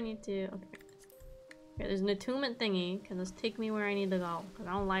now I need to... Okay, there's an attunement thingy. Can this take me where I need to go? Because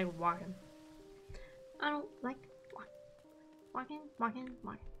I don't like walking. I don't like walking. Walking.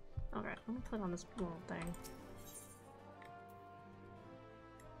 Okay, let me click on this little thing.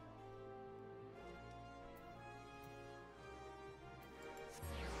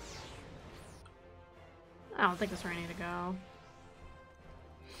 I don't think that's where I need to go.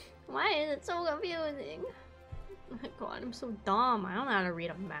 Why is it so confusing? Oh my god, I'm so dumb. I don't know how to read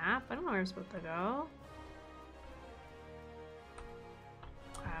a map. I don't know where I'm supposed to go.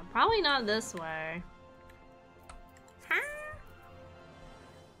 Probably not this way. Huh?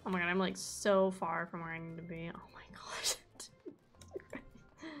 Oh my god, I'm like so far from where I need to be. Oh my gosh.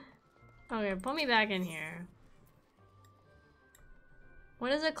 Okay, put me back in here.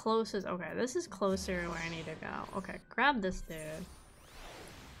 What is the closest? Okay, this is closer to where I need to go. Okay, grab this dude.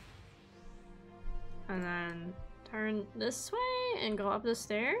 And then turn this way and go up the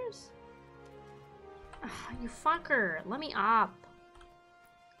stairs? Ugh, you fucker! Let me up!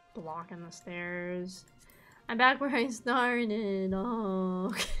 Blocking the stairs. I'm back where I started. Oh.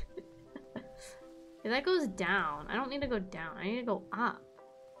 Okay, that goes down. I don't need to go down. I need to go up.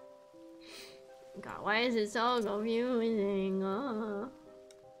 God, why is it so confusing? Oh.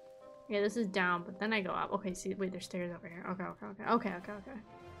 Yeah, this is down, but then I go up. Okay, see, wait, there's stairs over here. Okay.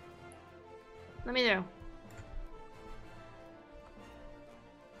 Let me do.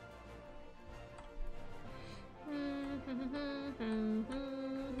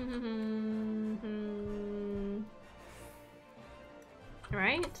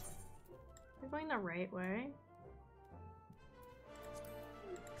 right? We're going the right way.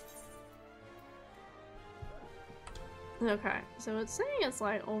 Okay, so it's saying it's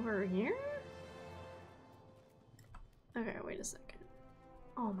like over here? Okay, wait a second.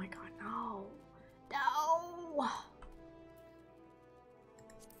 Oh my god, no. No!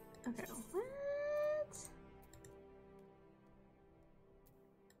 Okay, what?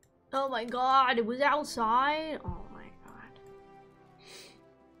 Oh my god, it was outside? Oh my god.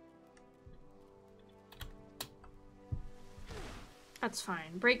 That's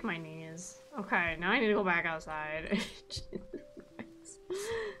fine. Break my knees. Okay, now I need to go back outside.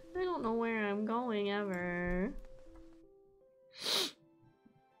 I don't know where I'm going ever.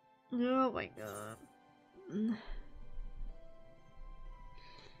 Oh my god.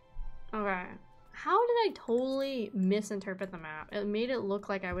 Okay. How did I totally misinterpret the map? It made it look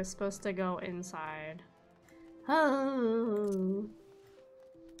like I was supposed to go inside. Oh.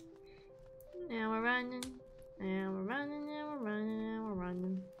 Now we're running. Now we're running. Now we're running. Now we're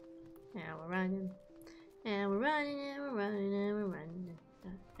running. Now we're running. And we're running. And we're running. And we're running.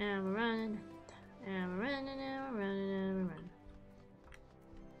 And we're running. And we're running. And we're running. And we're running.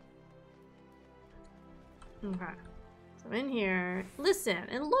 Okay. So in here, listen,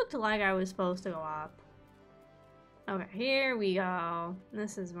 it looked like I was supposed to go up. Okay, here we go.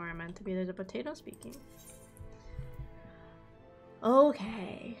 This is where I'm meant to be. There's a potato speaking.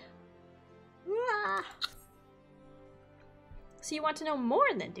 Okay. Ah. So you want to know more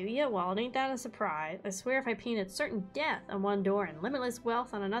then, do you? Well, ain't that a surprise? I swear if I painted certain death on one door and limitless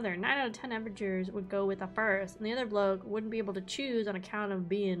wealth on another, 9 out of 10 averagers would go with the first, and the other bloke wouldn't be able to choose on account of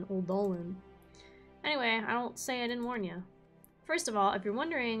being old Dolan. Anyway, I don't say I didn't warn you. First of all, if you're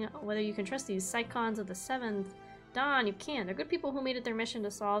wondering whether you can trust these Psychons of the 7th Dawn, you can. They're good people who made it their mission to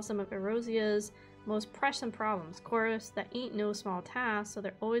solve some of Erosia's most pressing problems. Of course, that ain't no small task, so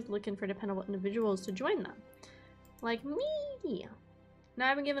they're always looking for dependable individuals to join them. Like me! Now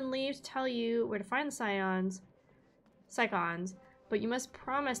I've been given leave to tell you where to find the Psychons, but you must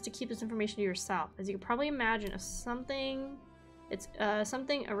promise to keep this information to yourself. As you can probably imagine, something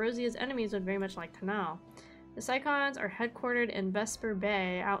Erosia's enemies would very much like to know. The Psychons are headquartered in Vesper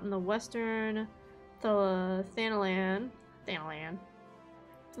Bay, out in the western Thanalan.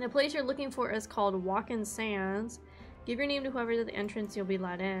 The place you're looking for is called Walkin' Sands. Give your name to whoever's at the entrance, you'll be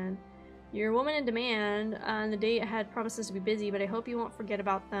let in. You're a woman in demand, and the day ahead promises to be busy, but I hope you won't forget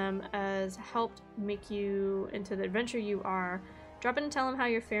about them as helped make you into the adventure you are. Drop in and tell them how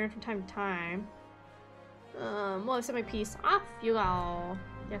you're faring from time to time. Well, I've said my piece. Off you go.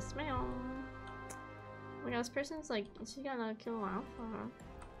 Yes, ma'am. Oh my god, this person's like, is she gonna kill Alpha?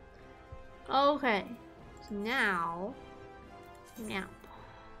 Okay. So now.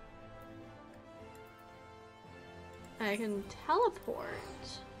 I can teleport.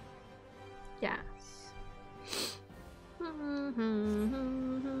 Yes.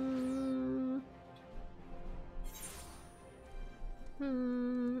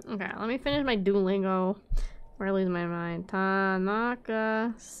 Okay, let me finish my Duolingo. Or I lose my mind.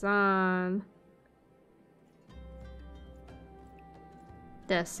 Tanaka-san.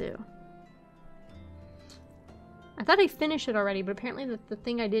 Desu. I thought I finished it already, but apparently the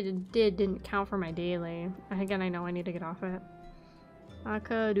thing I didn't count for my daily. Again, I know I need to get off it.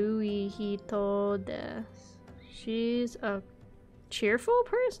 Akarui hito desu. She's a cheerful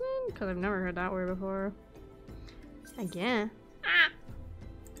person? Because I've never heard that word before. Again. Ah!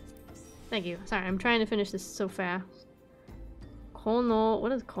 Thank you. Sorry, I'm trying to finish this so fast. Kono.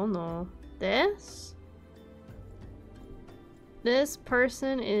 What is kono? This? This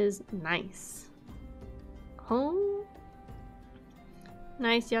person is nice. Oh.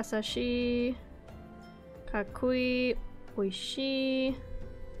 Nice, yasashi. Kakui. Oishii.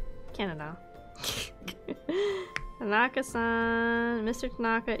 Canada. Tanaka-san. Mr.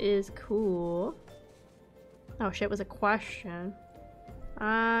 Tanaka is cool. Oh shit, was a question.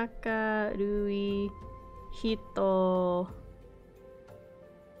 Akarui hito.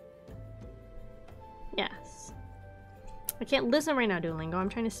 Yes. I can't listen right now, Duolingo. I'm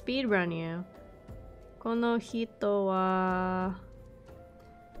trying to speedrun you. Kono hito wa.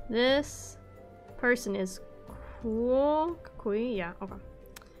 This person is cool. Kakui? Yeah, okay.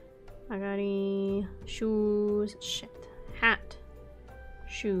 Agari. Shoes. Shit. Hat.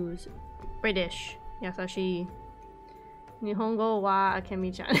 Shoes. British. Yasashi. Nihongo wa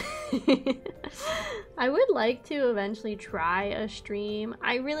Akemi-chan. I would like to eventually try a stream.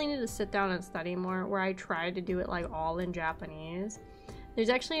 I really need to sit down and study more where I try to do it like all in Japanese. There's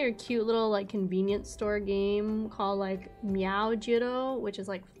actually a cute little like convenience store game called like Meow Jiro, which is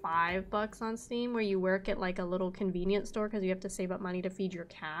like $5 on Steam, where you work at like a little convenience store because you have to save up money to feed your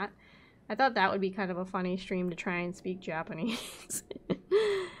cat. I thought that would be kind of a funny stream to try and speak Japanese.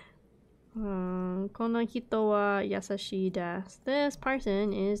 Kono hito wa yasashi desu. This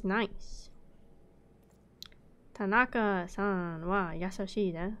person is nice. Tanaka-san wa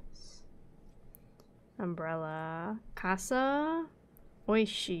yasashi desu. Umbrella. Kasa.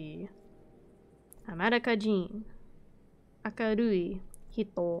 Oishi. America Jin. Akarui.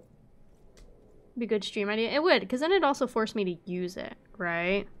 Hito. Be a good stream idea. It would, because then it'd also force me to use it,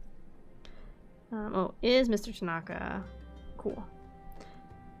 right? Oh, is Mr. Tanaka. Cool.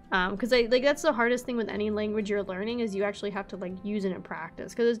 Because like that's the hardest thing with any language you're learning is you actually have to like use it in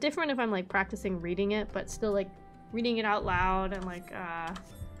practice. Because it's different if I'm like practicing reading it, but still like reading it out loud and like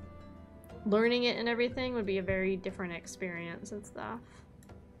learning it and everything would be a very different experience and stuff.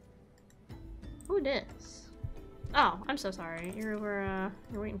 Who dis? Oh, I'm so sorry. You're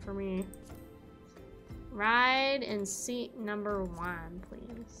waiting for me. Ride in seat number 1,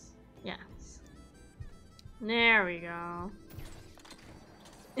 please. Yes. There we go.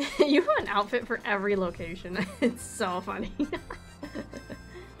 You have an outfit for every location. It's so funny.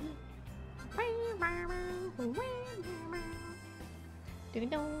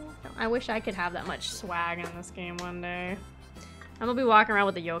 I wish I could have that much swag in this game one day. I'm gonna be walking around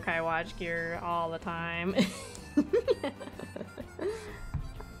with the yokai watch gear all the time.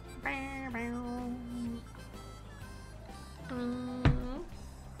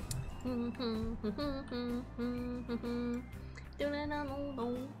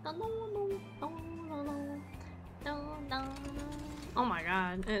 Oh my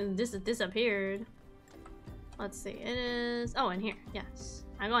god, this has disappeared. Let's see, it is... Oh, in here, yes.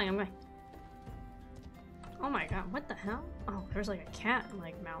 I'm going. Oh my god, what the hell? Oh, there's like a cat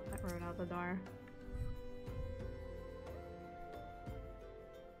like mount that rode out the door.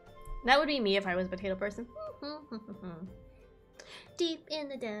 That would be me if I was a potato person. Deep in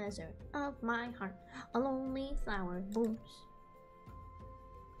the desert of my heart, a lonely flower blooms,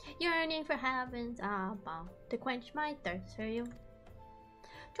 yearning for heaven's above to quench my thirst for you.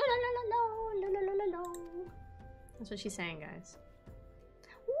 That's what she's saying, guys.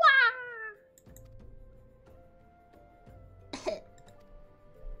 Wah!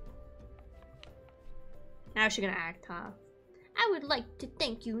 Now she's gonna act tough. I would like to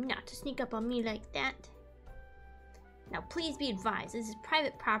thank you not to sneak up on me like that. Now please be advised, this is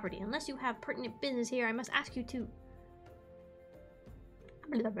private property. Unless you have pertinent business here, I must ask you to...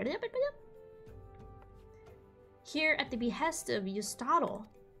 Here at the behest of Aristotle.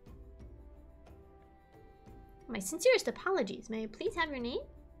 My sincerest apologies. May I please have your name?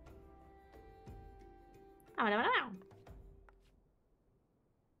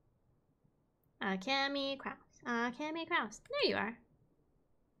 Akemi Kraus. Akemi Kraus. There you are.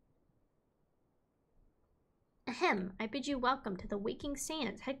 Ahem, I bid you welcome to the Waking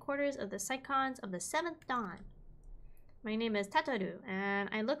Sands, headquarters of the Psychons of the 7th Dawn. My name is Tataru, and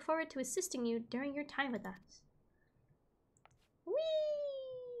I look forward to assisting you during your time with us. Whee!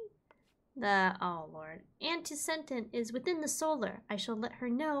 Oh lord. Antecedent is within the solar. I shall let her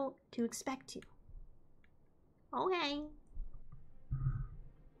know to expect you. Okay.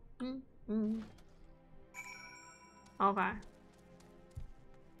 Okay.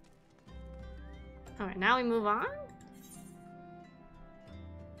 Alright, now we move on?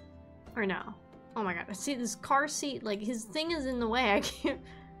 Or no? Oh my god, see this car seat, like his thing is in the way. I can't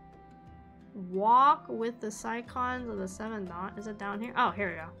walk with the Psychons of the 7th Dawn. Is it down here? Oh, here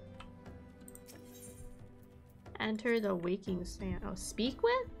we go. Enter the Waking Sand. Oh, speak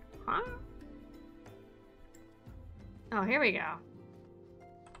with? Huh? Oh, here we go.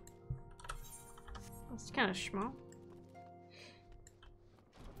 That's kind of small.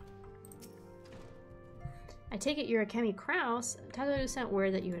 I take it you're Akemi Kraus. Tataru sent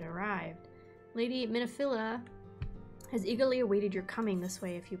word that you had arrived. Lady Minifila has eagerly awaited your coming this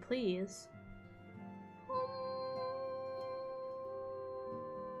way, if you please.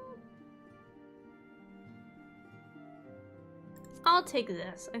 I'll take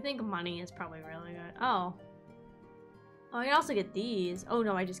this. I think money is probably really good. Oh. Oh, I can also get these. Oh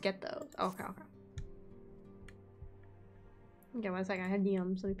no, I just get those. Okay, okay. Okay, 1 second. I had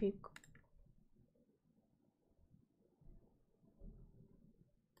DMs. Let me peek.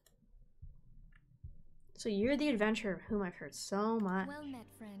 So you're the adventurer of whom I've heard so much. Well met,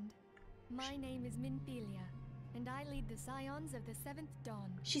 friend. My name is Minfilia, and I lead the Scions of the 7th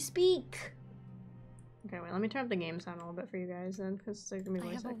Dawn. She speak! Okay, wait, let me turn up the game sound a little bit for you guys then, because it's like, give me I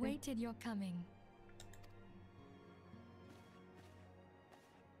one have second. awaited your coming.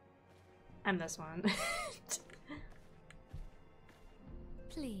 I'm this one.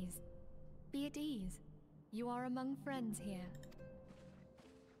 Please, be at ease. You are among friends here.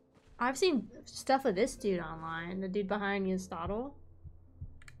 I've seen stuff of this dude online. The dude behind Aristotle.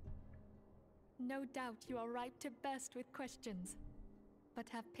 No doubt you are ripe to burst with questions. But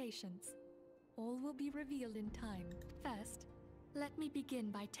have patience. All will be revealed in time. First, let me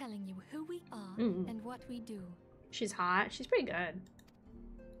begin by telling you who we are and what we do. She's hot. She's pretty good.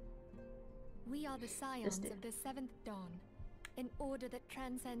 We are the scions of the Seventh Dawn, an order that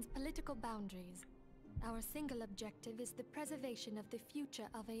transcends political boundaries. Our single objective is the preservation of the future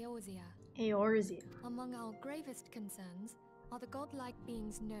of Eorzea. Eorzea. Among our gravest concerns are the godlike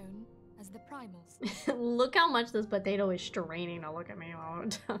beings known as the Primals. Look how much this potato is straining to look at me while I'm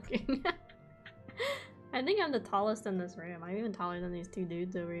talking. I think I'm the tallest in this room. I'm even taller than these two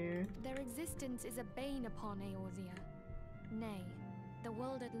dudes over here. Their existence is a bane upon Eorzea, nay, the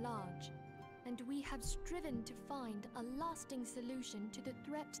world at large, and we have striven to find a lasting solution to the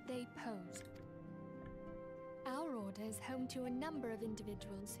threat they pose. Our order is home to a number of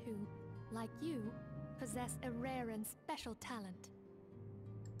individuals who, like you, possess a rare and special talent.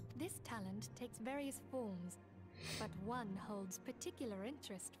 This talent takes various forms, but one holds particular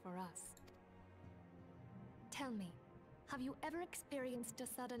interest for us. Tell me, have you ever experienced a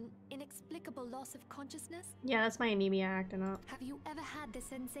sudden, inexplicable loss of consciousness? Yeah, that's my anemia acting up. Have you ever had the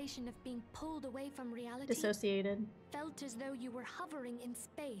sensation of being pulled away from reality? Dissociated. Felt as though you were hovering in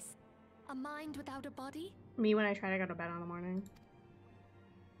space? A mind without a body? Me when I try to go to bed in the morning.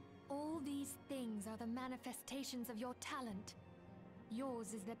 All these things are the manifestations of your talent.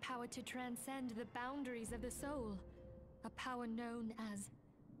 Yours is the power to transcend the boundaries of the soul. A power known as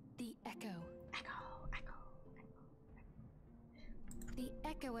the Echo. The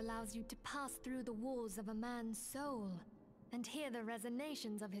Echo allows you to pass through the walls of a man's soul and hear the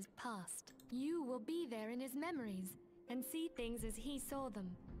resonations of his past. You will be there in his memories and see things as he saw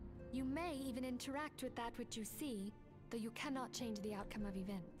them. You may even interact with that which you see, though you cannot change the outcome of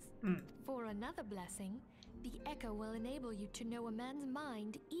events. For another blessing, the Echo will enable you to know a man's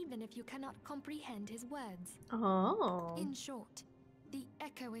mind even if you cannot comprehend his words. Oh. In short, the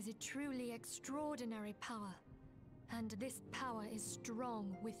Echo is a truly extraordinary power. And this power is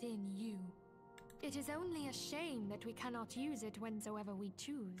strong within you. It is only a shame that we cannot use it whensoever we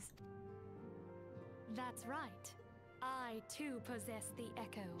choose. That's right. I too possess the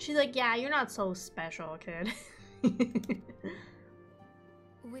Echo. She's like, yeah, you're not so special, kid.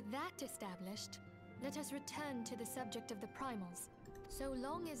 With that established, let us return to the subject of the Primals. So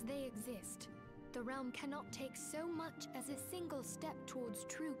long as they exist, the realm cannot take so much as a single step towards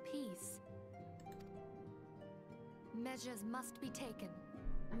true peace. Measures must be taken.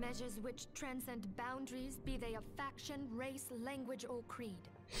 Measures which transcend boundaries, be they of faction, race, language, or creed.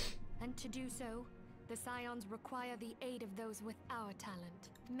 And to do so, the Scions require the aid of those with our talent.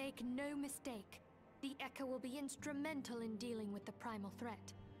 Make no mistake, the Echo will be instrumental in dealing with the primal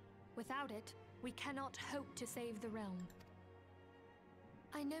threat. Without it, we cannot hope to save the realm.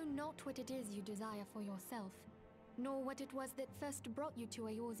 I know not what it is you desire for yourself, nor what it was that first brought you to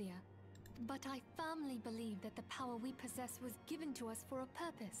Eorzea. But I firmly believe that the power we possess was given to us for a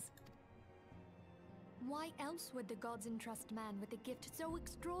purpose. Why else would the gods entrust man with a gift so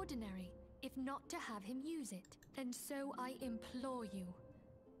extraordinary, if not to have him use it? And so I implore you,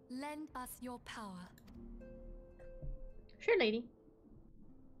 lend us your power. Sure, lady.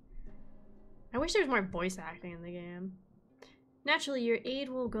 I wish there was more voice acting in the game. Naturally, your aid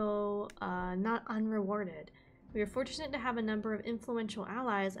will go not unrewarded. We are fortunate to have a number of influential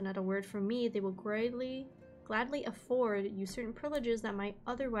allies, and at a word from me, they will gladly afford you certain privileges that might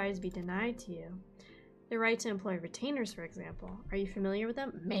otherwise be denied to you. The right to employ retainers, for example. Are you familiar with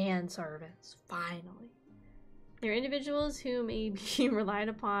them? Manservants, finally. They're individuals who may be relied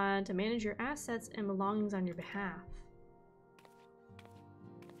upon to manage your assets and belongings on your behalf.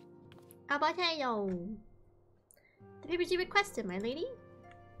 Abateyo! The papers you requested, my lady.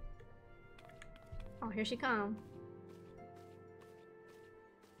 Oh, here she comes.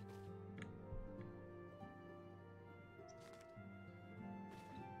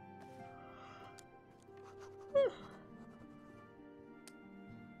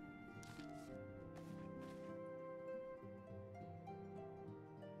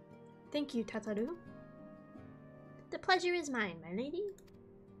 Thank you, Tataru. The pleasure is mine, my lady.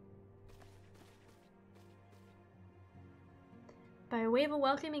 By way of a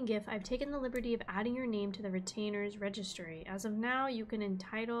welcoming gift, I've taken the liberty of adding your name to the retainer's registry. As of now, you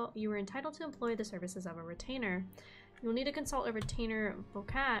are entitled to employ the services of a retainer. You'll need to consult a retainer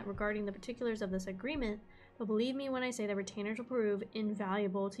vocat regarding the particulars of this agreement, but believe me when I say that retainers will prove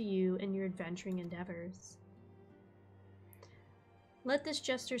invaluable to you in your adventuring endeavors. Let this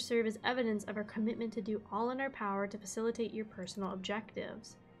gesture serve as evidence of our commitment to do all in our power to facilitate your personal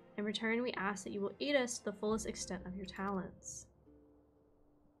objectives. In return, we ask that you will aid us to the fullest extent of your talents.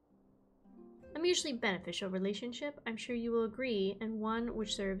 A mutually beneficial relationship, I'm sure you will agree, and one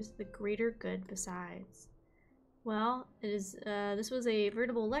which serves the greater good besides. Well, this was a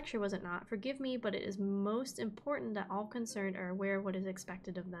veritable lecture, was it not? Forgive me, but it is most important that all concerned are aware of what is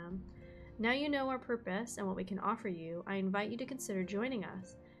expected of them. Now you know our purpose and what we can offer you, I invite you to consider joining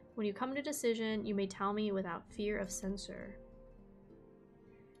us. When you come to a decision, you may tell me without fear of censure.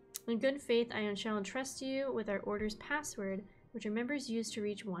 In good faith, I shall entrust you with our order's password, which our members use to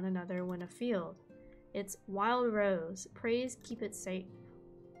reach one another when afield. It's Wild Rose. Praise keep it safe.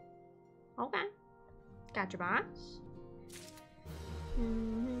 Okay. Gotcha, boss.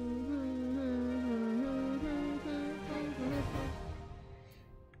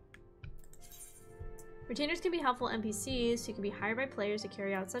 Retainers can be helpful NPCs who can be hired by players to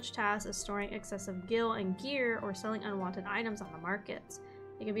carry out such tasks as storing excessive gil and gear or selling unwanted items on the markets.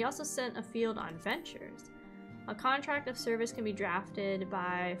 They can be also sent afield on ventures. A contract of service can be drafted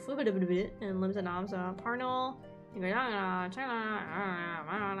by and lives in Amza Parnell. Okay.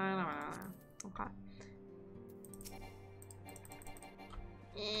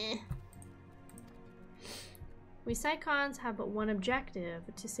 We Psychons have but one objective,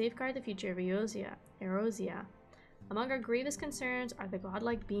 to safeguard the future of Eorzea. Among our gravest concerns are the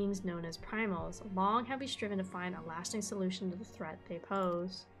godlike beings known as primals. Long have we striven to find a lasting solution to the threat they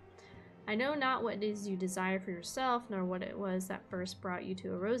pose. I know not what it is you desire for yourself, nor what it was that first brought you to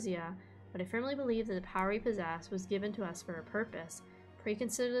Eorzea, but I firmly believe that the power we possess was given to us for a purpose. Pray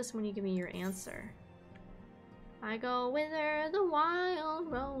consider this when you give me your answer. I go whither the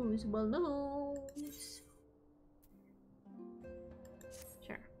wild rose blows.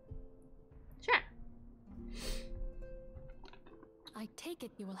 Sure. Sure. I take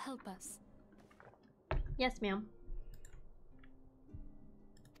it you will help us. Yes, ma'am.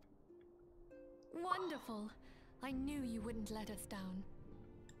 Wonderful. I knew you wouldn't let us down.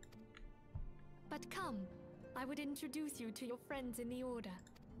 But come, I would introduce you to your friends in the Order.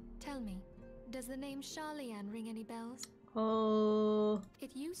 Tell me, does the name Sharlayan ring any bells? Oh.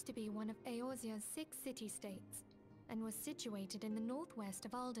 It used to be one of Eorzea's 6 city-states, and was situated in the northwest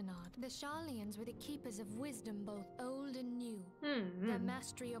of Aldenard. The Sharlayans were the keepers of wisdom, both old and new. Their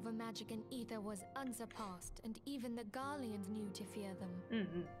mastery over magic and ether was unsurpassed, and even the Garleans knew to fear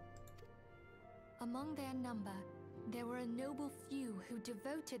them. Among their number, there were a noble few who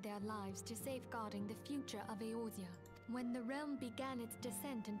devoted their lives to safeguarding the future of Eorzea. When the realm began its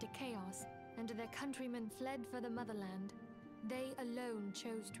descent into chaos, and their countrymen fled for the motherland, they alone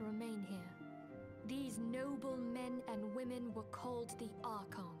chose to remain here. These noble men and women were called the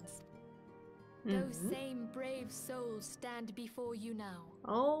Archons. Those same brave souls stand before you now.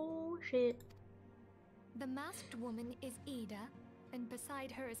 Oh, shit. The masked woman is Ida, and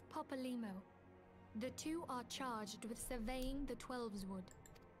beside her is Popalimo. The two are charged with surveying the Twelveswood.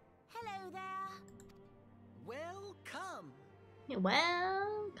 Hello there. Welcome.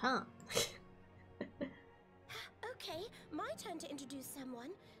 Welcome. Okay, my turn to introduce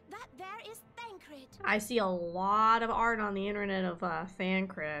someone. That there is Thancred. I see a lot of art on the internet of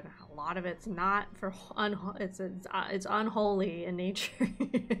Thancred. A lot of it's not for it's unholy in nature.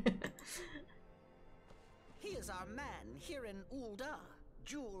 He is our man here in Ulda,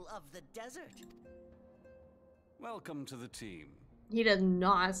 Jewel of the Desert. Welcome to the team. He does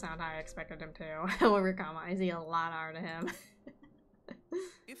not sound how I expected him to. However, I see a lot of art of him.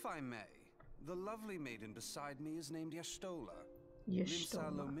 If I may, the lovely maiden beside me is named Y'shtola.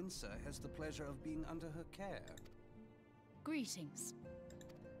 Y'shtola. Limsa Lominsa has the pleasure of being under her care. Greetings.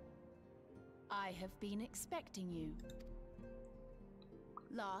 I have been expecting you.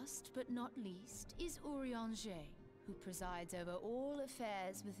 Last but not least is Urianger, who presides over all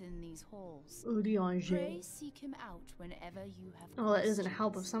affairs within these halls. Urianger. Pray seek him out whenever you have Oh, that doesn't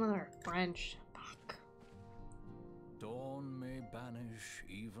help if some of them are French. Fuck. Dawn may banish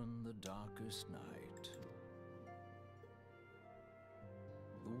even the darkest night.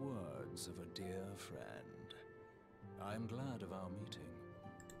 The words of a dear friend. I am glad of our meeting.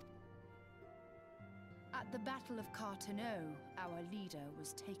 At the Battle of Carteneau, our leader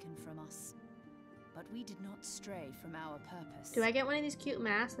was taken from us. But we did not stray from our purpose. Do I get one of these cute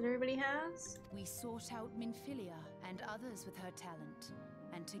masks that everybody has? We sought out Minfilia and others with her talent,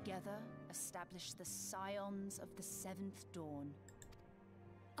 and together established the Scions of the Seventh Dawn.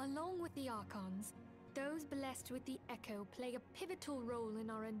 Along with the Archons, Those blessed with the Echo play a pivotal role in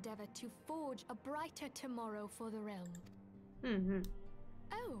our endeavor to forge a brighter tomorrow for the realm. Mm-hmm.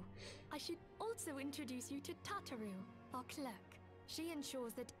 Oh, I should also introduce you to Tataru, our clerk. She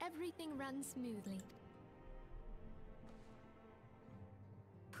ensures that everything runs smoothly.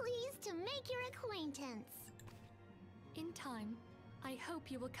 Pleased to make your acquaintance. In time, I hope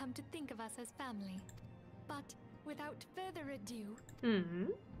you will come to think of us as family. But without further ado,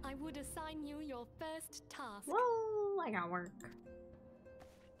 I would assign you your first task. Whoa, I got work.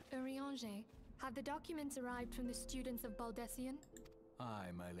 Urianger, have the documents arrived from the students of Baldessian?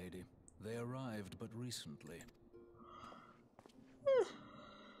 Aye, my lady. They arrived but recently.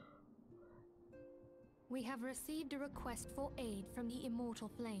 We have received a request for aid from the Immortal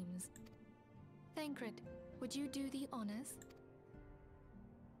Flames. Thancred, would you do the honors?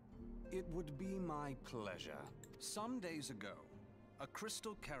 It would be my pleasure. Some days ago, a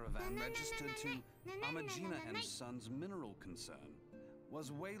crystal caravan registered to Amagina and Sons mineral concern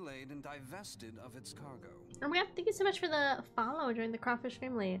was waylaid and divested of its cargo. Oh my god, thank you so much for the follow. Join the Kraufish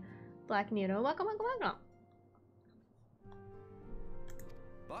family. Black Nero, welcome, welcome, welcome.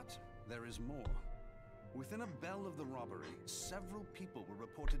 But there is more. Within a bell of the robbery, several people were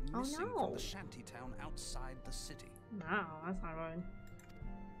reported missing from the shantytown outside the city. No, that's not good.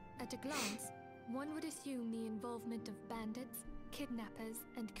 At a glance, one would assume the involvement of bandits, kidnappers,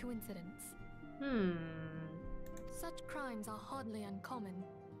 and coincidence. Such crimes are hardly uncommon,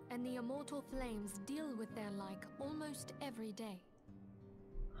 and the Immortal Flames deal with their like almost every day.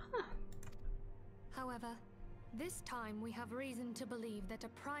 However, this time we have reason to believe that a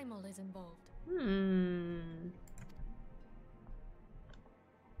primal is involved.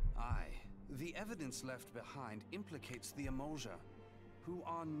 Aye, the evidence left behind implicates the Emoja, who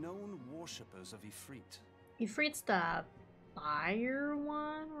are known worshippers of Ifrit. Ifrit's the fire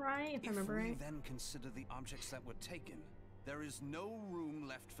one, right? If I remember right. If we then consider the objects that were taken, there is no room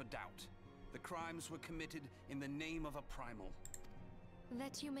left for doubt. The crimes were committed in the name of a primal.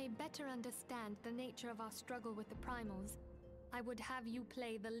 That you may better understand the nature of our struggle with the primals, I would have you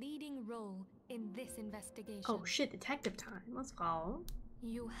play the leading role in this investigation. Oh shit, detective time. Let's go.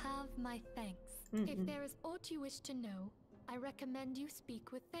 You have my thanks. If there is aught you wish to know, I recommend you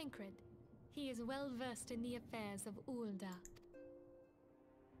speak with Thancred. He is well versed in the affairs of Ulda.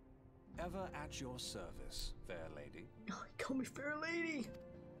 Ever at your service, fair lady. Oh, call me fair lady.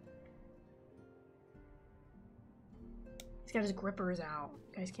 He's got his grippers out.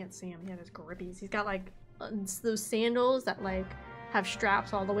 You guys can't see him. He had his grippies. He's got like those sandals that like have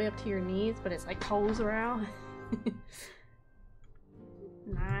straps all the way up to your knees, but it's like toes around.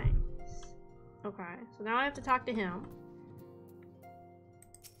 Nice. Okay, so now I have to talk to him.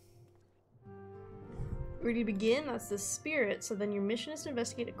 Ready to begin? That's the spirit. So then your mission is to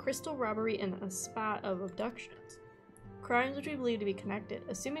investigate a crystal robbery and a spot of abductions. Crimes which we believe to be connected.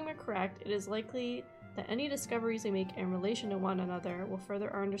 Assuming we're correct, it is likely that any discoveries we make in relation to one another will further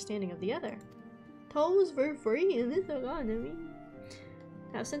our understanding of the other. Toes for free in this economy.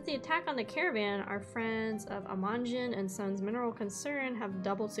 Now, since the attack on the caravan, our friends of Amanjin and Sons Mineral Concern have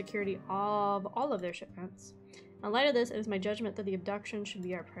doubled security of all of their shipments. In light of this, it is my judgment that the abduction should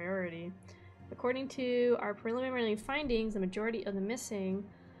be our priority. According to our preliminary findings, the majority of the missing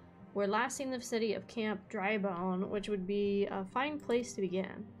were last seen in the vicinity of Camp Drybone, which would be a fine place to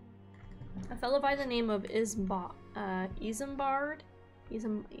begin. A fellow by the name of Isambard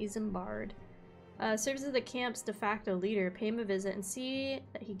serves as the camp's de facto leader. Pay him a visit and see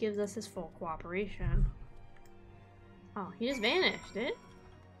that he gives us his full cooperation. Oh, he just vanished, dude.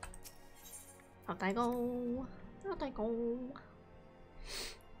 Out I go. Out I go.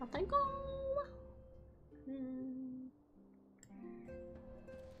 Out I go.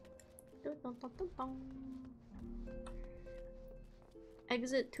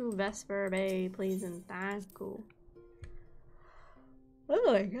 Exit to Vesper Bay, please, and thank you.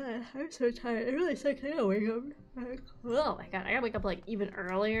 Oh my god, I'm so tired. I'm really sick. I gotta wake up. Oh my god, I gotta wake up like even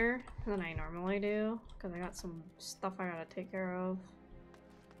earlier than I normally do because I got some stuff I gotta take care of.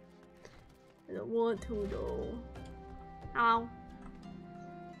 I don't want to though. Ow.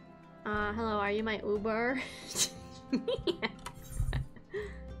 Hello, are you my Uber? Yes.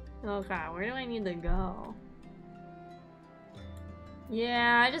 Oh god, where do I need to go?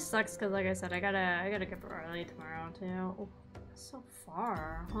 Yeah, it just sucks because like I said, I gotta get up early tomorrow too. Oh, that's so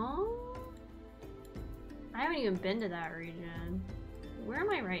far, huh? I haven't even been to that region. Where am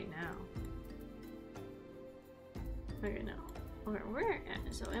I right now? Okay, no. Okay, where?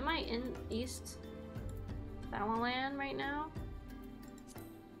 So am I in East Battleland right now?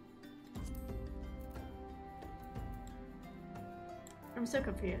 I'm so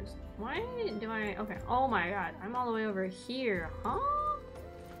confused. Why do I... Okay, oh my god. I'm all the way over here, huh?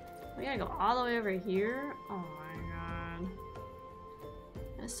 We gotta go all the way over here? Oh my god.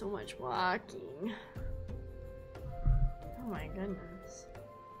 That's so much walking. Oh my goodness.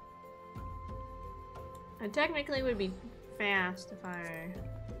 I technically would be fast if I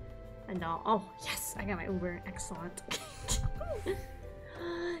don't. Oh, yes! I got my Uber. Excellent.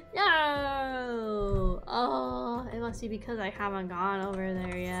 No! Oh, it must be because I haven't gone over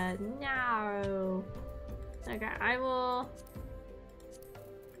there yet. No! Okay, I will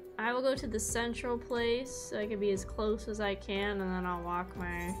go to the central place so I can be as close as I can, and then I'll walk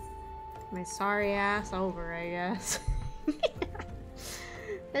my sorry ass over, I guess.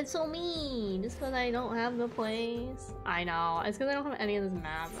 That's so mean! Just because I don't have the place. I know, it's because I don't have any of this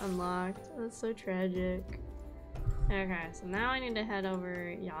map unlocked. That's so tragic. Okay, so now I need to head over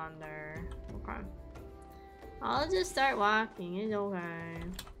yonder. Okay. I'll just start walking, it's okay.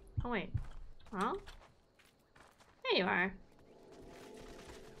 Oh wait. Huh? There you are.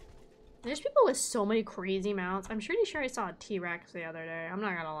 There's people with so many crazy mounts. I'm pretty sure I saw a T-Rex the other day. I'm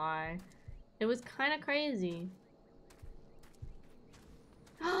not gonna lie. It was kind of crazy.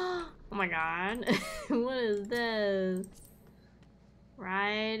 Oh my god. What is this?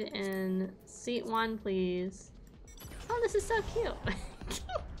 Ride in seat 1, please. Oh, this is so cute.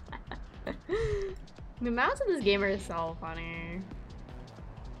 The mounts in this game are so funny.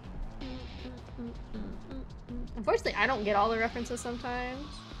 Unfortunately, I don't get all the references sometimes.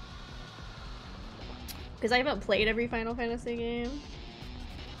 Because I haven't played every Final Fantasy game.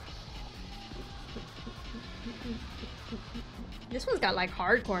 This one's got like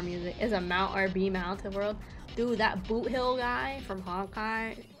hardcore music. Is a Mount RB mounted world. Dude, that Boot Hill guy from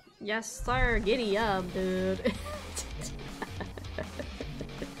Honkai. Yes, sir. Giddy up, dude.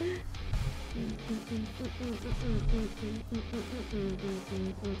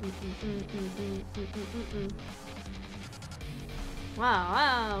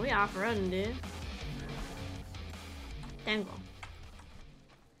 Wow, we off-roading, dude. Dangle.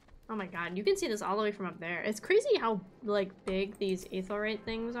 Oh my god, you can see this all the way from up there. It's crazy how, like, big these aetherite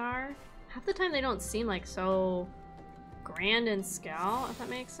things are. Half the time they don't seem, like, so grand in scale, if that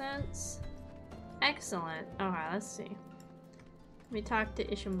makes sense. Excellent. Okay, let's see. Let me talk to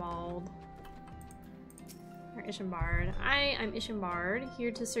Ishambald. Or Ishambard. I'm Ishambard,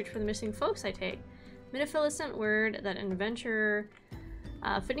 here to search for the missing folks, I take. Minifila sent word that an adventurer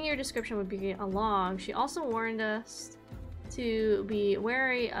fitting your description would be along. She also warned us to be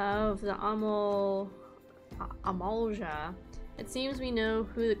wary of the Amalja. It seems we know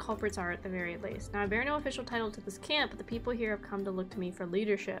who the culprits are at the very least. Now, I bear no official title to this camp, but the people here have come to look to me for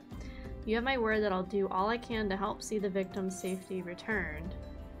leadership. You have my word that I'll do all I can to help see the victim's safety returned.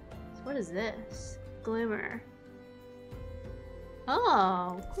 So what is this? Glimmer.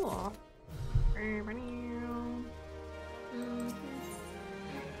 Oh, cool.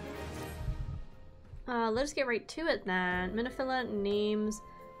 Let's get right to it then. Minifila names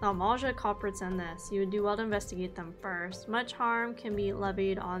the Amalja culprits in this. You would do well to investigate them first. Much harm can be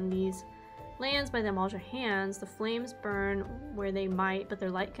levied on these lands by the Amalja hands. The flames burn where they might, but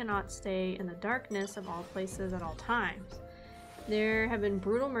their light cannot stay in the darkness of all places at all times. There have been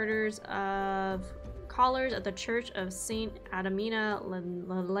brutal murders of callers at the Church of Saint Adamina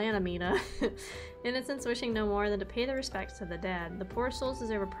Lanamina, innocents wishing no more than to pay their respects to the dead. The poor souls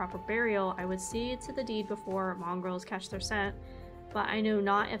deserve a proper burial. I would see to the deed before mongrels catch their scent, but I know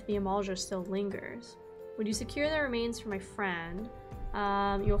not if the Amalja still lingers. Would you secure the remains for my friend?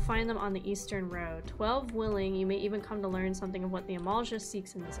 You'll find them on the eastern road. 12 willing, you may even come to learn something of what the Amalja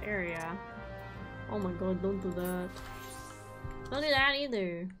seeks in this area. Oh my god, don't do that. Don't do that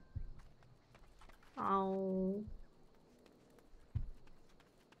either. Ow.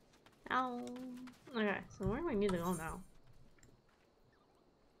 Ow. Okay, so where do I need to go now?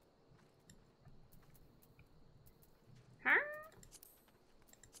 Huh?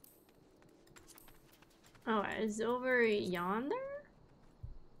 Oh, it's over yonder?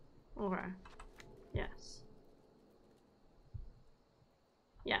 Okay. Yes.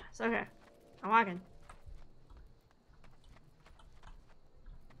 Yes, okay. I'm walking.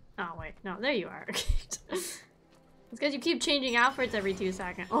 Oh, wait. No, there you are. It's because you keep changing outfits every 2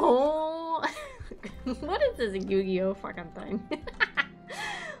 seconds. Oh! What is this Yu-Gi-Oh fucking thing?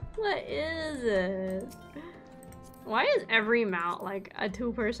 What is it? Why is every mount like a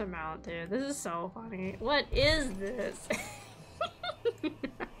 2-person mount, dude? This is so funny. What is this?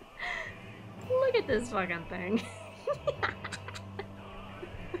 Look at this fucking thing.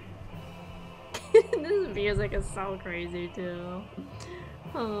 This music is so crazy, too.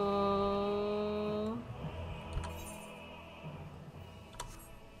 Oh.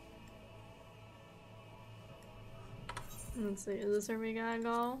 Let's see, is this where we gotta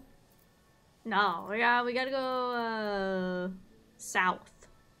go? No, we gotta go south.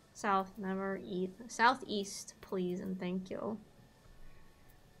 South, never eat. Southeast, please and thank you.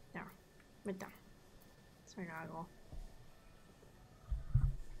 There. Right there. That's where we gotta go.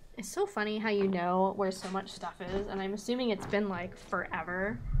 It's so funny how you know where so much stuff is, and I'm assuming it's been like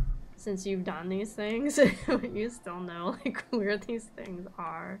forever since you've done these things, but you still know like where these things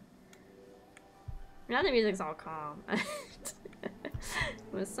are. Now the music's all calm. It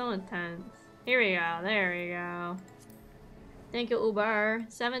was so intense. Here we go, there we go. Thank you, Uber.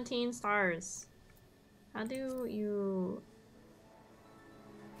 17 stars. How do you...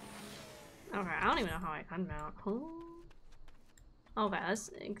 Okay, I don't even know how I unmount. Oh. Okay, let's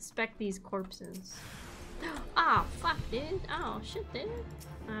inspect these corpses. Ah, oh, fuck, dude. Oh, shit, dude.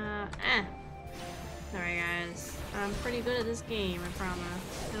 Alright, guys. I'm pretty good at this game, I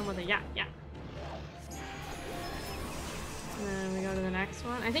promise. Hit him with a yeah. And then we go to the next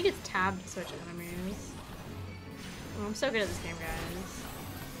one. I think it's tab to switch enemies. Oh, I'm so good at this game, guys.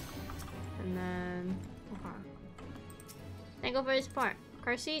 And then... Okay. Thank you for your support.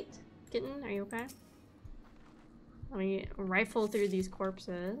 Car seat? Kitten, are you okay? Let me rifle through these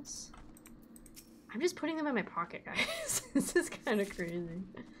corpses. I'm just putting them in my pocket, guys. This is kind of crazy.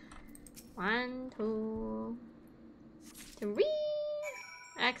 1, 2, 3.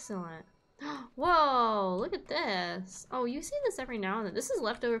 Excellent. Whoa, look at this. Oh, you see this every now and then. This is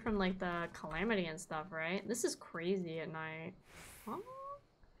leftover from like the Calamity and stuff, right? This is crazy at night. Oh,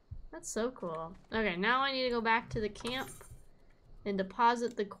 that's so cool. Okay, now I need to go back to the camp and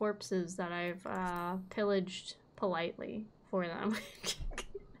deposit the corpses that I've pillaged politely for them.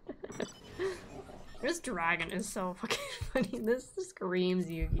 This dragon is so fucking funny. This screams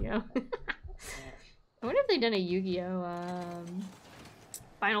Yu-Gi-Oh! I wonder if they've done a Yu-Gi-Oh!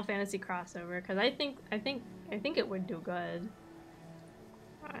 Final Fantasy crossover, because I think it would do good.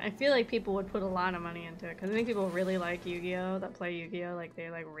 I feel like people would put a lot of money into it, because I think people really like Yu-Gi-Oh! That play Yu-Gi-Oh! Like, they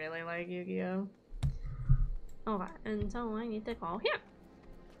like really like Yu-Gi-Oh! Okay, and so I need to go here.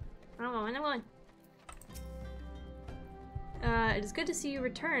 I'm going. It is good to see you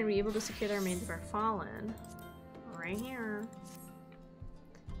return. Be able to secure the remains of our fallen. Right here.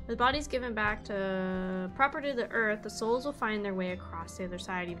 The body's given back to proper to the earth. The souls will find their way across the other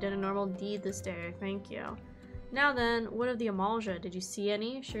side. You've done a normal deed this day. Thank you. Now then, what of the Amalja? Did you see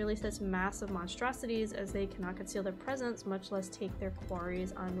any? Surely such massive monstrosities as they cannot conceal their presence, much less take their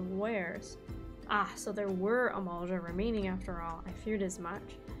quarries unawares. Ah, so there were Amalja remaining after all. I feared as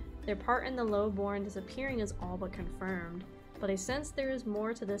much. Their part in the low-born disappearing is all but confirmed, but I sense there is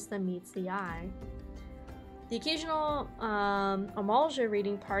more to this than meets the eye. The occasional Amalja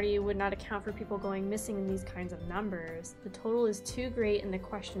raiding party would not account for people going missing in these kinds of numbers. The total is too great and the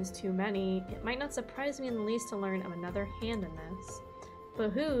questions too many. It might not surprise me in the least to learn of another hand in this.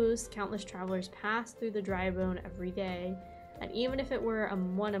 But whose countless travelers pass through the dry bone every day, and even if it were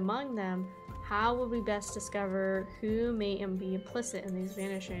one among them, how would we best discover who may be implicit in these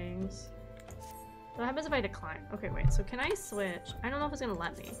vanishings? What happens if I decline? Okay, wait, so can I switch? I don't know if it's gonna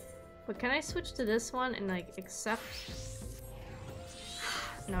let me. But can I switch to this one and like accept?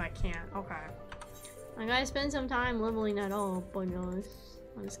 No, I can't. Okay. I gotta spend some time leveling that up, but I'll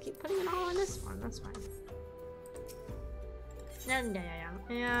just keep putting it all on this one. That's fine.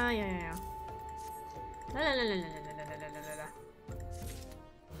 Yeah.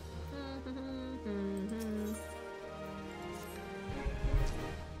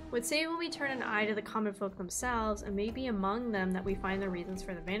 Would say when we turn an eye to the common folk themselves, and maybe among them that we find the reasons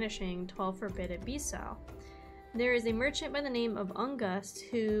for the vanishing, 12 forbid it be so. There is a merchant by the name of Ungust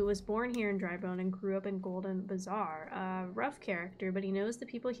who was born here in Drybone and grew up in Golden Bazaar. A rough character, but he knows the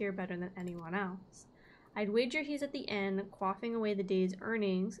people here better than anyone else. I'd wager he's at the inn, quaffing away the day's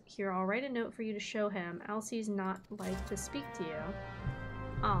earnings. Here, I'll write a note for you to show him, else he's not like to speak to you.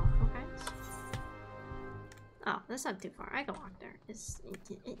 Oh, okay. Oh, that's not too far. I can walk there.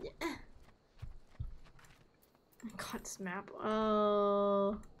 God, this map.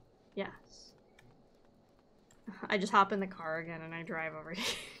 Oh, yes. I just hop in the car again and I drive over here.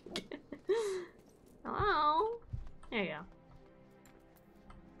 Hello? There you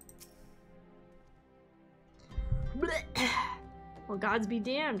go. Well, gods be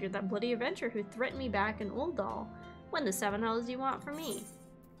damned. You're that bloody adventurer who threatened me back in Uldal. When the 7 hells do you want from me?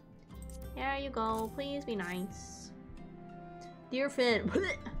 There you go. Please be nice. Dear friend,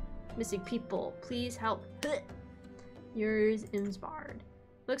 missing people, please help. Yours, Inspired.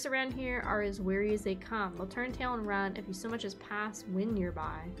 Looks around here are as weary as they come. They'll turn tail and run if you so much as pass wind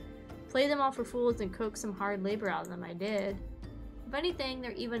nearby. Play them all for fools and coax some hard labor out of them, I did. If anything,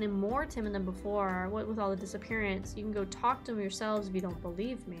 they're even more timid than before. What with all the disappearance? You can go talk to them yourselves if you don't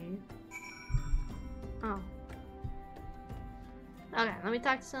believe me. Oh. Okay, let me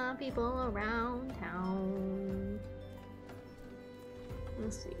talk to some people around town.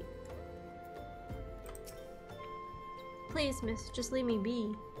 Let's see. Please, miss, just leave me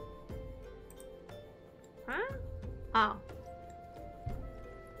be. Huh? Oh.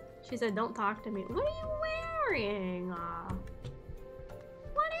 She said, don't talk to me. What are you wearing?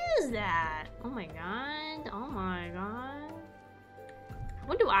 What is that? Oh my god. Oh my god.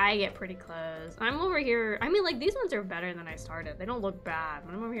 When do I get pretty clothes? I'm over here. I mean, like, these ones are better than I started. They don't look bad.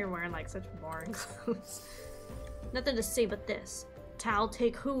 But I'm over here wearing, like, such boring clothes. Nothing to say but this. Tal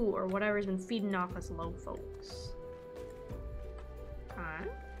take who or whatever's been feeding off us low folks. Huh?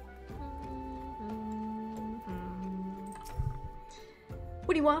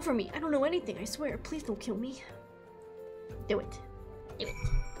 What do you want from me? I don't know anything, I swear. Please don't kill me. Do it. Do it.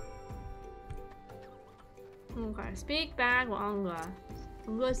 Okay, speak back, Wanga.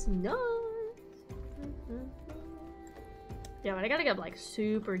 Wanga's no. Yeah, but I gotta get up like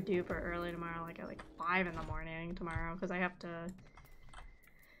super duper early tomorrow, like at like 5 in the morning tomorrow, because I have to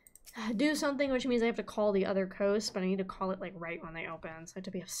do something, which means I have to call the other coast, but I need to call it like right when they open, so I have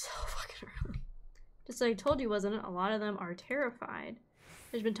to be up so fucking early. Just like I told you, wasn't it? A lot of them are terrified.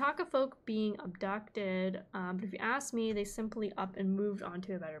 There's been talk of folk being abducted, but if you ask me, they simply up and moved on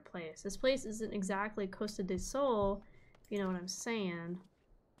to a better place. This place isn't exactly Costa del Sol, if you know what I'm saying.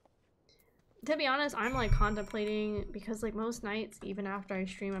 To be honest, I'm like contemplating, because like most nights, even after I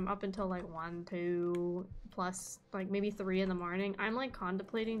stream, I'm up until like 1, 2, plus like maybe 3 in the morning. I'm like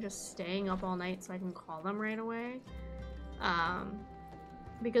contemplating just staying up all night so I can call them right away.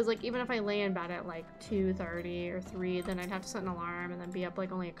 Because like even if I lay in bed at like 2:30 or 3, then I'd have to set an alarm and then be up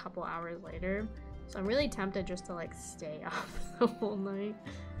like only a couple hours later. So I'm really tempted just to like stay up the whole night.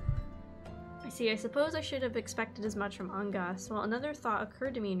 I see, I suppose I should have expected as much from Ungus. Well, another thought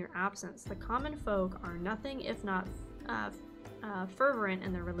occurred to me in your absence. The common folk are nothing if not fervent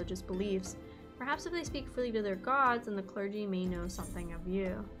in their religious beliefs. Perhaps if they speak freely to their gods, then the clergy may know something of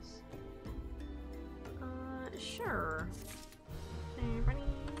you. Sure.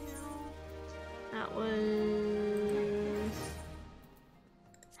 That was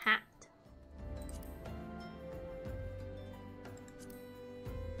hat.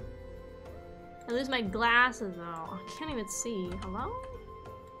 I lose my glasses though. I can't even see. Hello?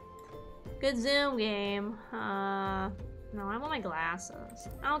 Good Zoom game. No, I want my glasses.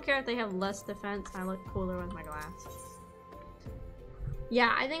 I don't care if they have less defense. I look cooler with my glasses.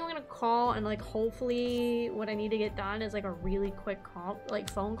 Yeah, I think I'm gonna call and like hopefully what I need to get done is like a really quick call, like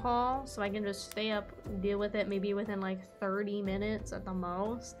phone call, so I can just stay up, deal with it maybe within like 30 minutes at the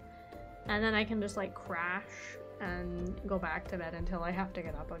most, and then I can just like crash and go back to bed until I have to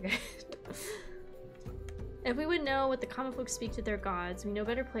get up again. If we would know what the common folk speak to their gods, we no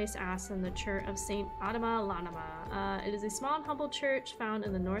better place to ask than the church of Saint Adama Lanama. It is a small and humble church found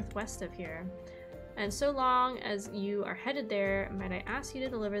in the northwest of here. And so long as you are headed there, might I ask you to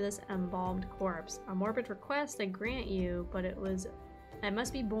deliver this embalmed corpse? A morbid request I grant you, but it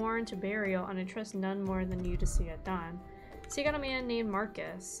must be borne to burial, and I trust none more than you to see it done. So you got a man named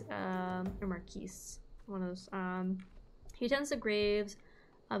Marcus, or Marquise, one of those. He tends the graves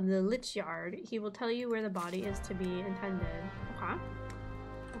of the Lich Yard. He will tell you where the body is to be intended. Okay.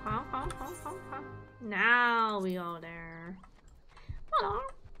 Okay. Now we go there. Hello.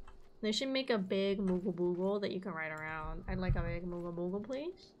 They should make a big Moogle Boogle that you can ride around. I'd like a big Moogle Boogle,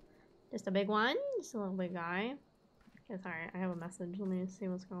 please. Just a big one? Just a little big guy. Okay, sorry, I have a message. Let me see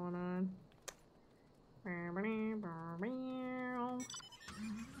what's going on. Oh my god.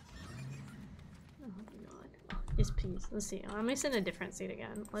 Oh, yes, please. Let's see. Let me sit in a different seat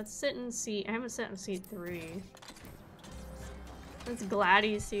again. Let's sit in seat. I haven't sat in seat 3. That's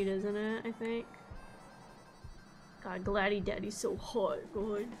Gladdy's seat, isn't it? I think. God, Gladdy Daddy's so hot.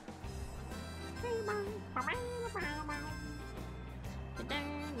 God.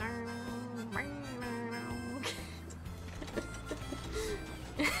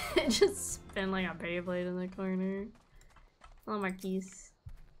 It just spin like a Beyblade in the corner. Hello, Marquise.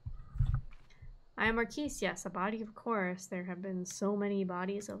 I am Marquise, yes, a body of course. There have been so many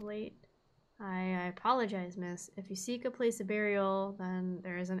bodies of late. I apologize, miss. If you seek a place of burial, then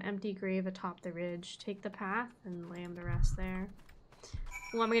there is an empty grave atop the ridge. Take the path and lay him to rest there.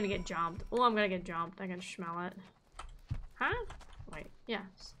 Oh, I'm gonna get jumped. Oh, I'm gonna get jumped. I can smell it. Huh? Wait,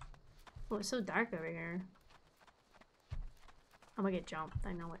 yes. Oh, it's so dark over here. I'm gonna get jumped.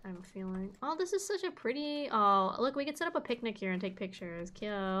 I know what I'm feeling. Oh, this is such a pretty... Oh, look, we could set up a picnic here and take pictures.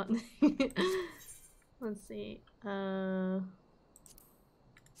 Cute. Let's see.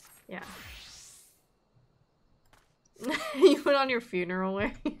 Yeah. You put on your funeral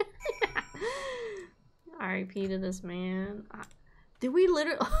wear. R.I.P. to this man. Did we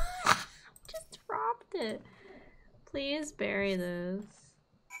literally just dropped it? Please bury this.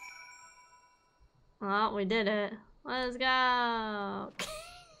 Well, we did it. Let's go.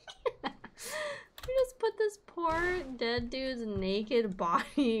 We just put this poor dead dude's naked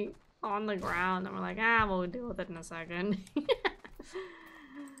body on the ground and we're like, ah, we'll deal with it in a second.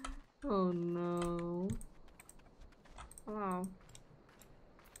 Oh no. Hello.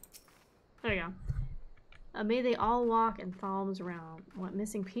 There you go. May they all walk in Thalm's realm. What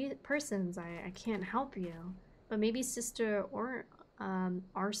missing persons? I can't help you. But maybe Sister or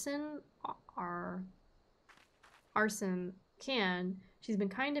Arson can. She's been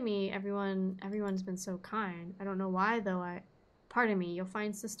kind to me. Everyone's been so kind. I don't know why though. Pardon me. You'll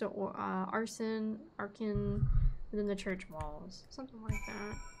find Sister Arkin within the church walls. Something like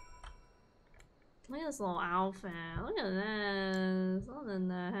that. Look at this little outfit. Look at this. What in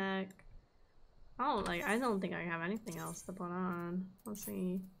the heck? I don't think I have anything else to put on. Let's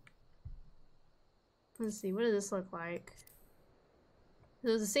see. Let's see. What does this look like? It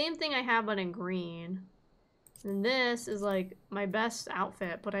was the same thing I have but in green. And this is like my best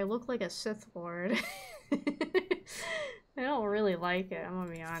outfit, but I look like a Sith Lord. I don't really like it, I'm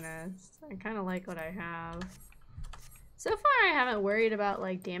gonna be honest. I kind of like what I have. So far I haven't worried about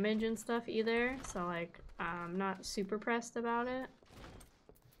like damage and stuff either, so like I'm not super pressed about it.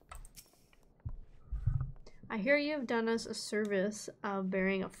 I hear you have done us a service of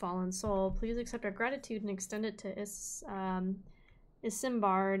bearing a fallen soul. Please accept our gratitude and extend it to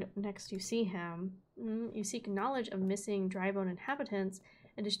Isimbard next you see him. You seek knowledge of missing drybone inhabitants.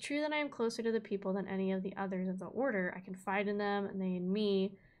 It is true that I am closer to the people than any of the others of the order. I confide in them and they in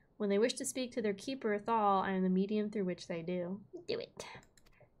me. When they wish to speak to their keeper, Thal, I am the medium through which they do. Do it.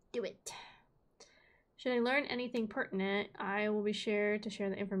 Do it. Should I learn anything pertinent, I will be sure to share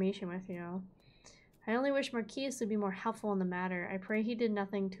the information with you. I only wish Marquise would be more helpful in the matter. I pray he did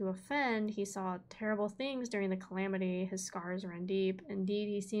nothing to offend. He saw terrible things during the calamity. His scars run deep. Indeed,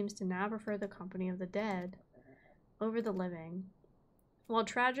 he seems to now prefer the company of the dead over the living. While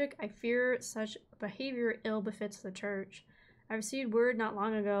tragic, I fear such behavior ill befits the church. I received word not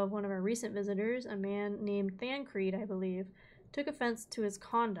long ago of one of our recent visitors, a man named Thancred, I believe, took offense to his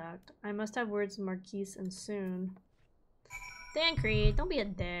conduct. I must have words with Marquise and soon. Thancred, don't be a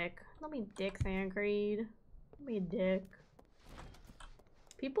dick. Don't be a dick, Thancred. Don't be a dick.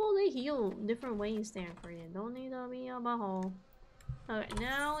 People, they heal different ways, Thancred. Don't need to be a butthole. Okay,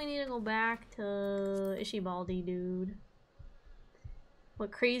 now we need to go back to Ishibaldi, dude.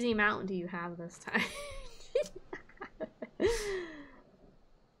 What crazy mount do you have this time?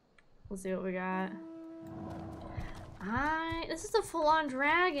 Let's see what we got. This is a full-on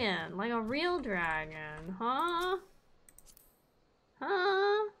dragon. Like a real dragon. Huh?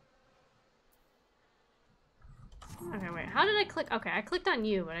 Huh? Okay, wait. How did I click? Okay, I clicked on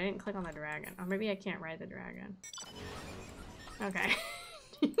you, but I didn't click on the dragon. Or maybe I can't ride the dragon. Okay.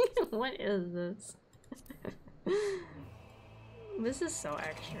 What is this? This is so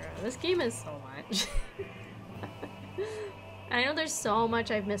extra. This game is so much. I know there's so much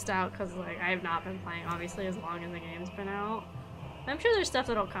I've missed out because like I have not been playing obviously as long as the game's been out. I'm sure there's stuff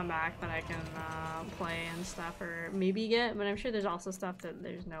that'll come back that I can play and stuff or maybe get, but I'm sure there's also stuff that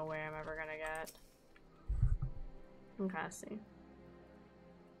there's no way I'm ever gonna get. Okay, let's see.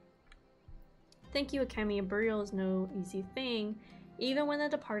 Thank you, Akemi. A burial is no easy thing. Even when the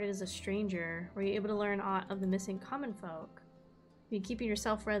departed is a stranger, were you able to learn aught of the missing common folk? You've been keeping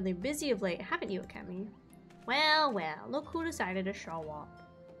yourself rather busy of late, haven't you, Akemi? Well, well, look who decided to show up.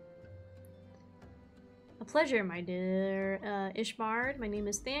 A pleasure, my dear Ishbard. My name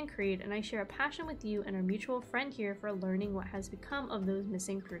is Thancred, and I share a passion with you and our mutual friend here for learning what has become of those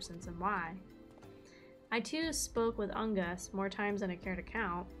missing persons and why. I too spoke with Ungus more times than I care to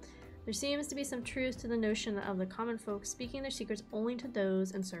count. There seems to be some truth to the notion of the common folk speaking their secrets only to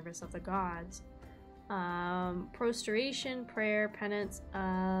those in service of the gods. Prostration, prayer, penance,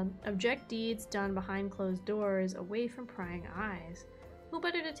 abject deeds done behind closed doors, away from prying eyes. Who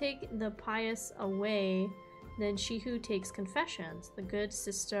better to take the pious away than she who takes confessions, the good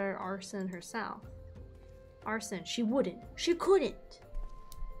sister Arson herself? Arson, she wouldn't. She couldn't.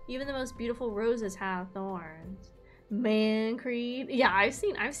 Even the most beautiful roses have thorns. Man, Creed. Yeah, I've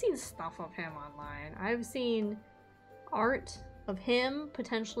seen stuff of him online. I've seen art of him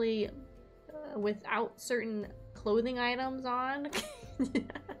potentially without certain clothing items on.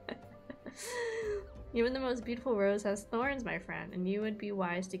 Even the most beautiful rose has thorns, my friend, and you would be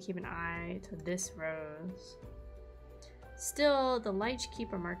wise to keep an eye to this rose. Still, the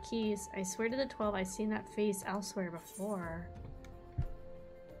Lightkeeper Marquise. I swear to the 12 I've seen that face elsewhere before.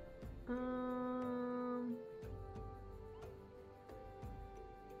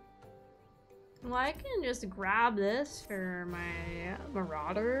 Well, I can just grab this for my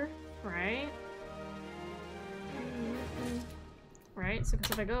Marauder, right? Right, so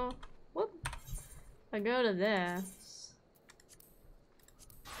if I go, whoop, if I go to this,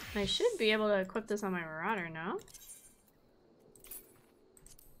 I should be able to equip this on my Marauder, no?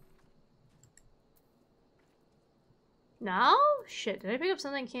 No? Shit, did I pick up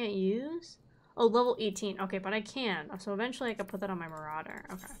something I can't use? Oh, level 18. Okay, but I can. So eventually I can put that on my Marauder.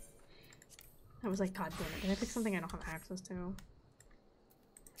 Okay. I was like, god damn it, did I pick something I don't have access to?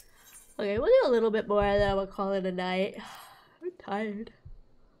 Okay, we'll do a little bit more and then we'll call it a night. I'm tired.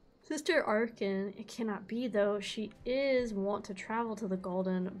 Sister Arkin, it cannot be though. She is wont to travel to the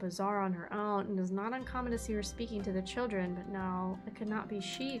Golden Bazaar on her own, and it is not uncommon to see her speaking to the children, but no, it could not be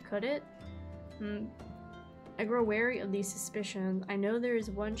she, could it? I grow wary of these suspicions. I know there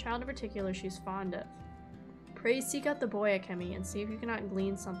is one child in particular she's fond of. Pray seek out the boy, Akemi, and see if you cannot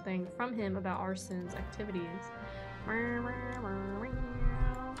glean something from him about Arson's activities. Oh,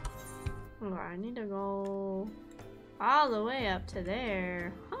 I need to go all the way up to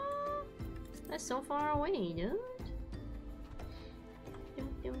there. Huh? That's so far away, dude.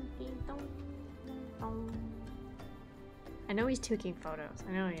 I know he's taking photos.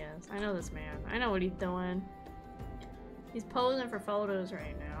 I know he is. I know this man. I know what he's doing. He's posing for photos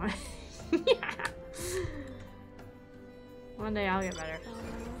right now. Yeah. One day I'll get better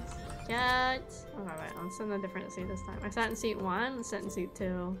photos. Oh, wait. I'm sitting in a different seat this time. I sat in seat 1. I sat in seat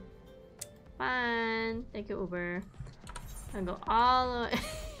 2. Fine. Thank you, Uber. I'll go all the way.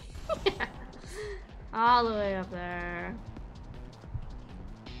 Yeah. All the way up there.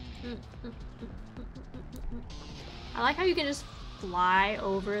 I like how you can just fly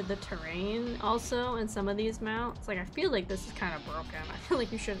over the terrain also in some of these mounts. Like, I feel like this is kind of broken. I feel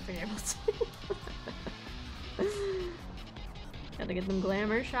like you shouldn't be able to. Gotta get them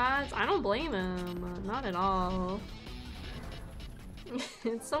glamour shots. I don't blame him. Not at all.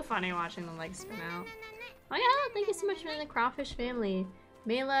 It's so funny watching them like spin out. Oh yeah, thank you so much for the Kraufish family.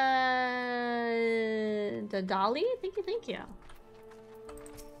 Mela Dadali? Thank you.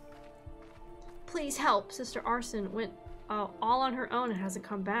 Please help. Sister Arson went all on her own and hasn't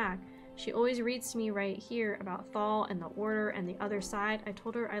come back. She always reads to me right here about Thal and the Order and the other side. I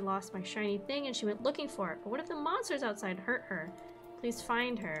told her I lost my shiny thing and she went looking for it. But what if the monsters outside hurt her? Please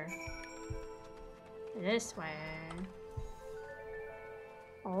find her. This way.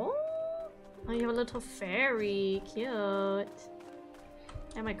 Oh, you have a little fairy. Cute.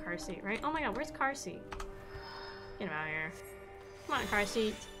 And my car seat, right? Oh my god, where's car seat? Get him out of here. Come on, car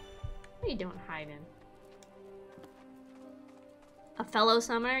seat. What are you doing hiding? A fellow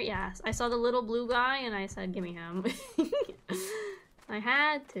summoner? Yes. I saw the little blue guy and I said, give me him. I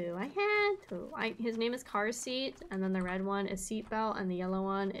had to. His name is car seat, and then the red one is seatbelt, and the yellow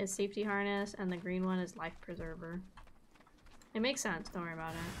one is safety harness, and the green one is life preserver. It makes sense. Don't worry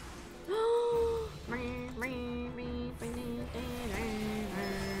about it.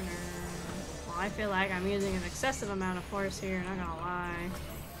 Well, I feel like I'm using an excessive amount of force here, not gonna lie.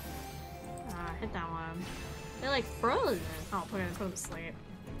 Hit that one. They're like frozen. Oh, we're gonna put them to sleep.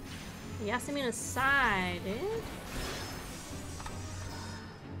 You asked me to side, dude.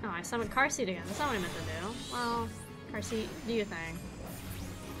 Oh, I summoned car seat again. That's not what I meant to do. Well, car seat, do your thing.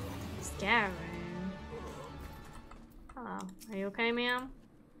 Scary. Hello. Are you okay, ma'am?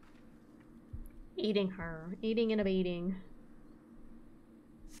 Eating her. Eating and abating.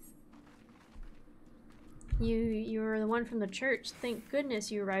 You're the one from the church. Thank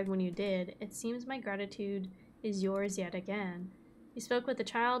goodness you arrived when you did. It seems my gratitude is yours yet again. You spoke with the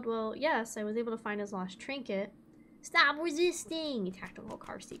child? Well, yes, I was able to find his lost trinket. Stop resisting! Tactical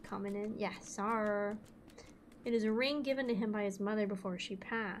car seat coming in. Yes, sir. It is a ring given to him by his mother before she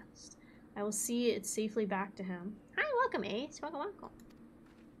passed. I will see it safely back to him. Hi, welcome, Ace. Welcome.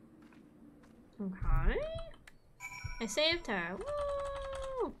 Okay. I saved her.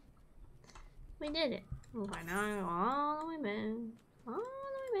 Woo! We did it. Okay, now I go all the way back. All the way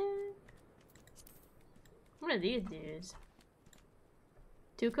back. What are these dudes?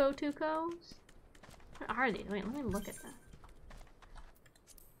 Tukos? What are these? Wait, let me look at that.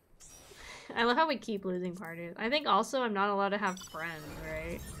 I love how we keep losing parties. I think also I'm not allowed to have friends,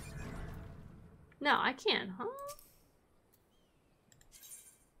 right? No, I can, huh?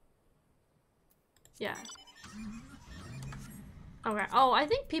 Yeah. Okay. Oh, I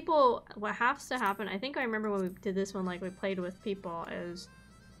think people, what has to happen, I think I remember when we did this one, like we played with people, is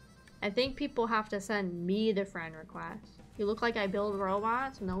I think people have to send me the friend request. You look like I build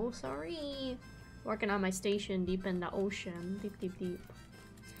robots? No, sorry. Working on my station deep in the ocean. Deep, deep, deep.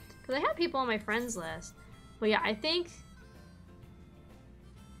 Because I have people on my friends list. But yeah, I think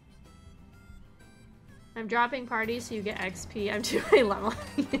I'm dropping parties so you get XP. I'm too high level.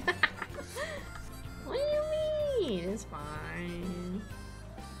 What do you mean? It's fine.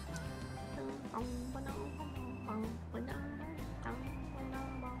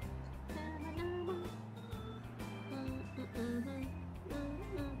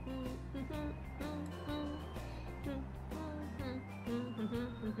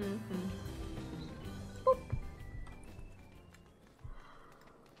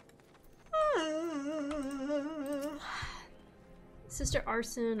 Sister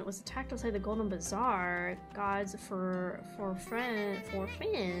Arson was attacked outside the Golden Bazaar. Gods for friend.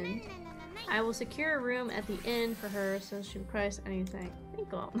 I will secure a room at the inn for her so she requires anything.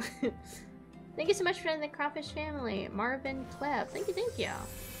 Thank you. Thank you so much for the Kraufish family. Marvin Clef. Thank you.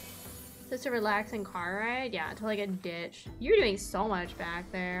 Just a relaxing car ride? Yeah, until I get ditched. You're doing so much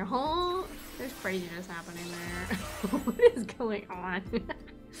back there. Huh? There's craziness happening there. What is going on?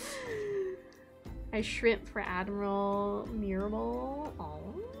 I shrimp for Admiral Mirable. Oh.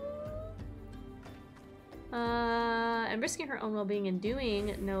 And risking her own well-being and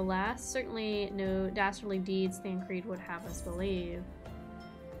doing no less. Certainly no dastardly deeds Thancred would have us believe.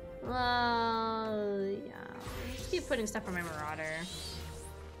 Well, yeah. Let's keep putting stuff on my Marauder.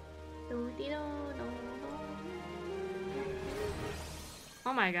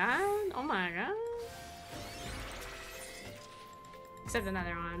 Oh my god. Oh my god. Except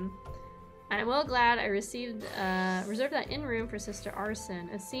another one. I'm well glad I reserved that inn room for Sister Arson.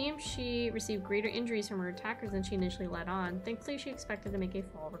 It seems she received greater injuries from her attackers than she initially let on. Thankfully, she expected to make a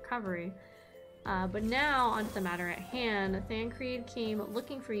full recovery. But now, onto the matter at hand. Thancred came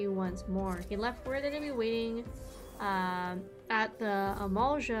looking for you once more. He left word that he'd be waiting at the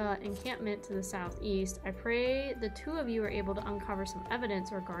Amalja encampment to the southeast. I pray the two of you are able to uncover some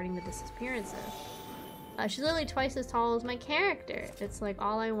evidence regarding the disappearances. She's literally twice as tall as my character. It's like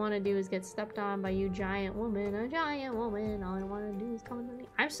all I want to do is get stepped on by you giant woman. A giant woman. All I want to do is come with me.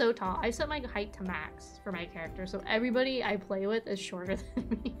 I'm so tall. I set my height to max for my character. So everybody I play with is shorter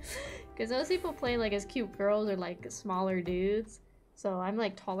than me. Because those people play like as cute girls or like smaller dudes. So I'm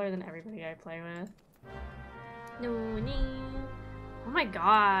like taller than everybody I play with. Oh my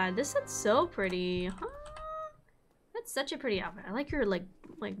god. This set's so pretty. Huh? That's such a pretty outfit. I like your like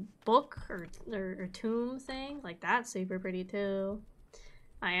book or tomb thing. Like that's super pretty too.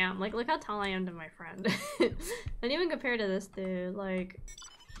 I am. Like look how tall I am to my friend. And even compared to this dude, like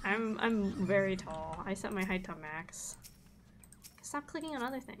I'm very tall. I set my height to max. Stop clicking on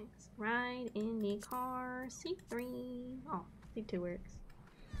other things. Ride in the car. C3. Oh, C2 works.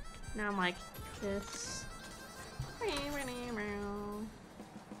 Now I'm like this.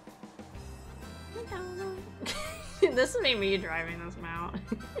 This is me driving this mount.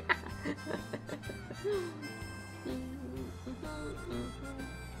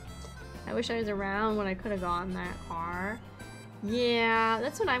 I wish I was around when I could have gotten that car. Yeah,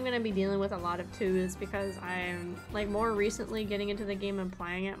 that's what I'm gonna be dealing with a lot of too, is because I'm like more recently getting into the game and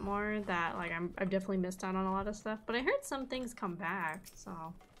playing it more, that like I've definitely missed out on a lot of stuff. But I heard some things come back, so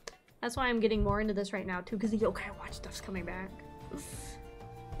that's why I'm getting more into this right now too, because okay, watch stuff's coming back.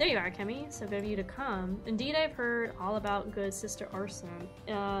 There you are, Akemi. So good of you to come. Indeed, I've heard all about good Sister Arson.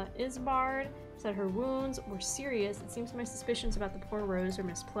 Isbard said her wounds were serious. It seems my suspicions about the poor Rose are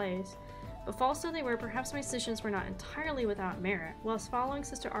misplaced. But false though they were, perhaps my suspicions were not entirely without merit. Whilst following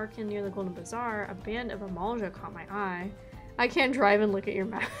Sister Arkin near the Golden Bazaar, a band of Amalja caught my eye. I can't drive and look at your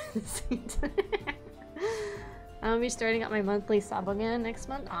map. I'll be starting up my monthly sub again next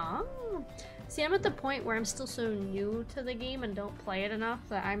month. Ah. See, I'm at the point where I'm still so new to the game and don't play it enough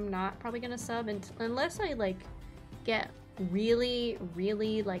that I'm not probably gonna sub unless I like get really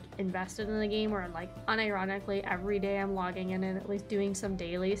like invested in the game, or like unironically every day I'm logging in and at least doing some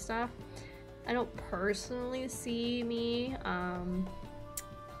daily stuff. I don't personally see me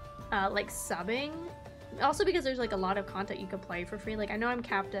like subbing. Also because there's like a lot of content you could play for free. Like I know I'm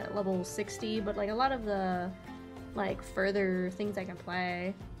capped at level 60, but like a lot of the like further things I can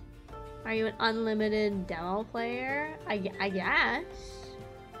play. Are you an unlimited demo player? I guess.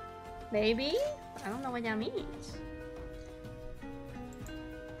 Maybe? I don't know what that means.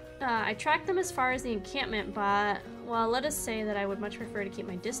 I tracked them as far as the encampment, but, well, let us say that I would much prefer to keep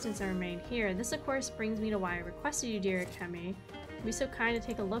my distance and remain here. This, of course, brings me to why I requested you, dear Akemi. Be so kind to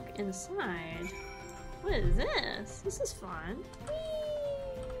take a look inside. What is this? This is fun.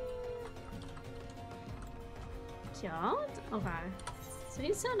 Cute? Okay. So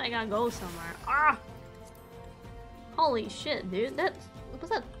he said I gotta go somewhere. Ah! Holy shit, dude. Was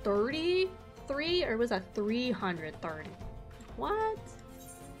that 33 or was that 330? What?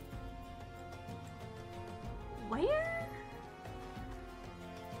 Where?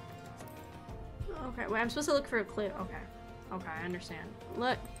 Okay, wait, I'm supposed to look for a clue. Okay. Okay, I understand.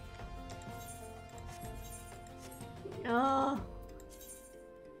 Look. Oh.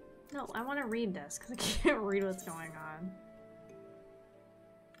 No, I want to read this because I can't read what's going on.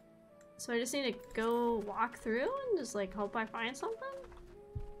 So I just need to go walk through and just like hope I find something?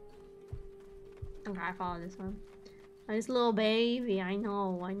 Okay, I follow this one. This little baby, I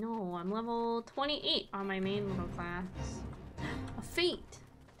know. I'm level 28 on my main little class. A fate.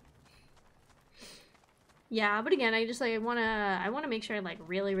 Yeah, but again, I just like I wanna make sure I like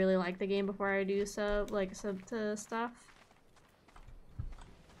really like the game before I do sub to stuff.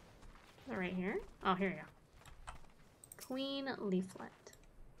 Is that right here? Oh, here you go. Queen Leaflet.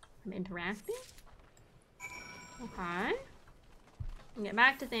 I'm interacting. Okay. And get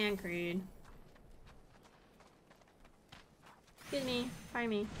back to Thancred. Excuse me.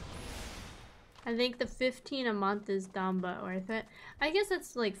 Pardon me. I think the 15 a month is dumb but worth it. I guess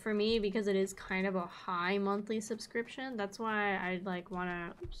that's like for me because it is kind of a high monthly subscription. That's why I'd like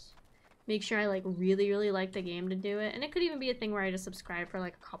wanna make sure I like really like the game to do it. And it could even be a thing where I just subscribe for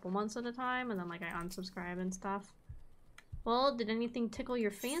like a couple months at a time and then like I unsubscribe and stuff. Well, did anything tickle your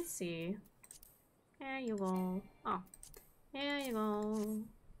fancy? There you go. Oh, there you go.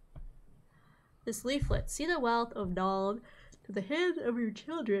 This leaflet. See the wealth of knowledge to the hands of your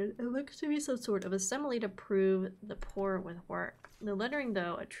children. It looks to be some sort of assembly to prove the poor with work. The lettering,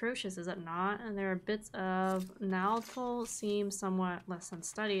 though, atrocious, is it not? And there are bits of Nahuatl seem somewhat less than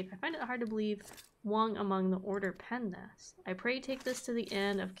studied. I find it hard to believe one among the order penned this. I pray take this to the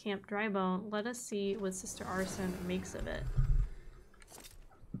inn of Camp Drybone. Let us see what Sister Arson makes of it.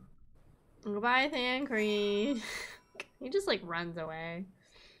 Goodbye, Thancred. He just like runs away.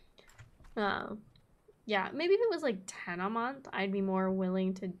 Yeah, maybe if it was like 10 a month, I'd be more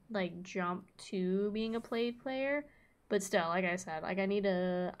willing to like jump to being a paid player. But still, like I said, like I need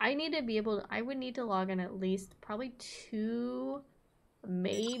to be able to, I would need to log in at least probably 2,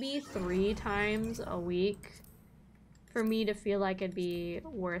 maybe 3 times a week for me to feel like it'd be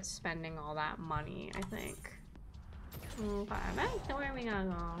worth spending all that money, I think. Okay, back to where we gotta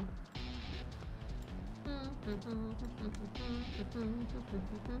go.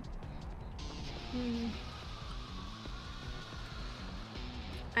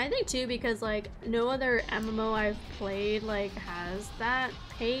 I think too because like no other MMO I've played like has that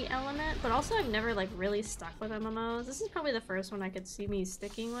pay element, but also I've never like really stuck with MMOs. This is probably the first one I could see me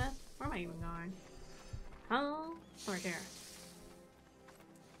sticking with. Where am I even going? Oh, over here.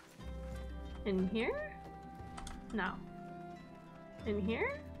 In here? No. In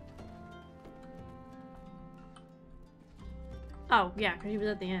here? Oh, yeah, because he was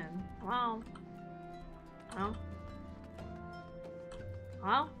at the end. Wow. Oh.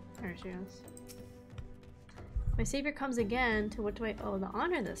 Well, there she is. My savior comes again. To what do I owe the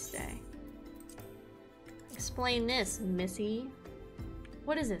honor this day? Explain this, missy.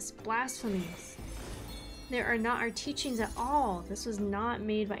 What is this? Blasphemies. There are not our teachings at all. This was not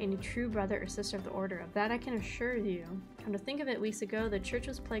made by any true brother or sister of the order. Of that I can assure you. Come to think of it, weeks ago, the church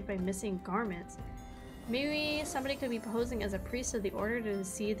was plagued by missing garments. Maybe somebody could be posing as a priest of the order to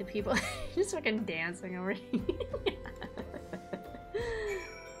deceive the people. Just fucking dancing over here.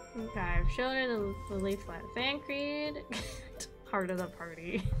 Okay, I've shown her the leaflet. Thancred, heart of the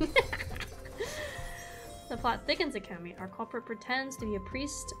party. The plot thickens, Akemi. Our culprit pretends to be a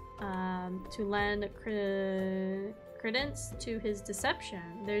priest to lend credence to his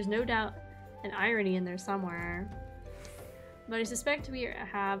deception. There's no doubt an irony in there somewhere. But I suspect we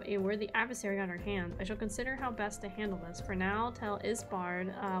have a worthy adversary on our hands. I shall consider how best to handle this. For now, tell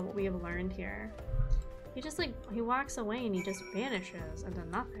Isbard what we have learned here. He just like, he walks away and he just vanishes into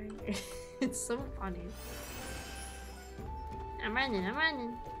nothing. It's so funny. I'm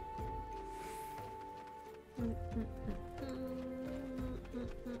running.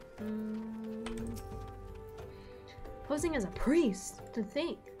 Posing as a priest, to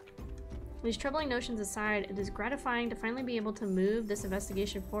think. These troubling notions aside, it is gratifying to finally be able to move this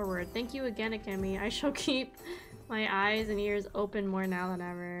investigation forward. Thank you again, Akemi. I shall keep my eyes and ears open more now than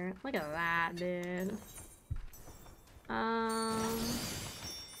ever. Look at that, dude.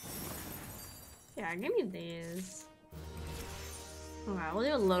 Yeah, give me these. Okay, we'll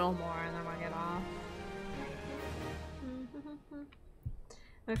do a little more and then we'll get off.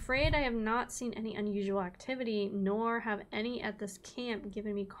 I'm afraid I have not seen any unusual activity, nor have any at this camp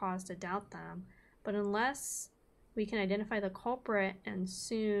given me cause to doubt them. But unless we can identify the culprit, and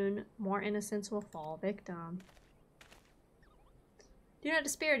soon more innocents will fall victim. Do not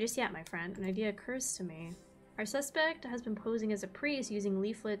despair just yet, my friend. An idea occurs to me. Our suspect has been posing as a priest using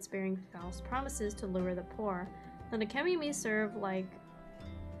leaflets bearing false promises to lure the poor. Then Akemi may serve by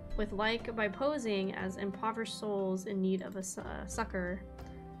posing as impoverished souls in need of a succor.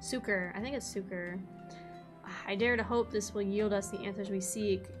 I think it's succor. I dare to hope this will yield us the answers we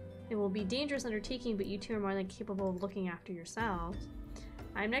seek. It will be a dangerous undertaking, but you two are more than capable of looking after yourselves.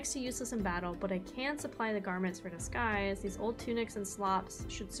 I am next to useless in battle, but I can supply the garments for disguise. These old tunics and slops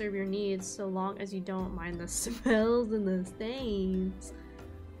should serve your needs, so long as you don't mind the smells and the stains.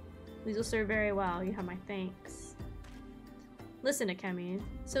 These will serve very well. You have my thanks. Listen, Akemi.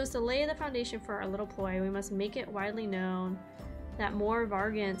 So as to lay the foundation for our little ploy, we must make it widely known that more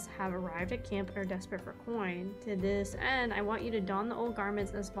Vargants have arrived at camp and are desperate for coin. To this end, I want you to don the old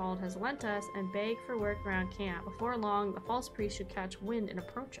garments Esbald has lent us and beg for work around camp. Before long, the false priest should catch wind and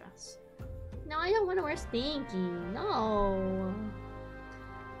approach us. No, I don't want to wear stinky. No.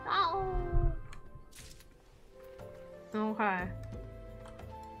 No. Okay.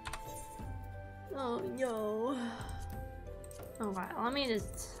 Oh, no. Okay,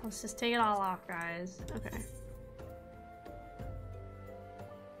 let's just take it all off, guys. Okay.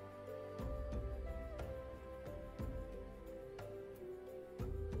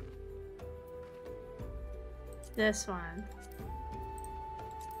 This one.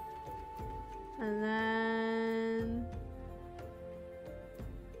 And then...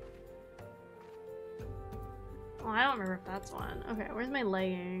 Oh, I don't remember if that's one. Okay, where's my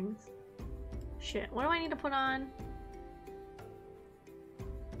leggings? Shit, what do I need to put on?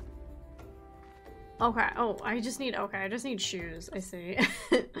 Okay, oh, I just need shoes, I see.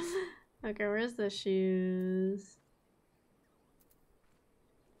 Okay, where's the shoes?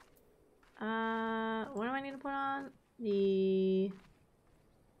 What do I need to put on? The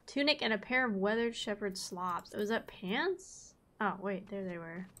tunic and a pair of weathered shepherd slops. Was that pants? Oh, wait, there they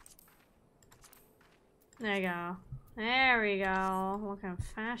were. There you go. There we go. Looking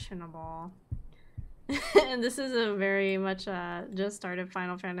fashionable. And this is a very much, just started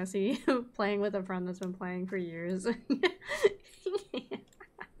Final Fantasy playing with a friend that's been playing for years.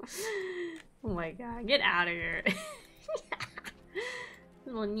 Oh my god, get out of here.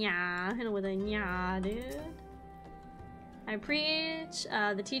 Little nya, hit it with a nya, dude. I preach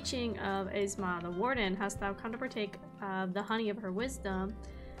the teaching of Esma, the warden. Hast thou come to partake of the honey of her wisdom?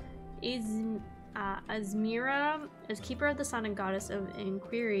 Asmira, as keeper of the sun and goddess of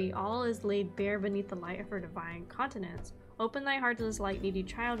inquiry, all is laid bare beneath the light of her divine continence. Open thy heart to this light, needy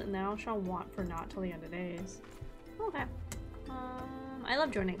child, and thou shalt want for naught till the end of days. Okay. I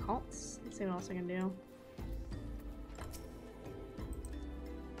love joining cults. Let's see what else I can do.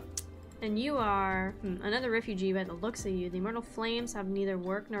 And you are another refugee by the looks of you. The immortal flames have neither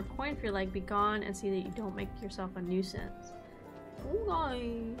work nor coin for your leg. Be gone and see that you don't make yourself a nuisance.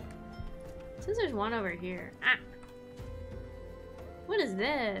 Okay. Since there's one over here. Ah. What is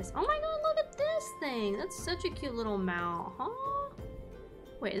this? Oh my god, look at this thing. That's such a cute little mount, huh?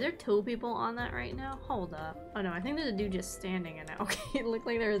 Wait, is there two people on that right now? Hold up. Oh no, I think there's a dude just standing in it. Okay, it looked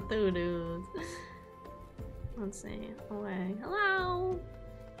like there were two dudes. Let's see. Okay. Hello.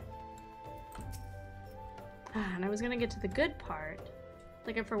 And I was gonna get to the good part.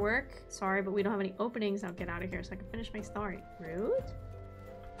 Looking for work? Sorry, but we don't have any openings. I'll get out of here so I can finish my story. Rude?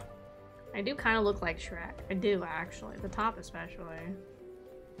 I do kind of look like Shrek. I do, actually. The top especially.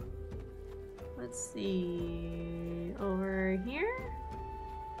 Let's see... Over here?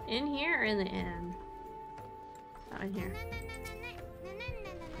 In here or in the inn? Oh, in here.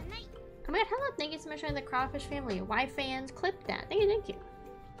 Oh my god, hello! Thank you so much for the Kraufish family. Why fans? Clip that. Thank you, thank you.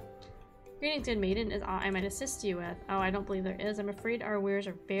 Greetings, good maiden, is all I might assist you with. Oh, I don't believe there is. I'm afraid our wares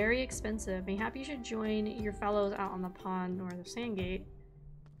are very expensive. Mayhap you should join your fellows out on the pond north of Sandgate.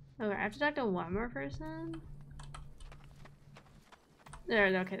 Okay, I have to talk to one more person?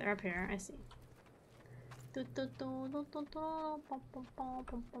 Okay, they're up here. I see. Oh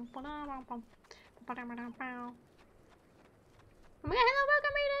my god, hello,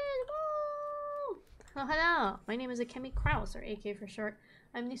 welcome maidens! Woo! Oh, hello. My name is Akemi Kraus, or AK for short.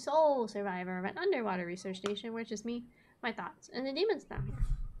 I'm the sole survivor of an underwater research station, where it's just me, my thoughts, and the demons down here.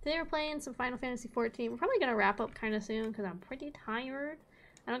 Today we're playing some Final Fantasy XIV. We're probably going to wrap up kind of soon, because I'm pretty tired.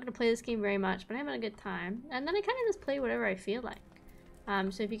 I'm not going to play this game very much, but I'm having a good time. And then I kind of just play whatever I feel like.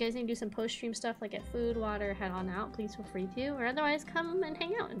 So if you guys need to do some post-stream stuff, like get food, water, head on out, please feel free to. Or otherwise, come and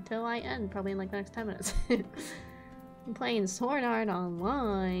hang out until I end, probably in like the next 10 minutes. I'm playing Sword Art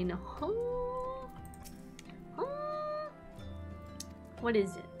Online. What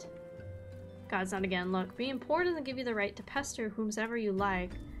is it? God's not again. Look, being poor doesn't give you the right to pester whomsoever you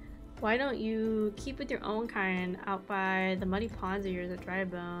like. Why don't you keep with your own kind out by the muddy ponds of yours at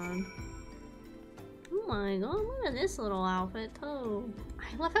Drybone? Oh my god, look at this little outfit too.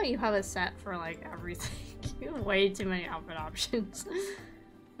 I love how you have a set for like everything. You have way too many outfit options.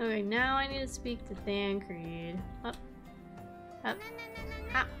 Okay, now I need to speak to Thancred. Up. Up.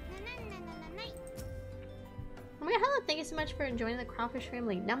 Ah. Oh my god, hello, thank you so much for joining the Kraufish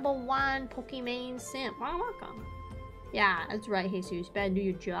family. #1 Pokemon Simp. Wow, welcome. Yeah, that's right, Jesus. Better do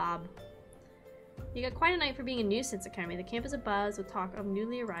your job. You got quite a night for being a nuisance, Akemi. The camp is abuzz with talk of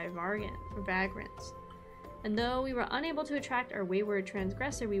newly arrived vagrants. And though we were unable to attract our wayward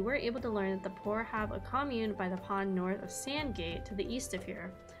transgressor, we were able to learn that the poor have a commune by the pond north of Sandgate to the east of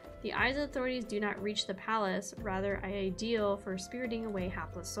here. The eyes of authorities do not reach the palace, rather ideal for spiriting away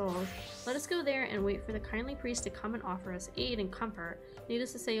hapless souls. Let us go there and wait for the kindly priest to come and offer us aid and comfort.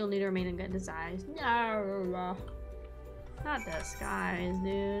 Needless to say, you'll need to remain in good disguise. No, not this, guys,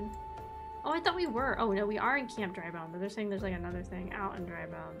 dude. Oh, I thought we were. Oh no, we are in Camp Drybone, but they're saying there's like another thing out in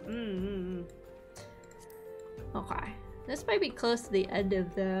Drybone. Okay, this might be close to the end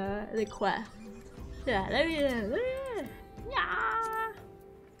of the quest. Yeah, yeah.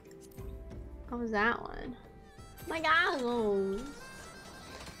 What was that one? My God.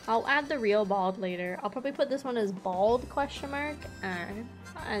 I'll add the real bald later. I'll probably put this one as bald ?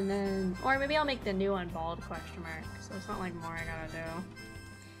 And then, or maybe I'll make the new one bald ? So it's not like more I gotta do.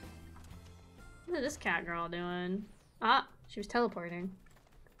 What is this cat girl doing? Ah, she was teleporting.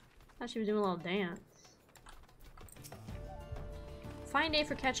 Thought she was doing a little dance. Fine day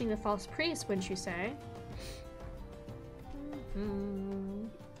for catching the false priest, wouldn't you say?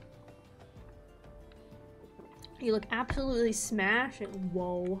 You look absolutely smashed.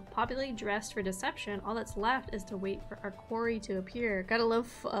 Whoa. Popularly dressed for deception, all that's left is to wait for our quarry to appear. Gotta love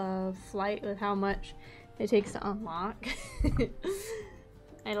Flight with how much it takes to unlock.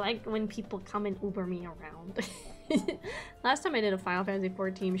 I like when people come and Uber me around. Last time I did a Final Fantasy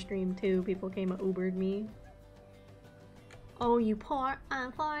XIV stream too, people came and Ubered me. Oh, you poor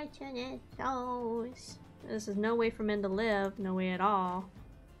unfortunate souls. This is no way for men to live, no way at all.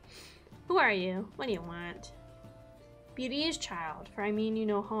 Who are you? What do you want? Beauty's child, for I mean you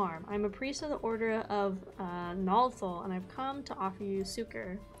no harm. I'm a priest of the Order of Naldthal, and I've come to offer you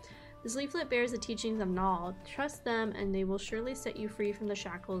succor. This leaflet bears the teachings of Nald. Trust them, and they will surely set you free from the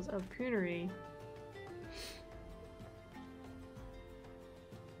shackles of penury.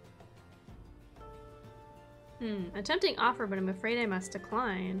 A tempting offer, but I'm afraid I must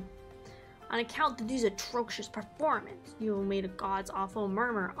decline. On account of these atrocious performance, you have made a god's awful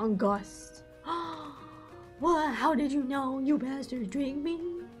murmur, August. What? How did you know? You bastards drink me?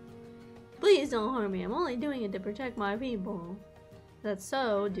 Please don't harm me. I'm only doing it to protect my people. That's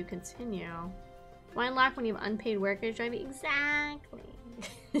so, do continue. Wine lack when you have unpaid workers driving? Exactly.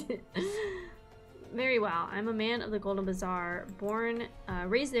 Very well. I'm a man of the Golden Bazaar,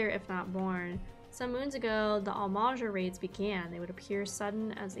 raised there if not born. Some moons ago, the Almaja raids began. They would appear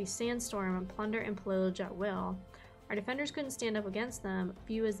sudden as a sandstorm and plunder and pillage at will. Our defenders couldn't stand up against them.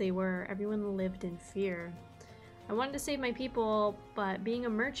 Few as they were, everyone lived in fear. I wanted to save my people, but being a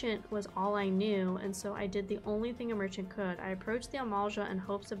merchant was all I knew, and so I did the only thing a merchant could. I approached the Almaja in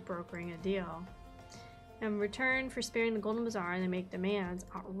hopes of brokering a deal. In return for sparing the Golden Bazaar, they make demands,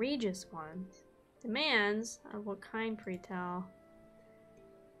 outrageous ones. Demands? Of what kind, pray tell?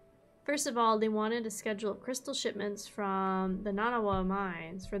 First of all, they wanted a schedule of crystal shipments from the Nanawa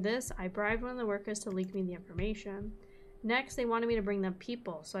mines. For this, I bribed one of the workers to leak me the information. Next, they wanted me to bring them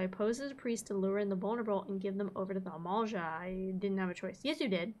people, so I posed as a priest to lure in the vulnerable and give them over to the Almaja. I didn't have a choice. Yes, you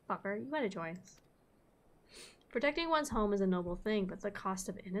did, fucker. You had a choice. Protecting one's home is a noble thing, but at the cost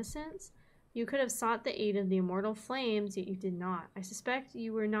of innocence? You could have sought the aid of the immortal flames, yet you did not. I suspect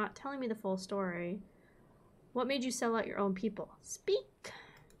you were not telling me the full story. What made you sell out your own people? Speak!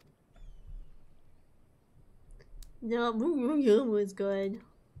 The was good.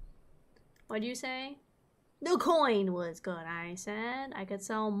 What'd you say? The coin was good, I said. I could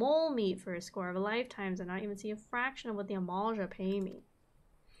sell mole meat for a score of lifetimes and not even see a fraction of what the Almaja pay me.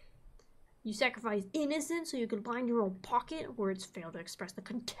 You sacrificed innocence so you could line your own pocket? Words fail to express the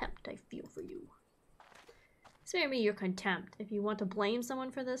contempt I feel for you. Spare me your contempt. If you want to blame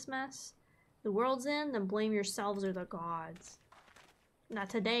someone for this mess the world's in, then blame yourselves or the gods. Not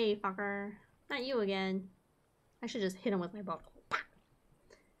today, fucker. Not you again. I should just hit him with my bottle.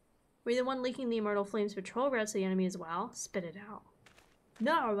 Were you the one leaking the Immortal Flames patrol routes to the enemy as well? Spit it out.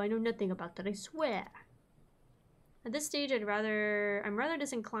 No, I know nothing about that, I swear. At this stage, I'm rather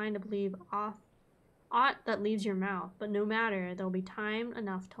disinclined to believe aught that leaves your mouth, but no matter, there'll be time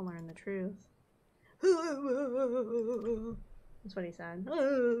enough to learn the truth. That's what he said.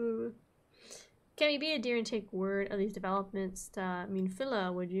 Oh. Can you be a dear and take word of these developments to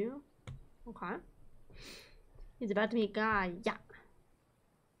Minfilla, would you? Okay. He's about to meet Guy. Yeah.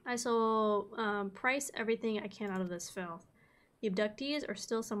 I shall price everything I can out of this filth. The abductees are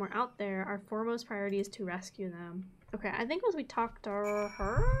still somewhere out there. Our foremost priority is to rescue them. Okay, I think once we talk to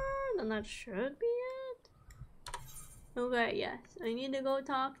her, then that should be it. Okay, yes. I need to go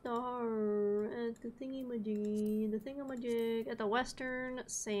talk to her at the thingamajig, at the Western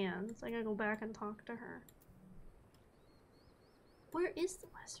Sands. I gotta go back and talk to her. Where is the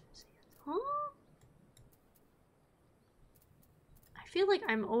Western Sands? Huh? I feel like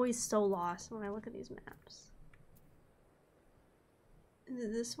I'm always so lost when I look at these maps. Is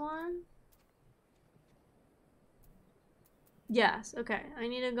it this one? Yes, okay. I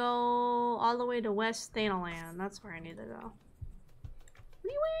need to go all the way to West Thanaland. That's where I need to go. What are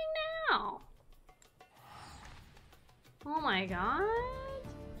you wearing now? Oh my god.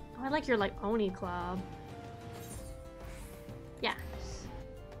 Oh, I like your like Oni club. Yes.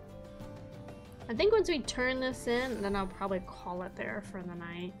 I think once we turn this in, then I'll probably call it there for the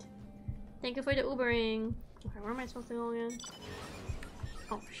night. Thank you for the Ubering. Okay, where am I supposed to go again?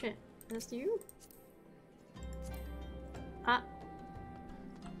 Oh shit, is this you? Ah.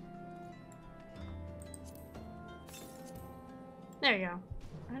 There you go.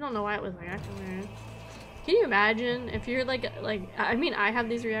 I don't know why it was like acting weird. Can you imagine if you're like, I mean I have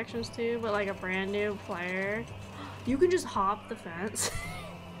these reactions too, but like a brand new player, you can just hop the fence.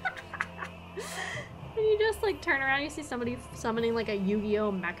 And you just like turn around, you see somebody summoning like a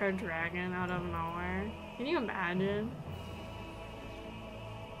Yu-Gi-Oh! Mecha Dragon out of nowhere. Can you imagine?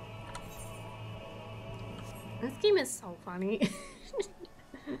 This game is so funny.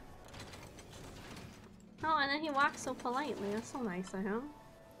 Oh, and then he walks so politely. That's so nice of him.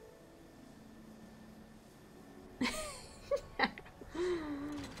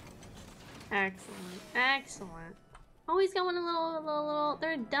 Excellent. Excellent. Oh, he's got one of little,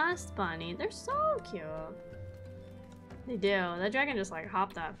 they're dust bunny. They're so cute. They do. That dragon just like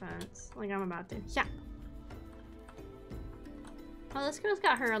hopped that fence. Like I'm about to. Yeah. Oh, this girl's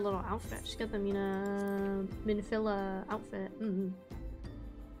got her little outfit. She's got the Minfilla outfit.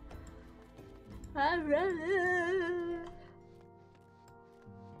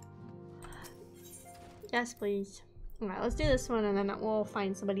 Yes, please. Alright, let's do this one and then we'll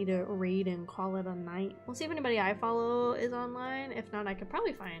find somebody to raid and call it a night. We'll see if anybody I follow is online. If not, I could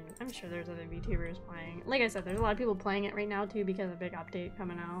probably find, I'm sure there's other VTubers playing. Like I said, there's a lot of people playing it right now too because of a big update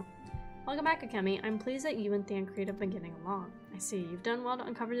coming out. Welcome back, Akemi. I'm pleased that you and Thancred have been getting along. I see. You've done well to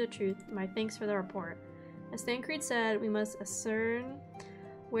uncover the truth. My thanks for the report. As Thancred said, we must ascertain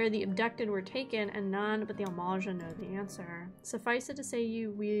where the abducted were taken, and none but the Almaja know the answer. Suffice it to say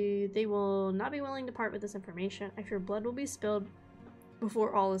they will not be willing to part with this information. I fear blood will be spilled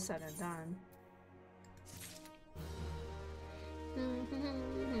before all is said and done.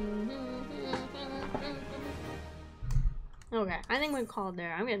 Okay, I think we called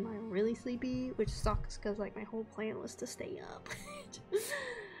there. I'm getting really sleepy, which sucks because like my whole plan was to stay up.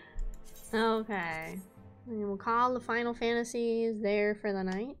 Okay. And we'll call the Final Fantasies there for the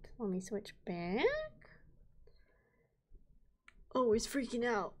night. Let me switch back. Always freaking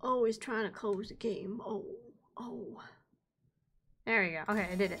out. Always trying to close the game. Oh. There we go. Okay,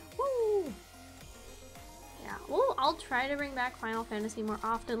 I did it. Woo! Yeah, well, I'll try to bring back Final Fantasy more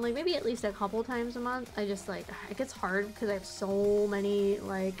often. Like, maybe at least a couple times a month. I just, like, it gets hard because I have so many,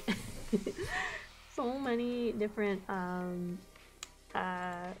 like, so many different,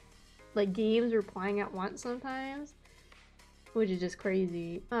 like games we're playing at once sometimes, which is just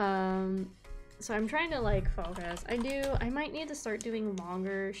crazy. So I'm trying to like focus. I might need to start doing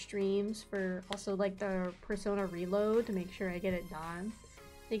longer streams for also like the Persona Reload to make sure I get it done.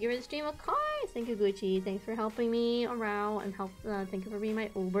 Thank you for the stream, of course. Thank you, Gucci. Thanks for helping me around and thank you for being my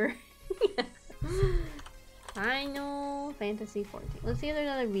Uber. Final Fantasy 14. Let's see if there's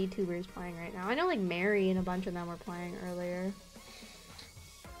other VTubers playing right now. I know like Mary and a bunch of them were playing earlier.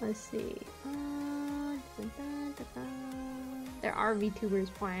 Let's see. There are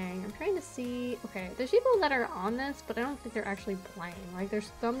VTubers playing. I'm trying to see. Okay, there's people that are on this, but I don't think they're actually playing. Like, their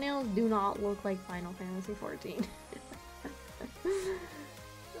thumbnails do not look like Final Fantasy 14.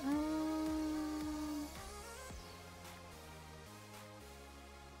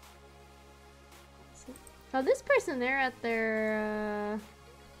 Oh, this person, they're at their.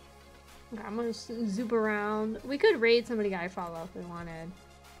 Okay, I'm gonna zoop around. We could raid somebody I follow if we wanted.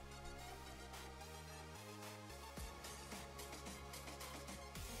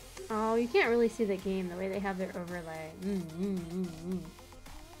 Oh, you can't really see the game the way they have their overlay.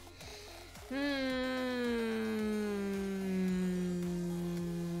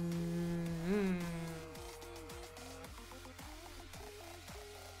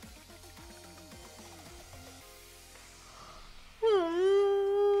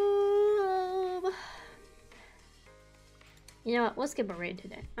 You know what? We'll skip a raid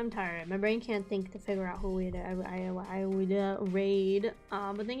today. I'm tired. My brain can't think to figure out who I would raid.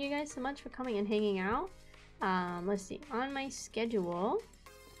 But thank you guys so much for coming and hanging out. Let's see. On my schedule,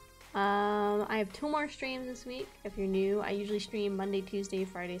 I have 2 more streams this week. If you're new, I usually stream Monday, Tuesday,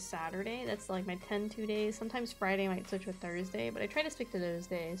 Friday, Saturday. That's like my 10-2 days. Sometimes Friday might switch with Thursday, but I try to stick to those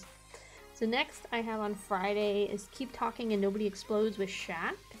days. So next I have on Friday is Keep Talking and Nobody Explodes with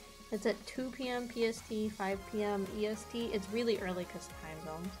Shaq. It's at 2 p.m. PST, 5 p.m. EST. It's really early because time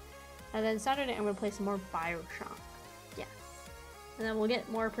zones. And then Saturday I'm going to play some more Bioshock. Yes. And then we'll get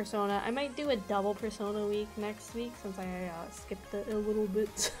more Persona. I might do a double Persona week next week since I skipped it a little bit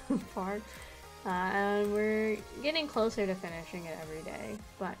so far. And we're getting closer to finishing it every day.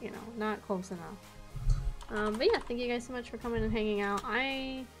 But, you know, not close enough. But yeah, thank you guys so much for coming and hanging out.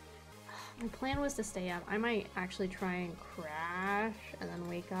 My plan was to stay up. I might actually try and crash and then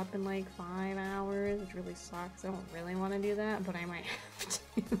wake up in like 5 hours, which really sucks. I don't really want to do that, but I might have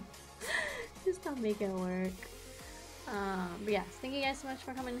to. Just to make it work. But yes, thank you guys so much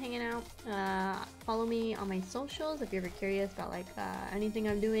for coming and hanging out. Follow me on my socials if you're ever curious about like anything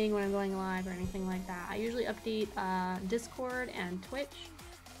I'm doing when I'm going live or anything like that. I usually update Discord and Twitch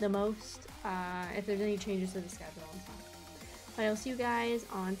the most if there's any changes to the schedule and stuff. But I'll see you guys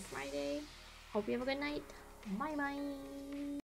on Friday. Hope you have a good night. Bye bye.